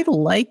 but I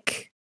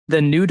like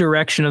the new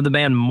direction of the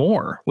band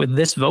more with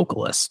this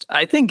vocalist.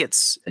 I think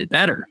it's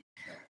better.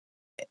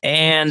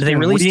 And they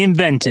really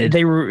reinvented.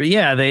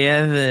 They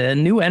have a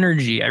new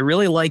energy. I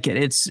really like it.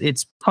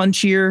 It's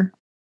punchier.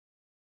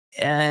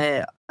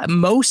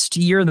 Most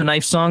Year of the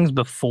Knife songs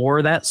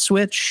before that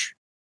switch,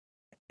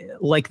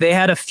 like they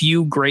had a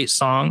few great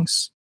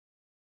songs,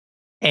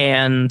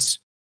 and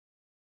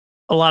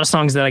a lot of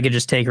songs that I could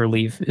just take or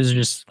leave is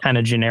just kind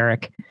of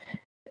generic.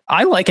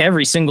 I like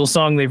every single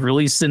song they've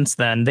released since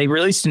then. They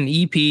released an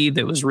EP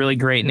that was really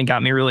great, and it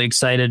got me really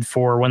excited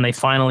for when they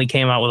finally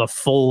came out with a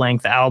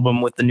full-length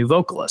album with the new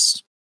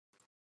vocalist.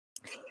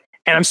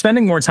 And I'm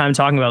spending more time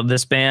talking about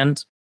this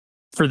band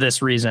for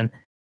this reason.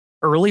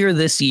 Earlier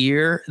this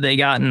year, they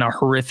got in a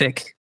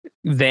horrific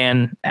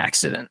van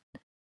accident.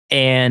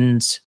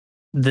 And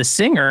the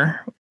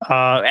singer,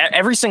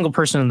 every single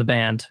person in the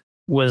band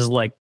was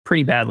like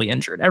pretty badly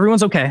injured.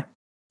 Everyone's okay.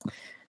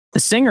 The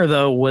singer,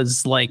 though,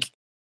 was like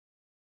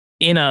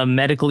in a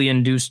medically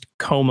induced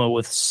coma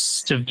with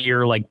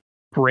severe like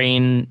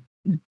brain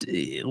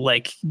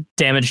like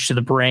damage to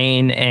the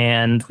brain,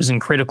 and was in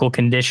critical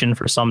condition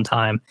for some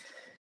time.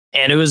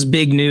 And it was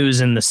big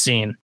news in the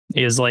scene.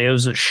 It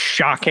was a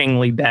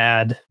shockingly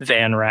bad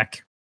van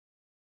wreck.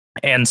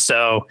 And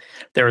so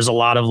there was a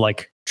lot of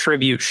like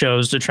tribute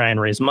shows to try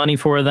and raise money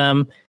for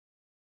them.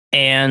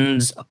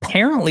 And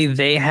apparently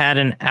they had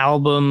an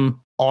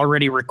album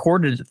already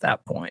recorded at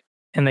that point.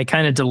 And they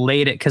kind of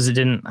delayed it because it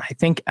didn't, I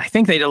think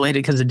they delayed it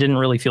because it didn't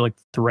really feel like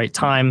the right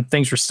time.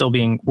 Things were still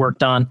being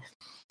worked on.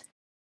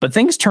 But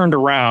things turned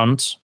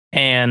around,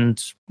 and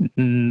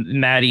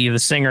Maddie, the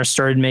singer,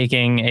 started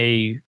making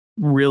a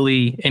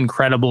really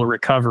incredible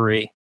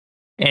recovery,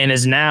 and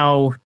is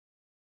now,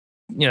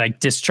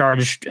 like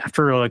discharged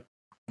after like,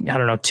 I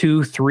don't know,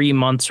 2-3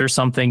 months or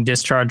something,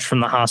 discharged from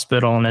the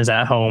hospital, and is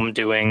at home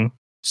doing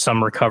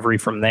some recovery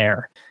from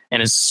there,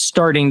 and is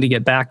starting to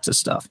get back to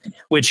stuff,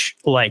 which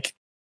like,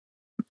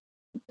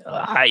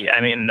 I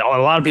mean, a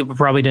lot of people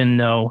probably didn't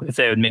know if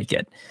they would make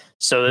it.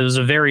 So it was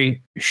a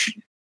very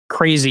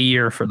crazy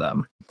year for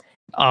them.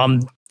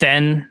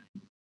 Then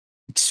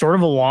sort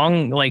of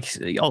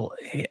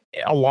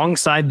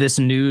alongside this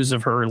news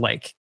of her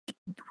like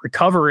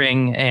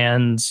recovering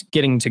and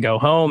getting to go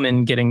home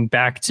and getting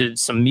back to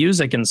some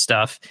music and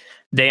stuff,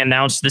 they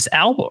announced this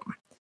album.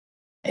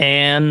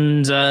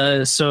 And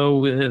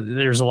so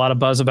there's a lot of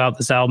buzz about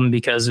this album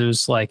because it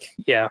was like,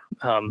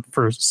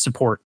 for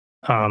support.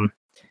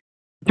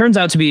 Turns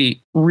out to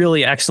be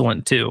really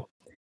excellent too.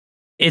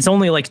 It's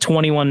only like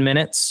 21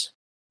 minutes.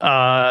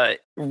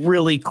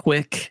 Really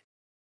quick,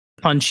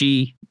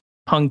 punchy,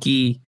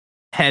 punky,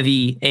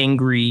 heavy,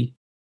 angry,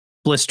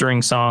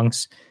 blistering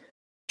songs.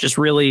 Just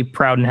really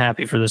proud and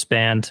happy for this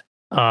band.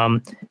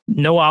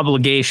 No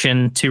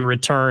obligation to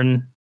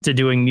return to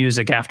doing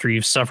music after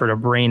you've suffered a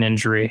brain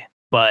injury.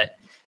 But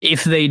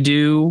if they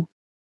do,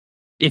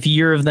 if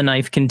Year of the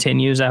Knife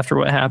continues after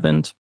what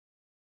happened,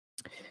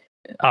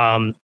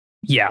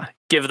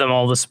 give them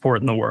all the support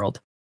in the world.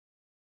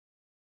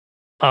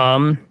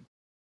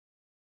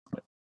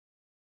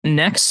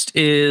 Next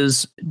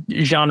is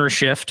genre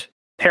shift.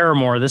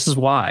 Paramore. This is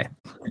why.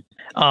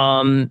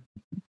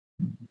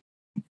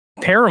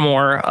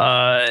 Paramore,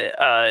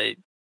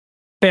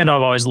 band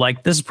I've always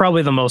liked. This is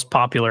probably the most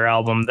popular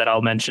album that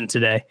I'll mention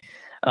today.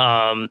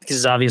 Because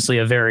it's obviously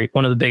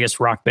one of the biggest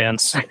rock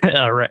bands.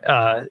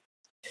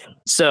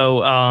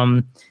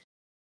 So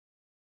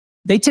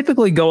they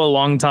typically go a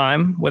long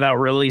time without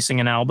releasing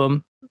an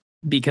album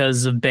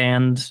because of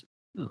band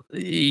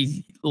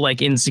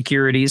like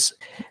insecurities.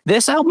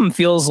 This album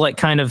feels like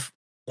kind of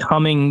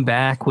coming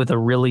back with a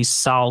really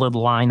solid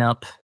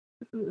lineup.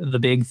 The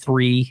big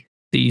three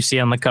that you see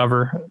on the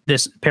cover.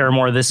 This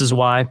Paramore, This Is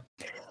Why.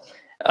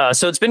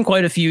 So it's been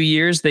quite a few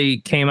years. They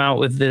came out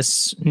with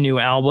this new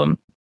album,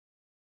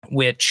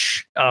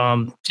 which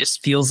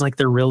just feels like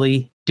they're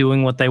really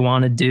doing what they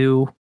want to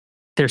do.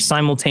 They're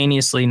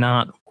simultaneously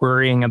not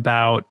worrying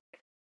about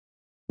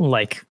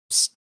like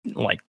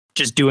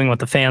just doing what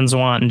the fans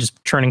want and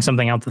just churning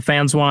something out the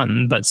fans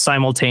want, but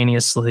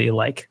simultaneously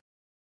like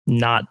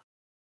not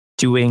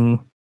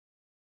doing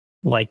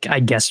like, I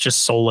guess,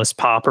 just soulless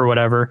pop or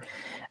whatever.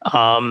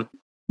 I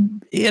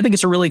think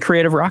it's a really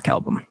creative rock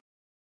album.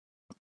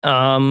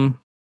 It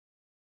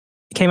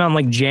came out in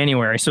like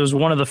January, so it was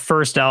one of the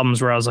first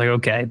albums where I was like,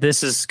 okay,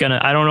 this is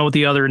I don't know what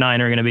the other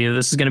 9 are gonna be.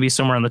 This is gonna be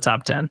somewhere in the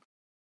top 10.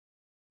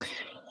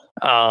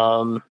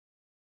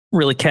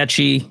 Really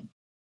catchy,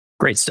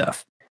 great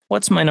stuff.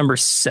 What's my number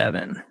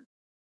 7?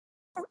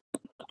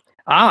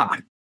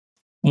 100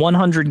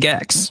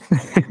 gecs.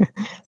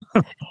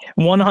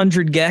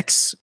 100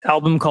 gecs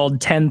album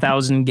called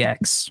 10,000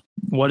 gecs.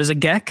 What is a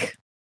gec?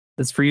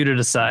 That's for you to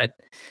decide.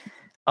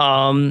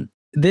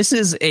 This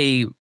is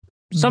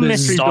some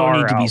mysteries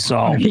don't need to be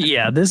solved.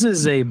 Yeah, this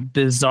is a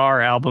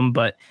bizarre album,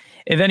 but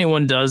if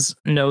anyone does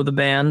know the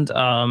band,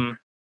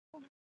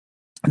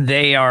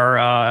 they are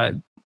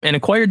an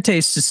acquired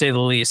taste to say the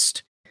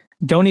least.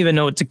 Don't even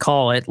know what to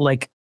call it.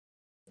 Like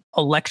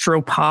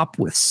electro pop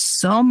with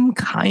some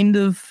kind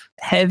of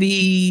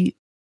heavy,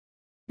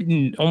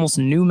 almost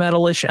nu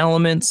metalish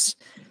elements.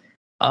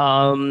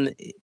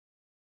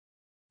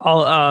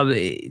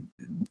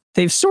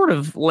 They've sort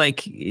of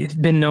like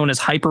been known as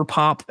hyper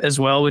pop as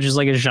well, which is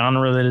like a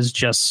genre that has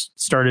just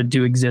started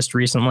to exist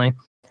recently.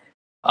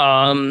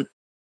 They're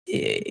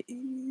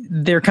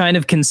kind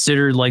of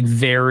considered like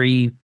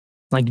very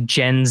like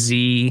Gen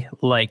Z,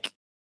 like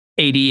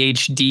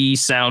ADHD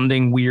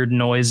sounding weird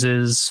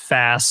noises,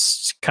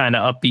 fast kind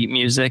of upbeat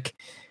music.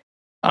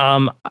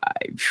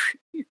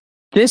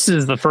 This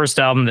is the first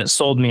album that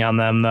sold me on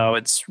them, though.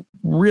 It's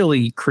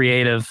really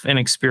creative and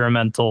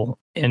experimental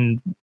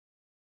and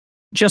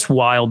just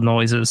wild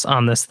noises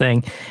on this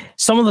thing.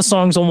 Some of the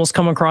songs almost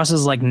come across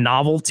as like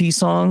novelty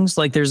songs.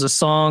 Like there's a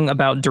song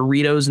about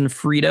Doritos and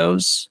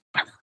Fritos.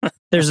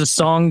 There's a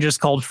song just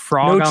called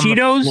Frog no on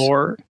Cheetos? the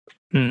Floor.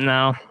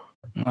 No.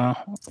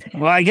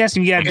 Well, I guess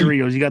if you got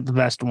Doritos, you got the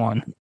best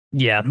one.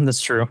 Yeah,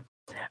 that's true.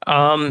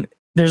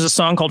 There's a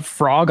song called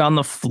Frog on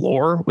the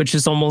Floor, which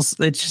is almost,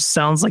 it just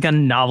sounds like a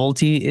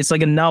novelty. It's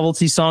like a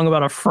novelty song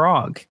about a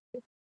frog.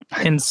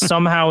 And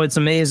somehow it's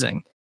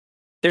amazing.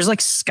 There's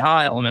like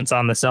ska elements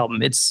on this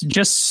album. It's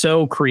just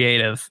so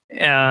creative.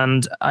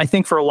 And I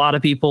think for a lot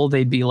of people,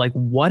 they'd be like,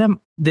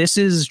 this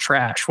is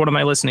trash. What am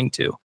I listening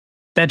to?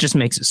 That just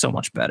makes it so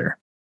much better.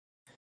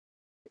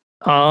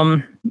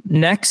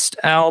 Next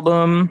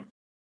album,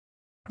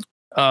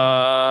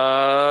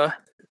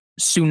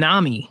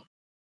 Sunami,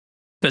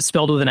 but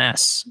spelled with an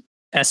S.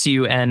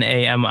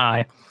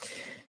 Sunami.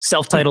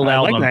 Self-titled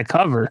album. I like that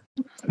cover.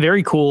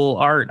 Very cool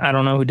art. I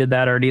don't know who did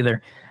that art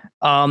either.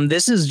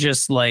 This is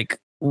just like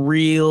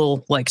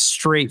real, like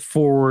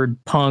straightforward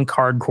punk,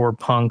 hardcore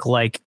punk,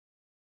 like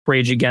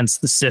Rage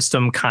Against the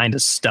System kind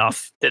of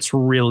stuff. That's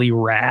really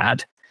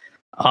rad.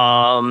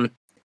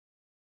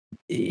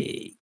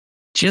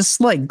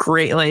 Just like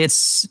great, like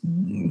it's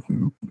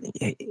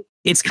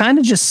kind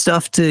of just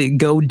stuff to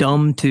go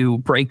dumb to,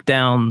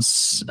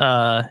 breakdowns,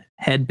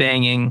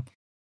 headbanging.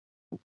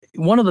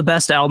 One of the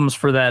best albums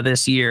for that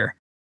this year.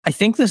 I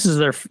think this is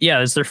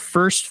it's their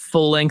first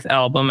full-length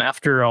album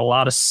after a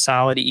lot of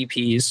solid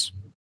EPs.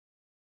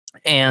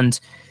 And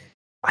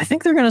I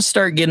think they're going to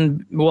start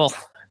getting,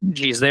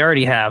 they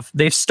already have.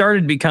 They've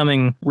started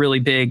becoming really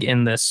big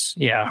in this,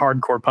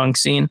 hardcore punk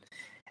scene.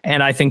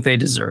 And I think they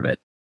deserve it.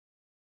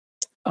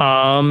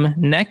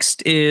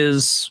 Next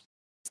is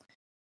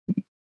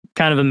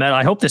kind of a metal.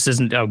 I hope this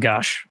isn't, oh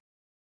gosh.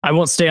 I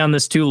won't stay on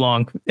this too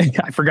long.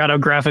 I forgot how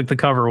graphic the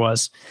cover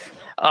was.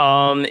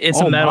 It's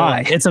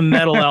a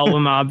metal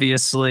album,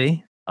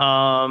 obviously.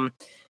 I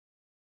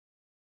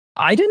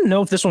didn't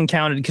know if this one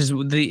counted because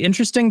the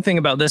interesting thing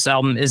about this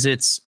album is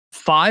it's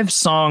 5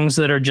 songs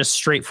that are just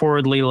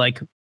straightforwardly like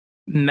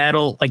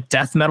metal, like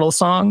death metal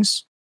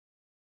songs.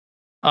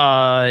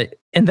 And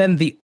then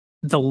the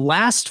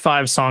last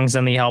 5 songs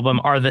on the album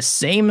are the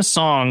same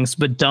songs,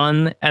 but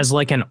done as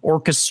like an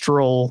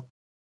orchestral,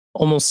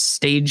 almost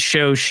stage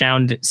show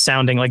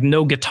sounding, like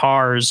no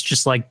guitars,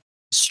 just like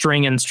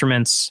string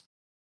instruments.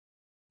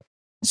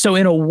 So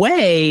in a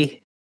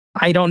way,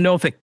 I don't know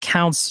if it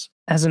counts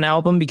as an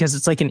album because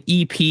it's like an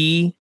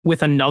EP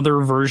with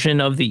another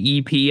version of the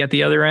EP at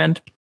the other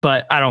end,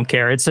 but I don't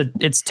care. It's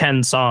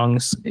 10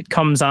 songs. It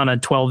comes on a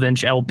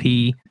 12-inch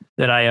LP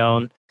that I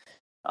own.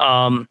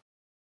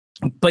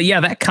 But yeah,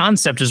 that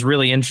concept is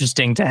really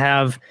interesting to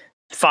have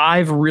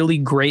 5 really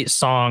great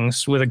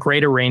songs with a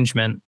great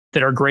arrangement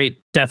that are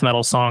great death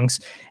metal songs.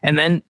 And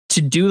then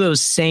to do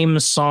those same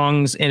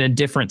songs in a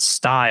different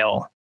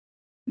style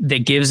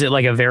that gives it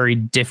like a very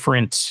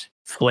different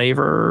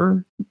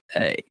flavor.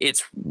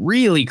 It's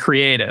really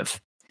creative.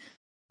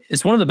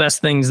 It's one of the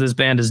best things this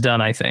band has done,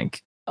 I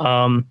think.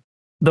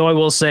 Though I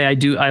will say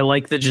I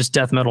like the just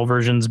death metal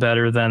versions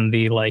better than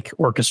the like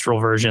orchestral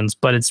versions,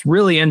 but it's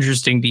really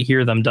interesting to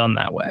hear them done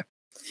that way.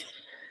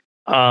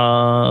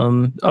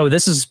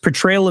 This is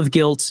Portrayal of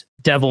Guilt,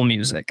 Devil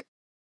Music,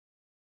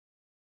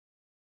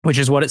 which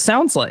is what it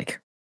sounds like.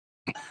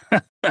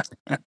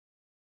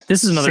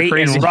 This is another Satan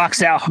crazy.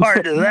 Rocks out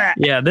hard to that.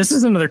 Yeah, this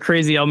is another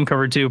crazy album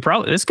cover too.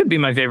 Probably this could be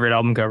my favorite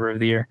album cover of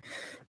the year.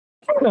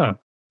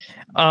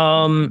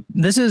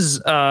 This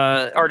is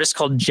artist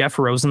called Jeff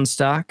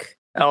Rosenstock.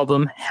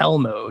 Album Hell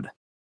Mode.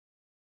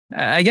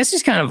 I guess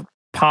he's kind of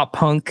pop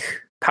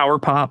punk, power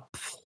pop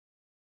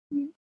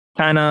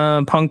kind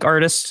of punk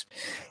artist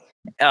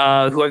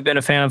who I've been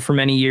a fan of for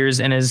many years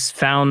and has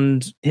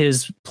found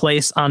his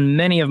place on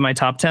many of my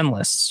top 10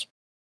 lists.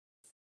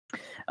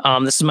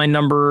 This is my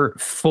number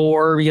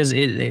 4 because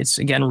it's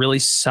again really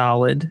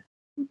solid,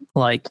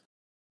 like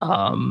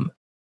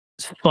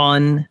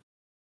fun,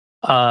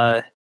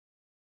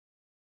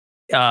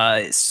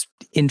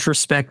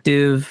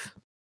 introspective,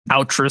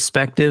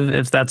 outrospective,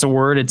 if that's a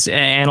word. It's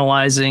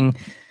analyzing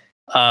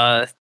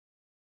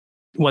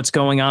what's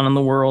going on in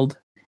the world.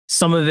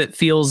 Some of it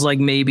feels like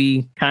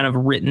maybe kind of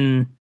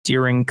written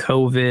during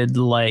COVID,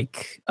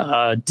 like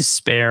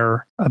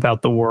despair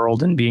about the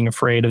world and being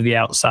afraid of the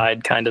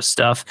outside kind of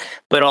stuff,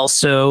 but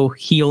also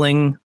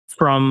healing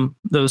from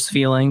those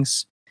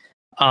feelings.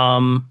 This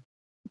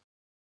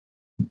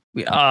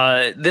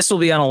will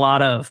be on a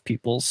lot of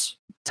people's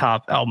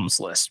top albums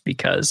list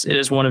because it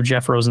is one of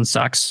Jeff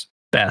Rosenstock's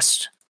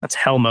best. That's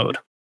Hell Mode.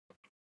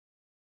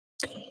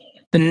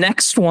 The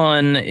next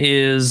one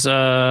is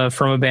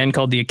from a band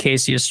called the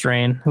Acacia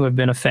Strain, who I've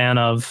been a fan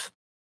of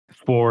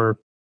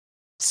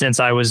since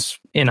I was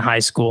in high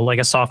school, like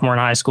a sophomore in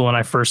high school, when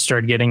I first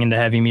started getting into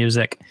heavy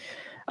music.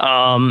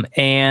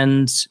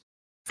 And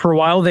for a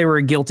while, they were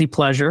a guilty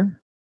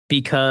pleasure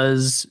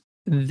because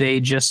they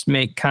just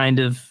make kind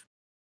of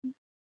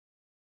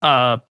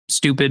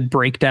stupid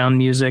breakdown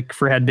music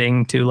for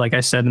headbanging to, like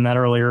I said in that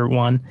earlier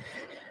one.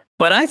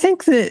 But I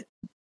think that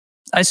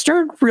I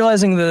started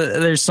realizing that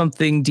there's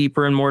something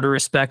deeper and more to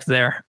respect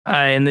there,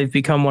 and they've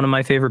become one of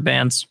my favorite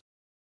bands.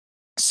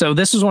 So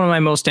this is one of my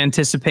most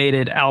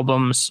anticipated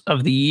albums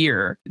of the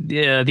year,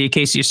 the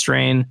Acacia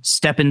Strain,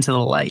 Step Into the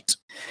Light.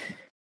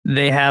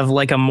 They have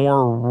like a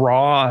more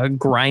raw,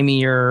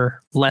 grimier,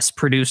 less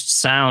produced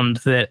sound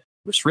that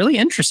was really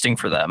interesting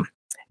for them.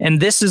 And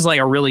this is like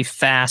a really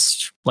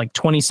fast, like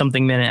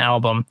 20-something minute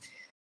album.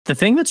 The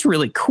thing that's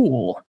really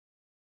cool,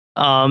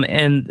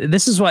 and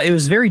this is why it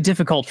was very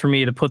difficult for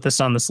me to put this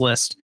on this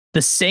list.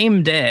 The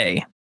same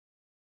day,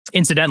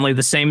 incidentally,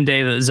 the same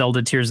day that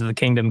Zelda Tears of the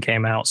Kingdom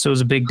came out, so it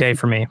was a big day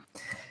for me.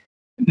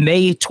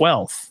 May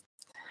 12th,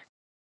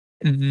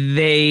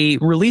 they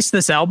released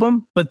this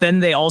album, but then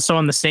they also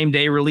on the same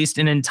day released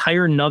an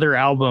entire another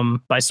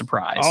album by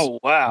surprise. Oh,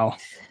 wow.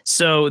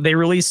 So they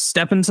released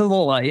Step Into the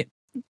Light,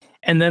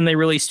 and then they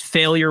released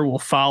Failure Will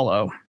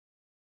Follow.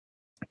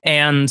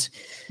 And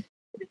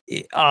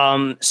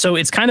so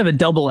it's kind of a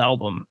double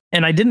album.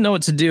 And I didn't know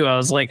what to do. I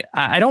was like,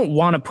 I don't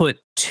want to put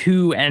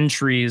two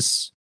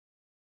entries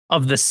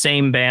of the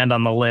same band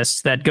on the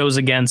list. That goes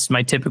against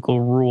my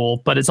typical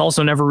rule, but it's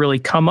also never really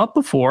come up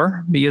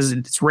before because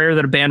it's rare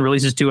that a band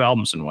releases two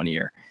albums in one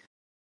year.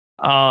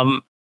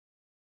 So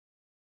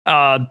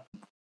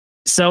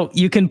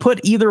you can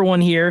put either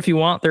one here if you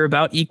want. They're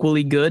about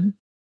equally good,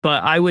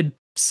 but I would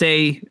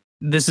say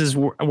this is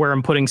where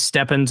I'm putting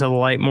Step Into the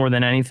Light more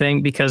than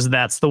anything, because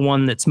that's the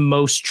one that's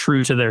most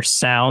true to their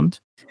sound,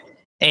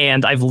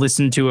 and I've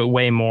listened to it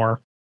way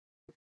more.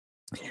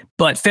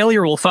 But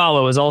Failure Will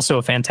Follow is also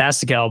a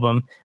fantastic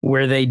album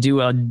where they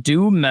do a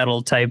doom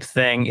metal type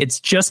thing.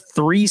 It's just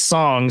 3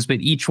 songs, but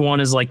each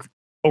one is like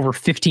over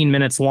 15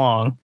 minutes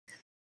long.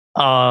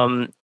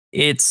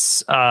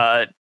 It's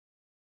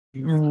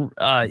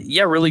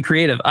really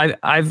creative.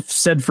 I've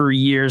said for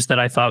years that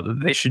I thought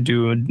that they should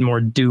do a more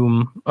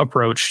doom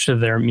approach to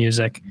their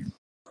music.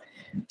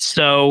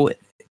 So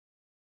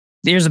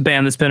here's a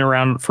band that's been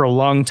around for a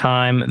long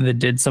time that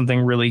did something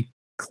really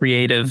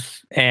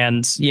creative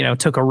and,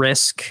 took a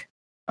risk.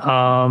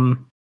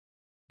 And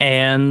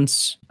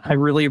I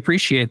really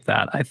appreciate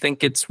that. I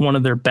think it's one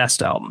of their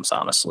best albums,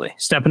 honestly.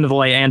 Step Into the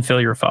Light and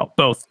Failure Will,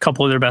 both a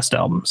couple of their best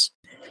albums.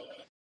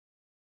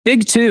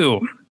 Big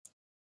Two.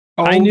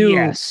 Oh, I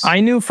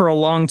knew for a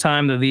long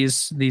time that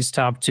these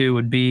top 2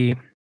 would be,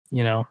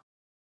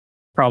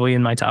 probably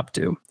in my top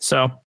 2.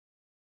 So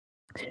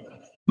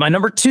my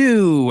number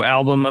 2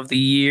 album of the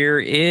year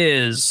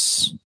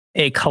is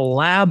a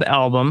collab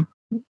album.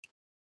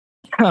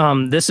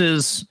 This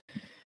is,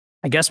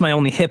 I guess, my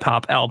only hip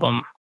hop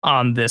album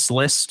on this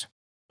list.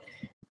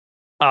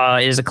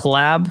 It is a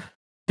collab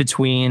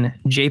between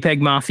JPEG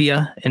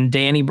Mafia and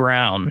Danny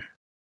Brown.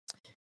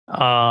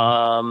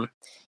 Called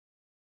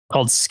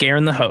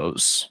Scaring the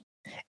Hose.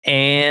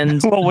 And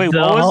well, wait,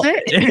 what was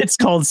it? It's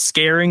called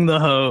Scaring the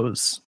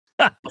Hose.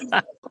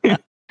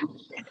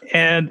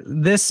 And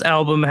this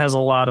album has a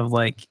lot of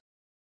like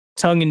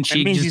tongue in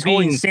cheek. That means he's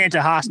holding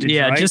Santa hostage.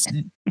 Yeah,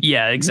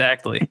 right?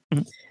 Exactly.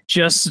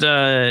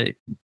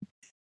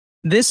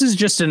 This is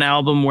just an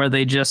album where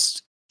they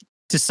just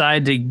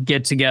decide to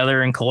get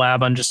together and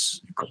collab on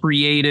just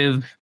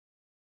creative,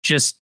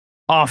 just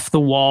off the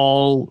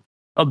wall,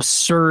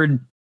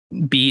 absurd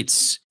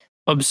beats,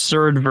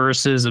 absurd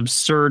verses,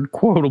 absurd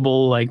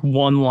quotable, like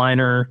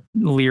one-liner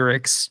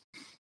lyrics.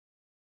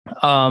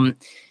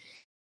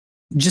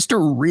 Just a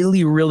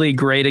really, really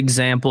great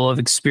example of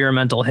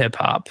experimental hip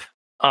hop.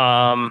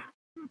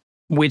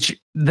 Which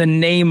the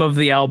name of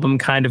the album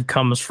kind of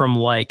comes from,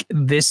 like,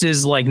 this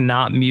is like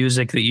not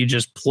music that you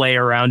just play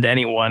around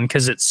anyone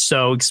because it's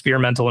so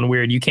experimental and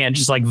weird. You can't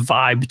just like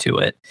vibe to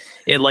it.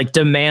 It like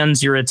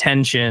demands your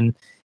attention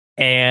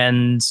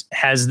and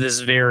has this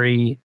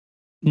very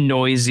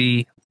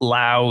noisy,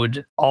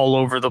 loud, all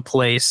over the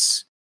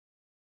place.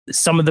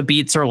 Some of the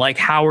beats are like,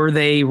 how are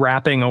they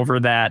rapping over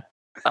that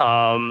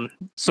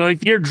So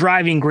if you're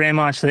driving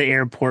grandma to the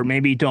airport,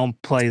 maybe don't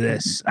play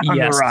this on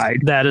the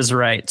ride. That is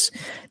right.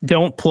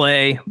 Don't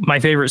play my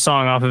favorite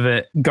song off of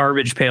it,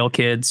 Garbage Pail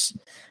Kids,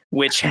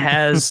 which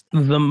has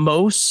the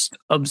most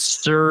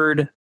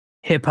absurd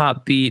hip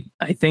hop beat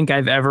I think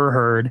I've ever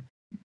heard.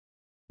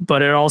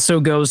 But it also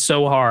goes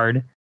so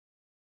hard.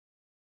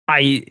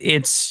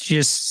 It's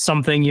just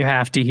something you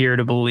have to hear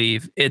to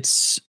believe.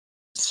 It's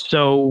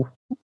so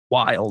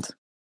wild.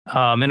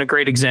 And a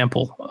great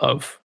example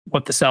of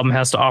what this album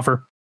has to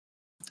offer.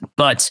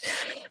 But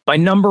my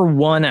number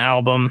one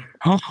album,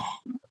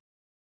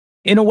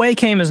 in a way,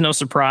 came as no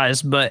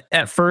surprise. But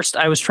at first,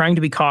 I was trying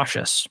to be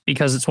cautious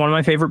because it's one of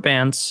my favorite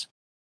bands.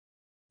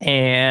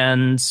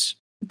 And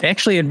they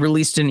actually had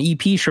released an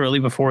EP shortly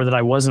before that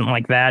I wasn't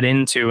like that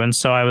into. And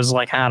so I was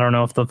like, I don't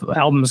know if the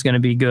album is going to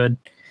be good.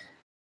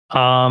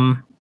 I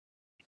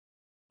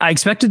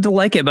expected to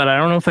like it, but I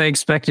don't know if I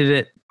expected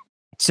it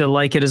to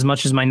like it as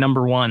much as my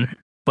number one.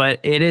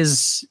 But it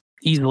is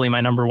easily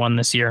my number one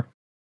this year.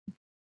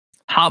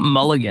 Hot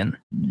Mulligan.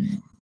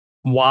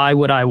 Why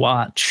Would I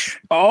Watch?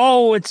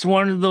 Oh, it's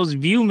one of those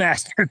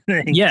Viewmaster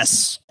things.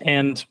 Yes.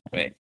 And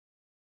wait,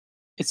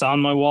 it's on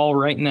my wall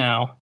right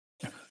now.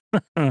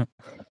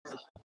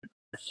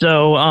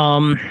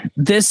 So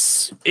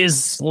this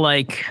is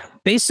like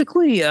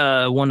basically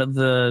one of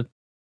the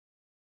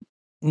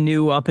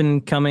new up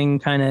and coming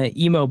kind of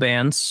emo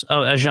bands,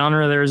 a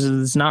genre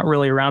that's not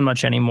really around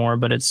much anymore,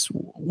 but it's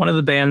one of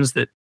the bands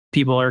that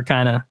people are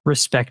kind of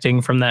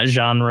respecting from that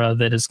genre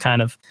that is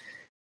kind of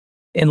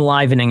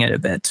enlivening it a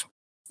bit.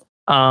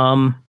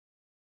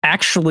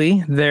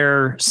 Actually,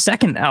 their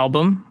second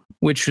album,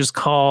 which was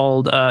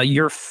called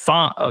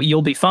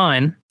You'll Be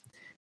Fine,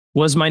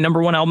 was my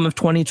number one album of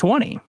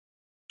 2020.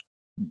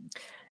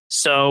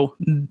 So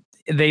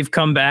they've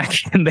come back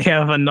and they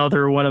have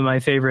another one of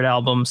my favorite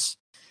albums.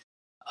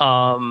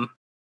 And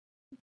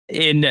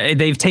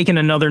they've taken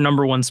another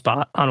number one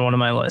spot on one of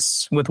my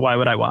lists with Why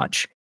Would I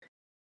Watch?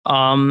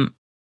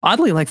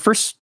 Oddly, like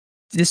this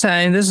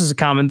is a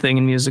common thing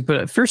in music,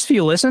 but first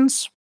few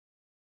listens,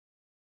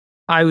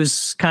 I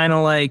was kind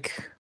of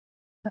like,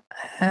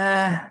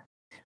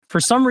 for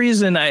some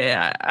reason,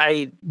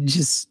 I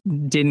just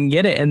didn't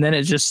get it. And then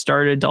it just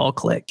started to all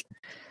click.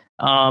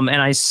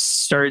 And I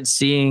started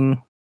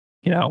seeing,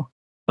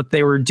 what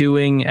they were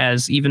doing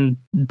as even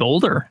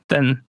bolder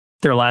than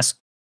their last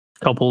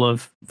couple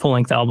of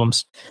full-length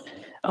albums.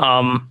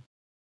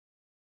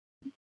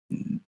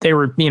 They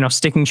were,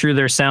 sticking true to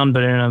their sound,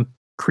 but in a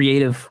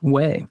creative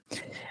way.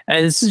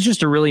 This is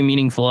just a really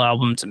meaningful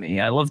album to me.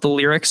 I love the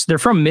lyrics. They're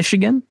from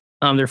Michigan.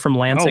 They're from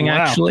Lansing,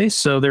 actually.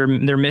 So they're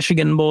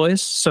Michigan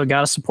boys. So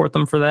got to support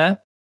them for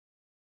that.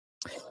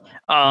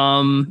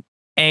 And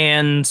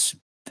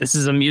this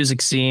is a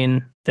music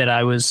scene that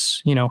I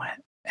was,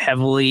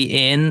 heavily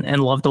in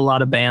and loved a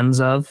lot of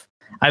bands of.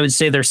 I would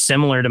say they're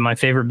similar to my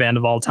favorite band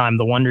of all time,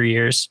 The Wonder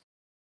Years.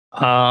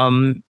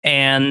 And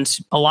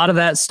a lot of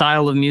that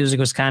style of music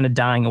was kind of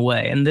dying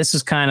away. And this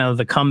is kind of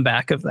the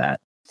comeback of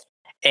that.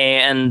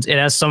 And it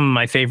has some of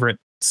my favorite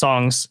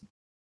songs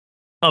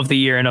of the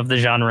year and of the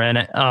genre in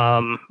it.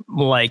 I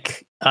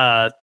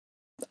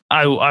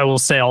will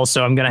say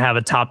also, I'm going to have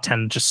a top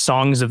 10 just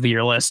songs of the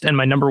year list. And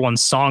my number one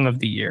song of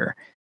the year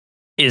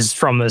is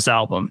from this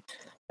album,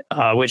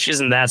 which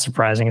isn't that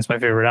surprising. It's my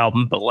favorite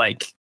album, but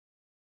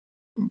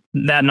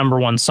that number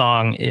one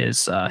song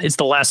is, it's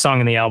the last song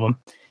in the album,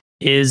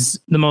 is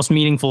the most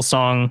meaningful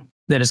song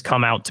that has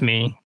come out to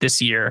me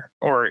this year,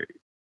 or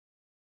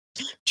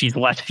the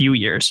last few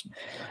years.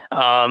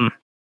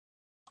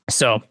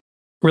 So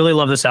really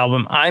love this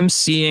album. I'm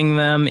seeing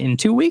them in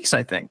 2 weeks,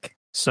 I think.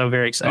 So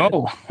very excited.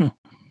 Oh,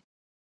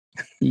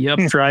 yep.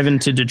 Driving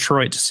to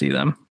Detroit to see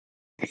them.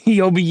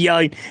 You'll be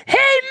yelling,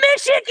 "Hey,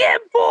 Michigan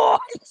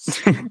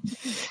boys!"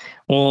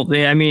 Well,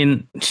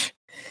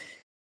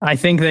 I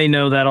think they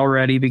know that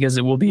already because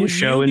it will be a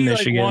show in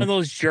Michigan. Like one of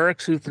those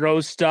jerks who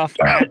throws stuff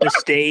at the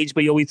stage,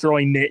 but you'll be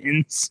throwing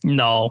mittens.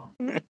 No.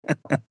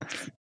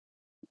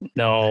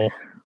 No.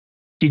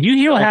 Did you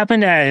hear what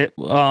happened at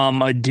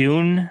a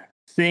Dune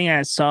thing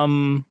at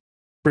some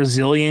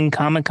Brazilian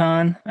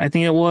Comic-Con? I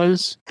think it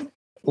was.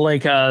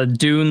 Like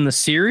Dune the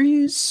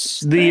series?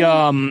 For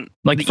the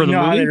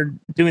movie? They're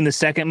doing the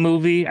second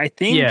movie. I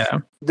think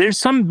there's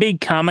some big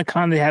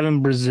Comic-Con they have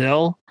in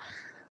Brazil.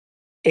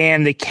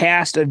 And the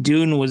cast of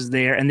Dune was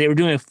there, and they were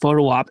doing a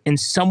photo op, and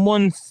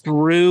someone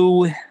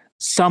threw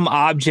some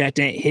object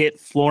and it hit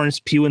Florence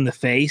Pugh in the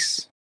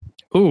face.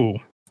 Ooh.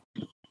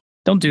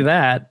 Don't do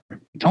that.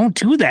 Don't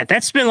do that.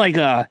 That's been like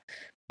a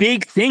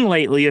big thing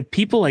lately of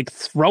people like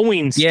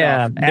throwing stuff.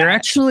 Yeah, they're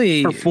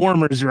actually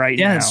performers right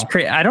now. Yeah, it's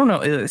crazy. I don't know.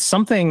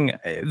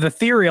 The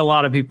theory a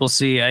lot of people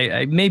see,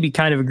 I maybe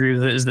kind of agree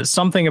with it, is that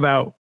something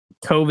about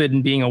COVID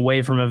and being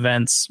away from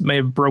events may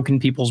have broken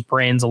people's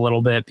brains a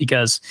little bit,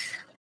 because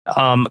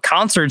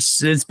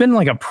concerts, it's been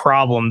like a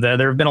problem.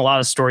 There have been a lot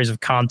of stories of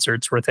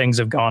concerts where things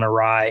have gone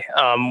awry.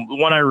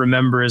 One I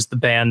remember is the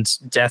band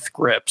Death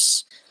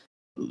Grips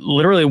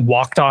literally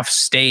walked off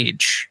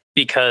stage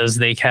because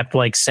they kept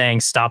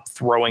saying, "Stop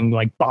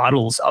throwing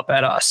bottles up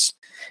at us."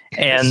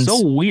 And it's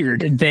so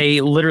weird.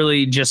 They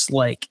literally just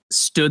like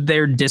stood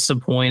there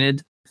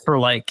disappointed for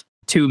like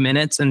 2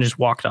 minutes and just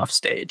walked off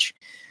stage.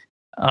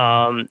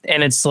 And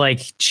it's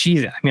like,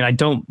 geez, I mean, I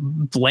don't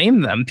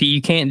blame them.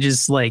 You can't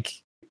just like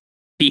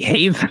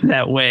behave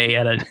that way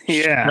at a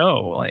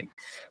show. Like,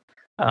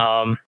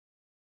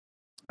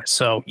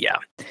 so yeah.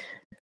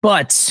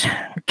 But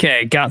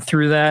okay, got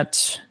through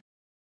that.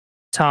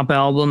 Top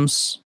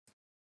albums.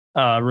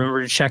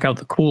 Remember to check out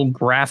the cool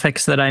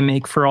graphics that I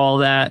make for all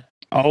that.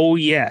 Oh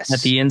yes. At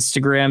the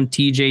Instagram,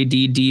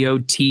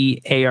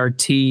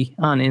 TJDDOTART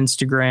on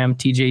Instagram,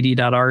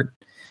 TJD.art.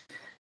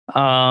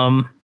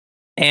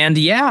 And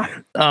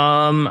yeah,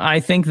 I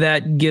think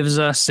that gives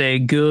us a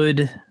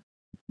good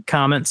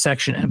comment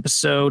section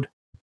episode.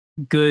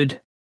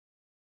 Good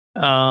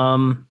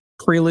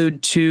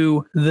prelude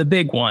to the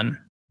big one,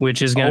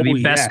 which is going to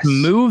be best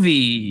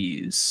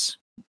movies.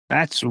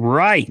 That's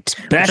right.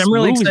 Best I'm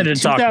really excited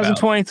to talk about.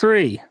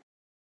 2023.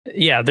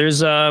 Yeah,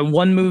 there's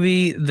one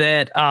movie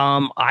that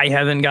I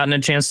haven't gotten a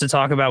chance to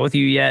talk about with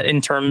you yet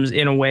in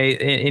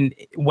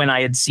when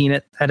I had seen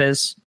it, that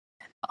is.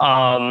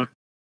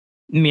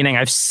 Meaning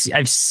I've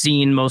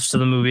seen most of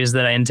the movies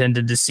that I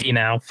intended to see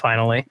now,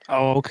 finally.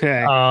 Oh,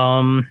 okay.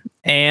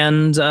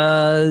 And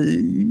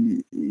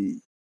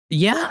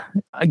yeah,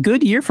 a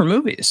good year for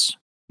movies.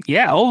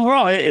 Yeah,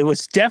 overall, it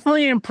was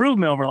definitely an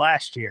improvement over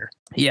last year.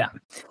 Yeah.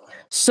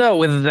 So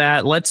with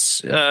that,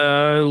 let's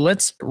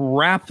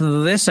wrap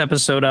this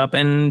episode up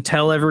and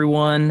tell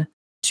everyone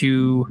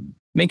to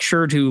make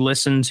sure to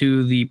listen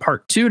to the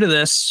part 2 to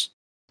this.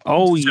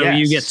 Oh, so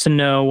you get to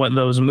know what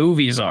those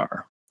movies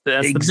are.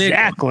 That's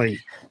exactly.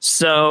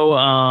 So,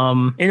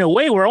 in a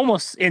way, we're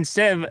almost,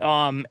 instead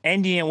of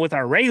ending it with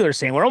our regular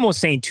saying, we're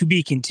almost saying to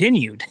be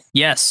continued.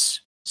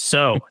 Yes.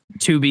 So,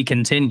 to be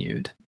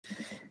continued.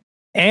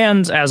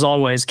 And as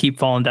always, keep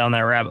falling down that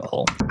rabbit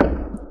hole.